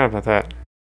 I forgot about that.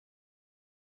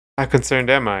 How concerned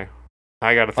am I?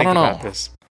 I got to think don't about know.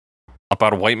 this.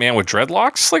 About a white man with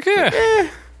dreadlocks? Like,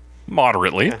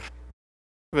 moderately. Yeah.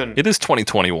 Then- It is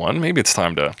 2021. Maybe it's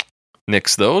time to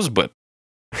nix those, but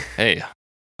hey,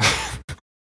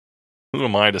 who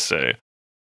am I to say?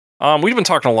 We've been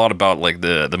talking a lot about like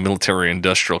the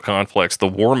military-industrial complex, the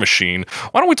war machine.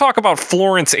 Why don't we talk about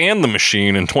Florence and the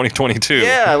Machine in 2022?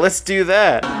 Yeah, let's do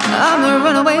that. I'm the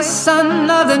runaway son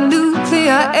of the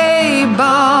nuclear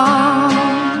A-bomb.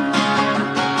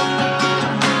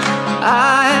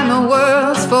 I am the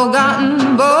world's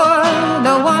forgotten boy,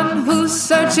 the one who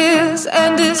searches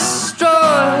and destroys.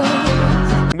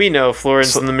 We know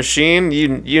Florence and the Machine.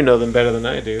 You know them better than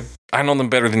I do. I know them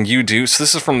better than you do. So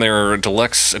this is from their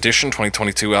deluxe edition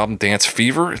 2022 album, Dance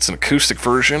Fever. It's an acoustic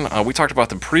version. We talked about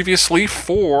them previously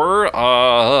for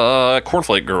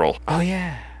Cornflake Girl. Oh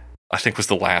yeah, I think was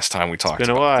the last time we talked been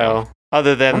a about them. while.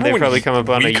 Other than Remember they when probably come up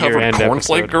on a we covered year-end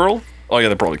Cornflake episode. Girl? Oh yeah,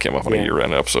 they probably came up on Yeah. a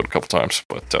year-end episode a couple times.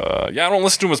 But yeah, I don't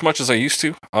listen to them as much as I used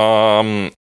to.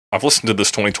 I've listened to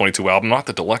this 2022 album, not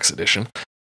the deluxe edition,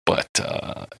 but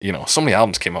so many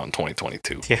albums came out in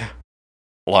 2022. Yeah.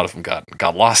 A lot of them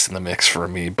got lost in the mix for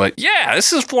me. But yeah,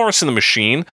 this is Florence and the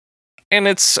Machine, and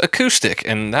it's acoustic,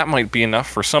 and that might be enough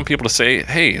for some people to say,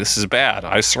 hey, this is bad.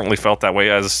 I certainly felt that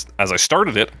way as I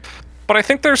started it. But I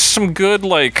think there's some good,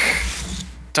 like,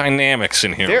 dynamics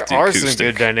in here. There with the are acoustic. some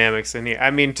good dynamics in here. I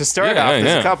mean, to start Yeah, off, there's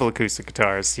yeah. a couple acoustic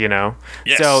guitars, Yes.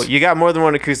 So you got more than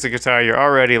one acoustic guitar. You're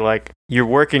already you're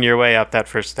working your way up that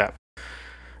first step.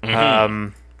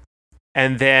 Mhm.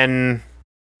 And then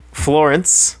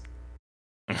Florence,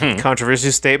 Mhm.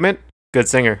 controversial statement, good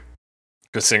singer.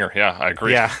 Good singer. Yeah, I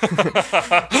agree. Yeah.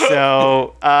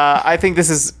 So I think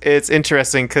it's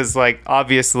interesting because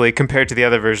obviously compared to the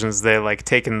other versions, they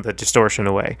taken the distortion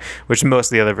away, which most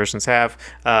of the other versions have.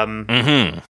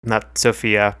 Not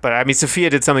Sophia, but I mean Sophia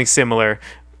did something similar.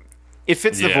 It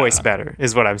fits the Yeah. voice better,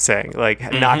 is what I'm saying.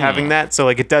 Not having that, so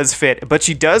it does fit, but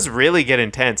she does really get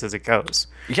intense as it goes.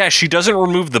 Yeah, she doesn't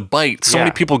remove the bite. So Yeah.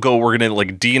 many people go, we're going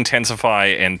to de-intensify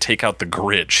and take out the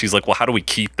grit. She's like, well, how do we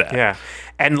keep that? Yeah,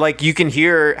 and you can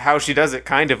hear how she does it,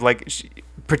 kind of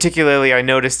particularly I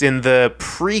noticed in the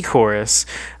pre-chorus,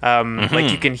 like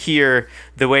you can hear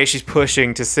the way she's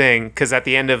pushing to sing, because at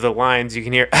the end of the lines you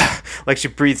can hear like she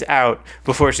breathes out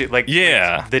before she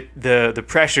Yeah. the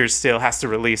pressure still has to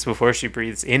release before she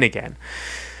breathes in again.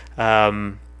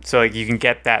 So like you can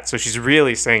get that. So she's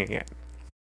really singing it.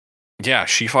 Yeah,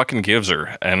 she fucking gives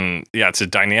her. And yeah, it's a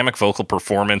dynamic vocal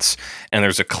performance, and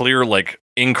there's a clear like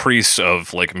increase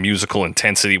of like musical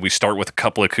intensity. We start with a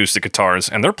couple acoustic guitars,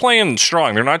 and they're playing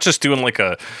strong. They're not just doing like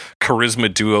a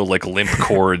charisma duo like limp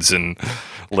chords and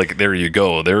like there you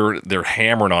go. They're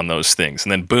hammering on those things.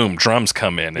 And then boom, drums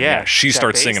come in, and Yeah, she that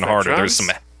starts bass, singing that harder. drums.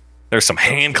 There's some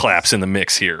hand claps in the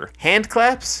mix here. Hand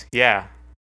claps? Yeah.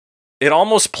 It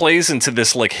almost plays into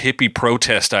this like hippie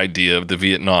protest idea of the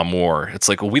Vietnam War. It's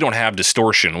like, well, we don't have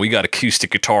distortion. We got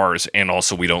acoustic guitars, and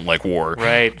also we don't like war.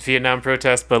 Right. Vietnam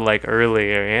protest, but like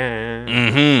earlier, yeah.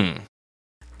 Mm-hmm.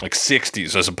 Like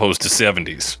 60s as opposed to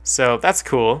 70s. So that's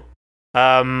cool.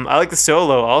 I like the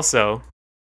solo also.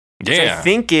 Which I Yeah.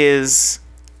 think is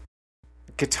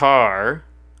guitar.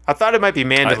 I thought it might be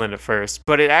mandolin at first,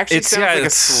 but it actually sounds like a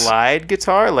slide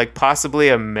guitar, like possibly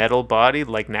a metal bodied,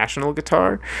 like National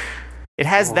guitar. It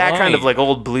has that kind of Right. like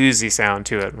old bluesy sound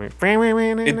to it.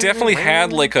 It definitely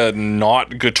had like a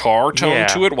not guitar tone Yeah.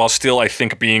 to it, while still, I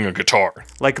think, being a guitar.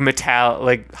 like metal,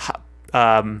 like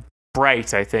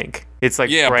bright. I think it's like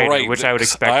Yeah, bright, which I would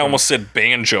expect. I from- almost said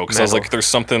banjo because I was metal. like, there's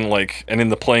something like, and in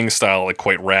the playing style, like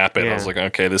quite rapid. I was Yeah. like,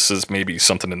 okay, this is maybe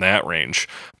something in that range.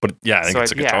 But yeah, I think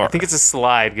it's a guitar. Yeah, I think it's a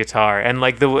slide guitar, and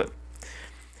like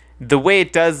the way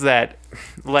it does that,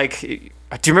 like,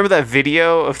 do you remember that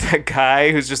video of that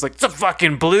guy who's just like, it's a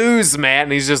fucking blues, man,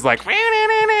 and he's just like,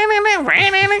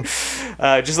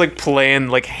 just like playing,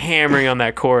 like hammering on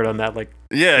that chord on that like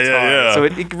yeah, guitar. yeah. So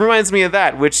it reminds me of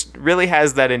that, which really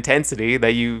has that intensity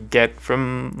that you get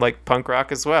from like punk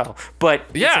rock as well. But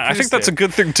it's yeah, I think that's a acoustic.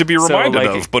 good thing to be So, reminded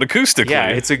like, of, but acoustically. Yeah,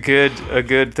 it's a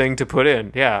good thing to put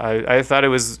in. Yeah, I thought it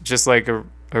was just like a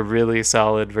really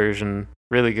solid version,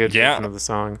 really good Yeah. version of the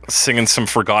song. Singing some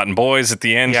Forgotten Boys at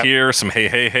the end Yep. here, some Hey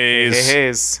Hey Heys. Hey,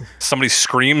 Hayes. Somebody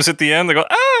screams at the end, they go,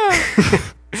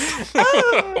 ah!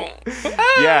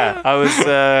 Yeah,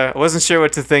 I wasn't sure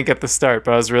what to think at the start,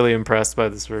 but I was really impressed by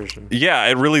this version. Yeah,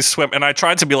 it really swept. And I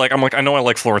tried to be like, I know I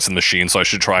like Florence and the Machine, so I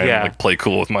should try Yeah. and like play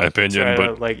cool with my opinion. Try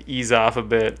But to like ease off a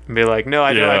bit and be like, no,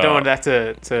 I don't Yeah. want that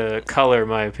to color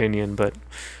my opinion, but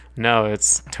no,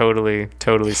 it's totally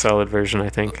solid version, I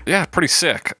think. yeah, pretty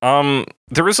sick.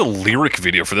 There is a lyric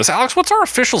video for this. Alex, what's our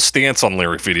official stance on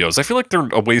lyric videos? I feel like they're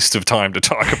a waste of time to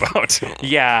talk about.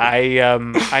 Yeah,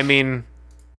 I mean,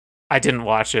 I didn't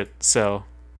watch it, so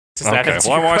does that Okay, answer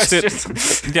well, I your watched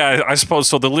question? it. Yeah, I suppose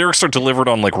so. The lyrics are delivered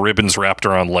on like ribbons wrapped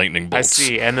around lightning I bolts.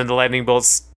 see, and then the lightning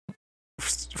bolts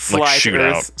fly to shoot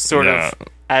Earth, out. sort Yeah. of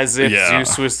as if Yeah.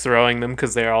 Zeus was throwing them,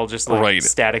 because they're all just like Right.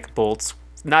 static bolts,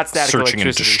 not static Searching and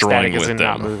electricity, destroying static as with in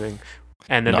not them. moving,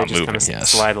 and then Not they just kind moving, of yes.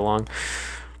 slide along.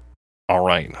 All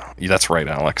right, yeah, that's right,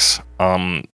 Alex.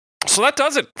 So that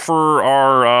does it for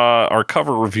our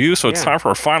cover review. So it's Yeah. time for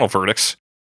our final verdicts.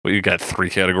 We got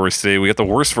 3 categories today. We got the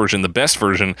worst version, the best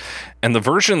version, and the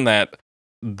version that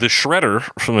the Shredder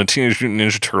from the Teenage Mutant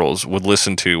Ninja Turtles would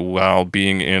listen to while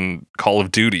being in Call of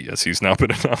Duty, as he's now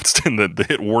been announced in the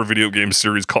hit war video game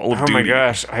series Call of Oh Duty. my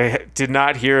gosh, I did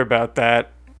not hear about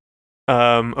that.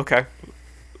 Okay.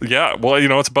 Yeah, well,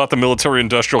 it's about the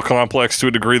military-industrial complex to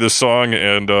a degree. This song,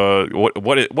 and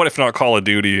what if not Call of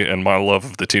Duty and our love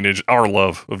of the Teenage Call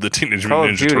Mutant of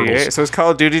Ninja Duty, Turtles? eh? So is Call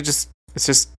of Duty just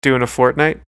doing a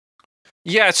Fortnite?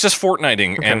 Yeah, it's just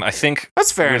Fortniting, Okay. and I think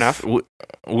That's fair enough.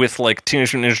 With like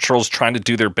Teenage Mutant Ninja Turtles trying to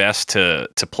do their best to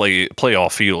play all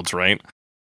fields, right?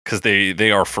 Because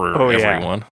they are for Oh, yeah.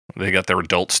 everyone. They got their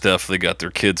adult stuff, they got their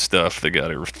kid stuff, they got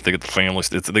the family.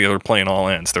 They're playing all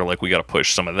ends. They're like, we got to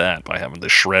push some of that by having the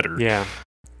Shredder Yeah.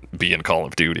 be in Call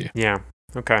of Duty. Yeah.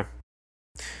 Okay.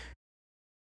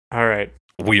 All right.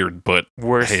 Weird, but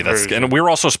Worst hey, that's version. and we're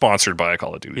also sponsored by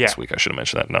Call of Duty this Yeah. week. I should have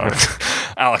mentioned that. No,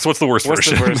 Alex, what's the worst What's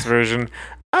version? the worst version?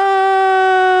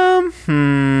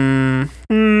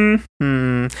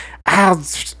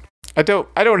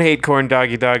 I don't hate Corn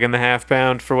Doggy Dog and the Half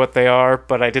Pound for what they are,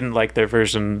 but I didn't like their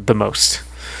version the most.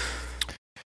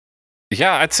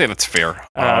 Yeah, I'd say that's fair.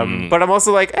 But I'm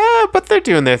also like, but they're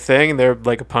doing their thing. They're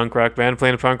like a punk rock band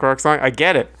playing a punk rock song. I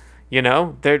get it.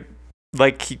 They're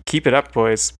like, keep it up,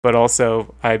 boys. But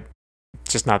also, I'm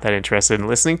just not that interested in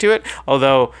listening to it.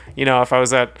 Although, if I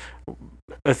was at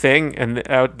a thing and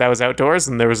that was outdoors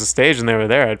and there was a stage and they were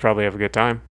there, I'd probably have a good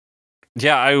time.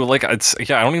 yeah, I don't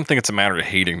even think it's a matter of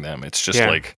hating them. It's just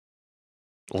Yeah.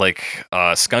 like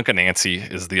Skunk and Nancy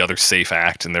is the other safe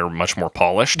act, and they're much more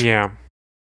polished. Yeah.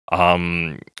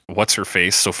 What's her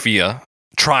face? Sophia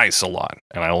tries a lot,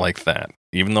 and I like that.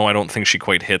 Even though I don't think she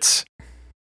quite hits.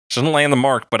 She doesn't land the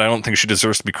mark, but I don't think she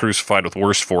deserves to be crucified with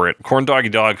worst for it. Corn Doggy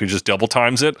Dog, who just double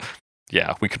times it,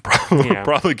 yeah, we could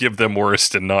probably give them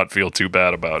worst and not feel too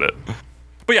bad about it.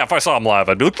 But yeah, if I saw him live,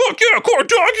 I'd be like, fuck yeah, Corn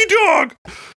Doggy Dog!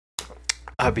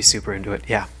 I'd be super into it,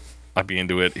 yeah. I'd be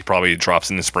into it. He probably drops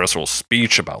an inspirational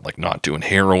speech about like not doing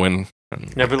heroin.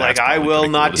 And I'd be like, I will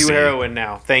not do heroin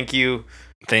now. Thank you.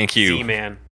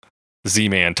 Z-Man.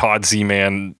 Z-Man. Todd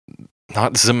Z-Man.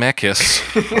 Not Zemeckis.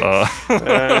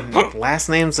 Last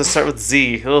names that start with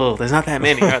Z. Oh, there's not that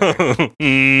many, are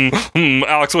there?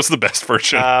 Alex, what's the best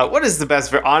version? What is the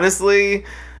best version? Honestly,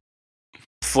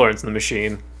 Florence and the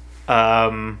Machine.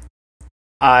 I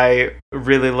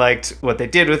really liked what they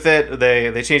did with it.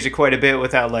 They changed it quite a bit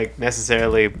without like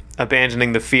necessarily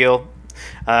abandoning the feel.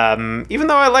 Even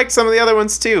though I liked some of the other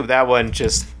ones too, that one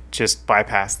just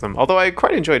bypassed them. Although I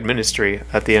quite enjoyed Ministry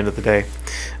at the end of the day.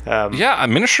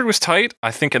 Ministry was tight.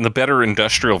 I think in the better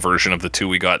industrial version of the two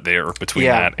we got there between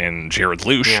that and Jared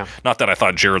Lush. Yeah. Not that I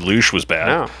thought Jared Lush was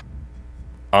bad.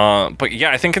 No. But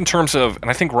yeah, I think in terms of, and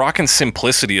I think rock and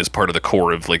simplicity is part of the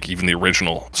core of like even the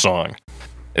original song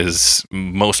is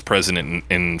most present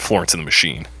in Florence and the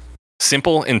Machine.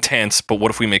 Simple, intense, but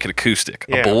what if we make it acoustic?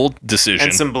 A bold decision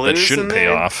and some blues that shouldn't pay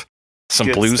off. Some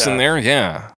Good blues stuff. in there,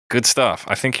 yeah. Good stuff.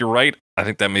 I think you're right. I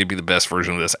think that may be the best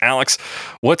version of this. Alex,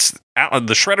 what's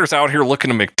the Shredder's out here looking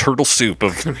to make turtle soup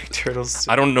of... Turtles.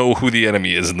 I don't know who the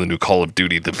enemy is in the new Call of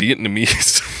Duty. The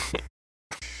Vietnamese.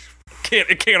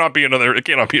 It cannot be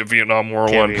a Vietnam War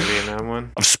Can't one. be a Vietnam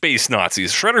one. Of space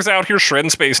Nazis. Shredder's out here shredding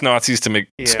space Nazis to make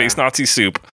space Nazi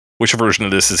soup. Which version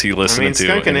of this is he listening to?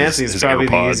 Skunk and in Nancy is his probably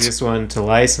the AirPods? easiest one to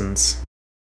license.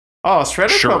 Oh,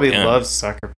 Shredder probably loves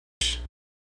Sucker.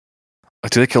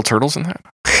 Do they kill turtles in that?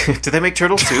 Do they make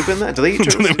turtle soup in that? Do they eat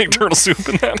turtle Do they soup? make turtle soup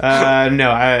in that?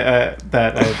 No,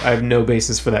 I have no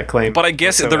basis for that claim. But I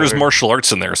guess there is martial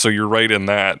arts in there, so you're right in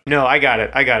that. No, I got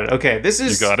it. Okay, this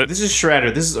is You got it? This is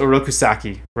Shredder. This is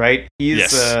Orokusaki, right?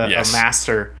 He's a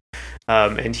master,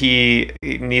 and he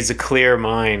needs a clear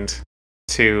mind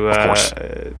to. Of course.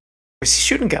 Is he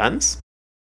shooting guns?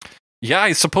 Yeah,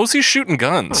 I suppose he's shooting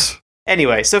guns.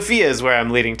 Anyway, Sophia is where I'm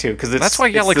leading to because That's why,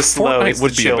 like Fortnite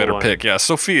would be a better pick. Yeah,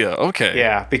 Sophia. Okay.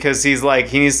 Yeah, because he's like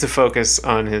he needs to focus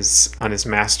on his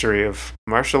mastery of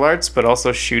martial arts, but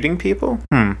also shooting people.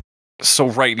 So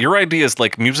right, your idea is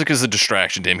like music is a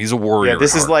distraction to him. He's a warrior. Yeah,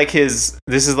 this is like his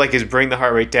bring the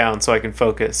heart rate down so I can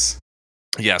focus.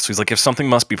 Yeah, so he's like, if something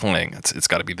must be playing, it's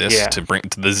got to be this to bring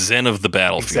to the zen of the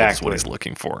battlefield is what he's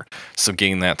looking for. So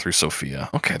gain that through Sophia.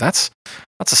 Okay, that's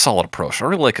a solid approach. I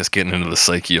really like us getting into the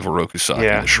psyche of Orokusaki.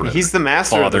 Yeah, the Shredder. he's the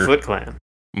master of the Foot Clan.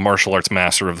 Martial arts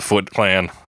master of the Foot Clan.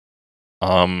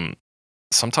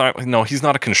 Sometimes no, he's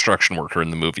not a construction worker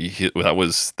in the movie. That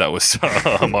was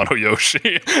Amano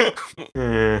Yoshi.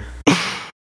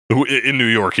 In New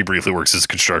York, he briefly works as a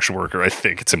construction worker. I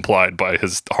think it's implied by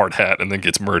his hard hat, and then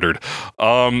gets murdered.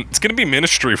 It's gonna be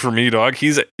Ministry for me, dog.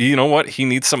 You know what? He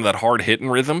needs some of that hard hitting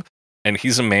rhythm, and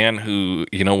he's a man who,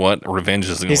 you know what? Revenge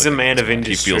is the He's a only man thing of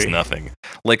industry. He feels nothing.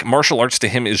 Like martial arts to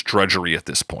him is drudgery at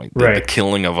this point. The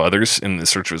killing of others in the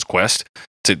search of his quest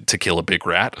to kill a big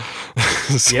rat.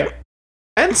 Yep.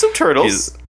 And some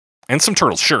turtles.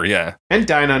 Sure, yeah. And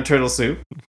dine on turtle soup.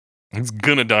 He's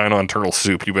gonna dine on turtle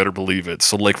soup, you better believe it.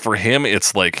 So, like, for him,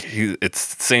 it's like,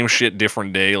 it's same shit,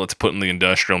 different day. Let's put in the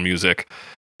industrial music,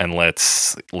 and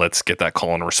let's get that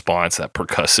call and response, that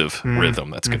percussive rhythm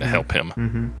that's gonna help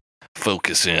him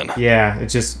focus in. Yeah,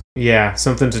 it's just,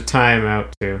 something to time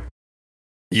out to.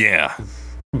 Yeah.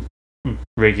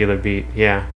 Regular beat,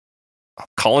 yeah.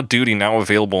 Call of Duty now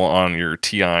available on your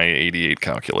TI-88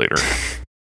 calculator.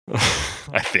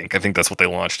 I think that's what they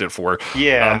launched it for.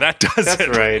 Yeah, that's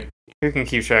it. Right. Who can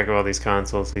keep track of all these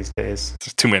consoles these days?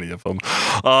 There's too many of them.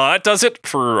 That does it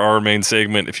for our main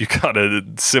segment. If you got a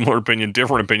similar opinion,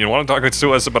 different opinion, want to talk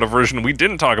to us about a version we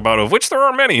didn't talk about, of which there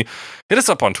are many, hit us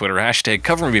up on Twitter,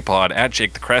 #CoverMePod,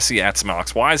 @JakeTheCressy,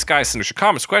 @SmilexWiseGuy. Send us your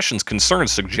comments, questions,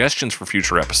 concerns, suggestions for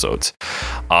future episodes.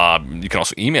 You can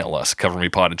also email us,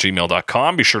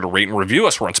 covermepod@gmail.com. Be sure to rate and review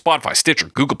us. We're on Spotify, Stitcher,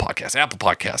 Google Podcasts, Apple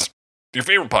Podcasts, your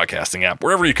favorite podcasting app.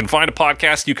 Wherever you can find a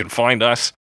podcast, you can find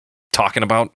us talking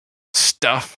about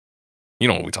stuff. You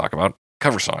know what we talk about.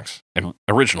 Cover songs and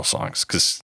original songs,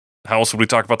 because how else would we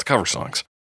talk about the cover songs?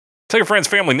 Tell your friends,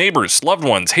 family, neighbors, loved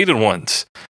ones, hated ones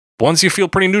you feel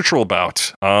pretty neutral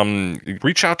about.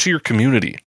 Reach out to your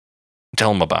community.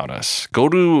 Tell them about us. Go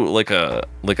to like a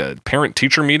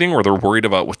parent-teacher meeting where they're worried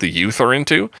about what the youth are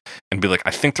into, and be like,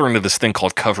 I think they're into this thing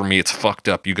called Cover Me. It's fucked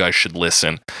up. You guys should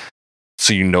listen.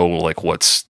 So you know, like,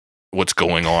 what's what's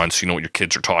going on, so you know what your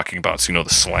kids are talking about, so you know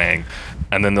the slang.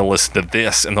 And then they'll listen to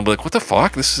this, and they'll be like, "What the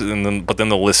fuck?" But then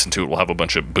they'll listen to it. We'll have a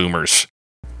bunch of boomers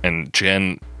and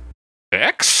Gen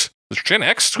X. Is it Gen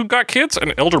X who got kids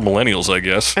and elder millennials, I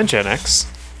guess, And Gen X.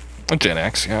 and Gen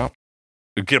X. Yeah,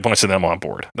 get a bunch of them on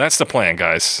board. That's the plan,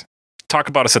 guys. Talk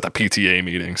about us at the PTA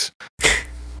meetings.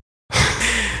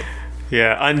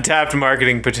 Yeah, untapped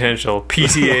marketing potential.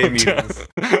 PTA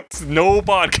meetings. No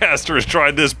podcaster has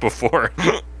tried this before.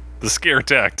 The scare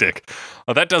tactic.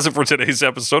 That does it for today's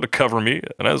episode of Cover Me.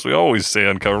 And as we always say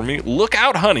on Cover Me, look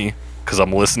out, honey, because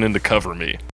I'm listening to Cover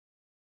Me.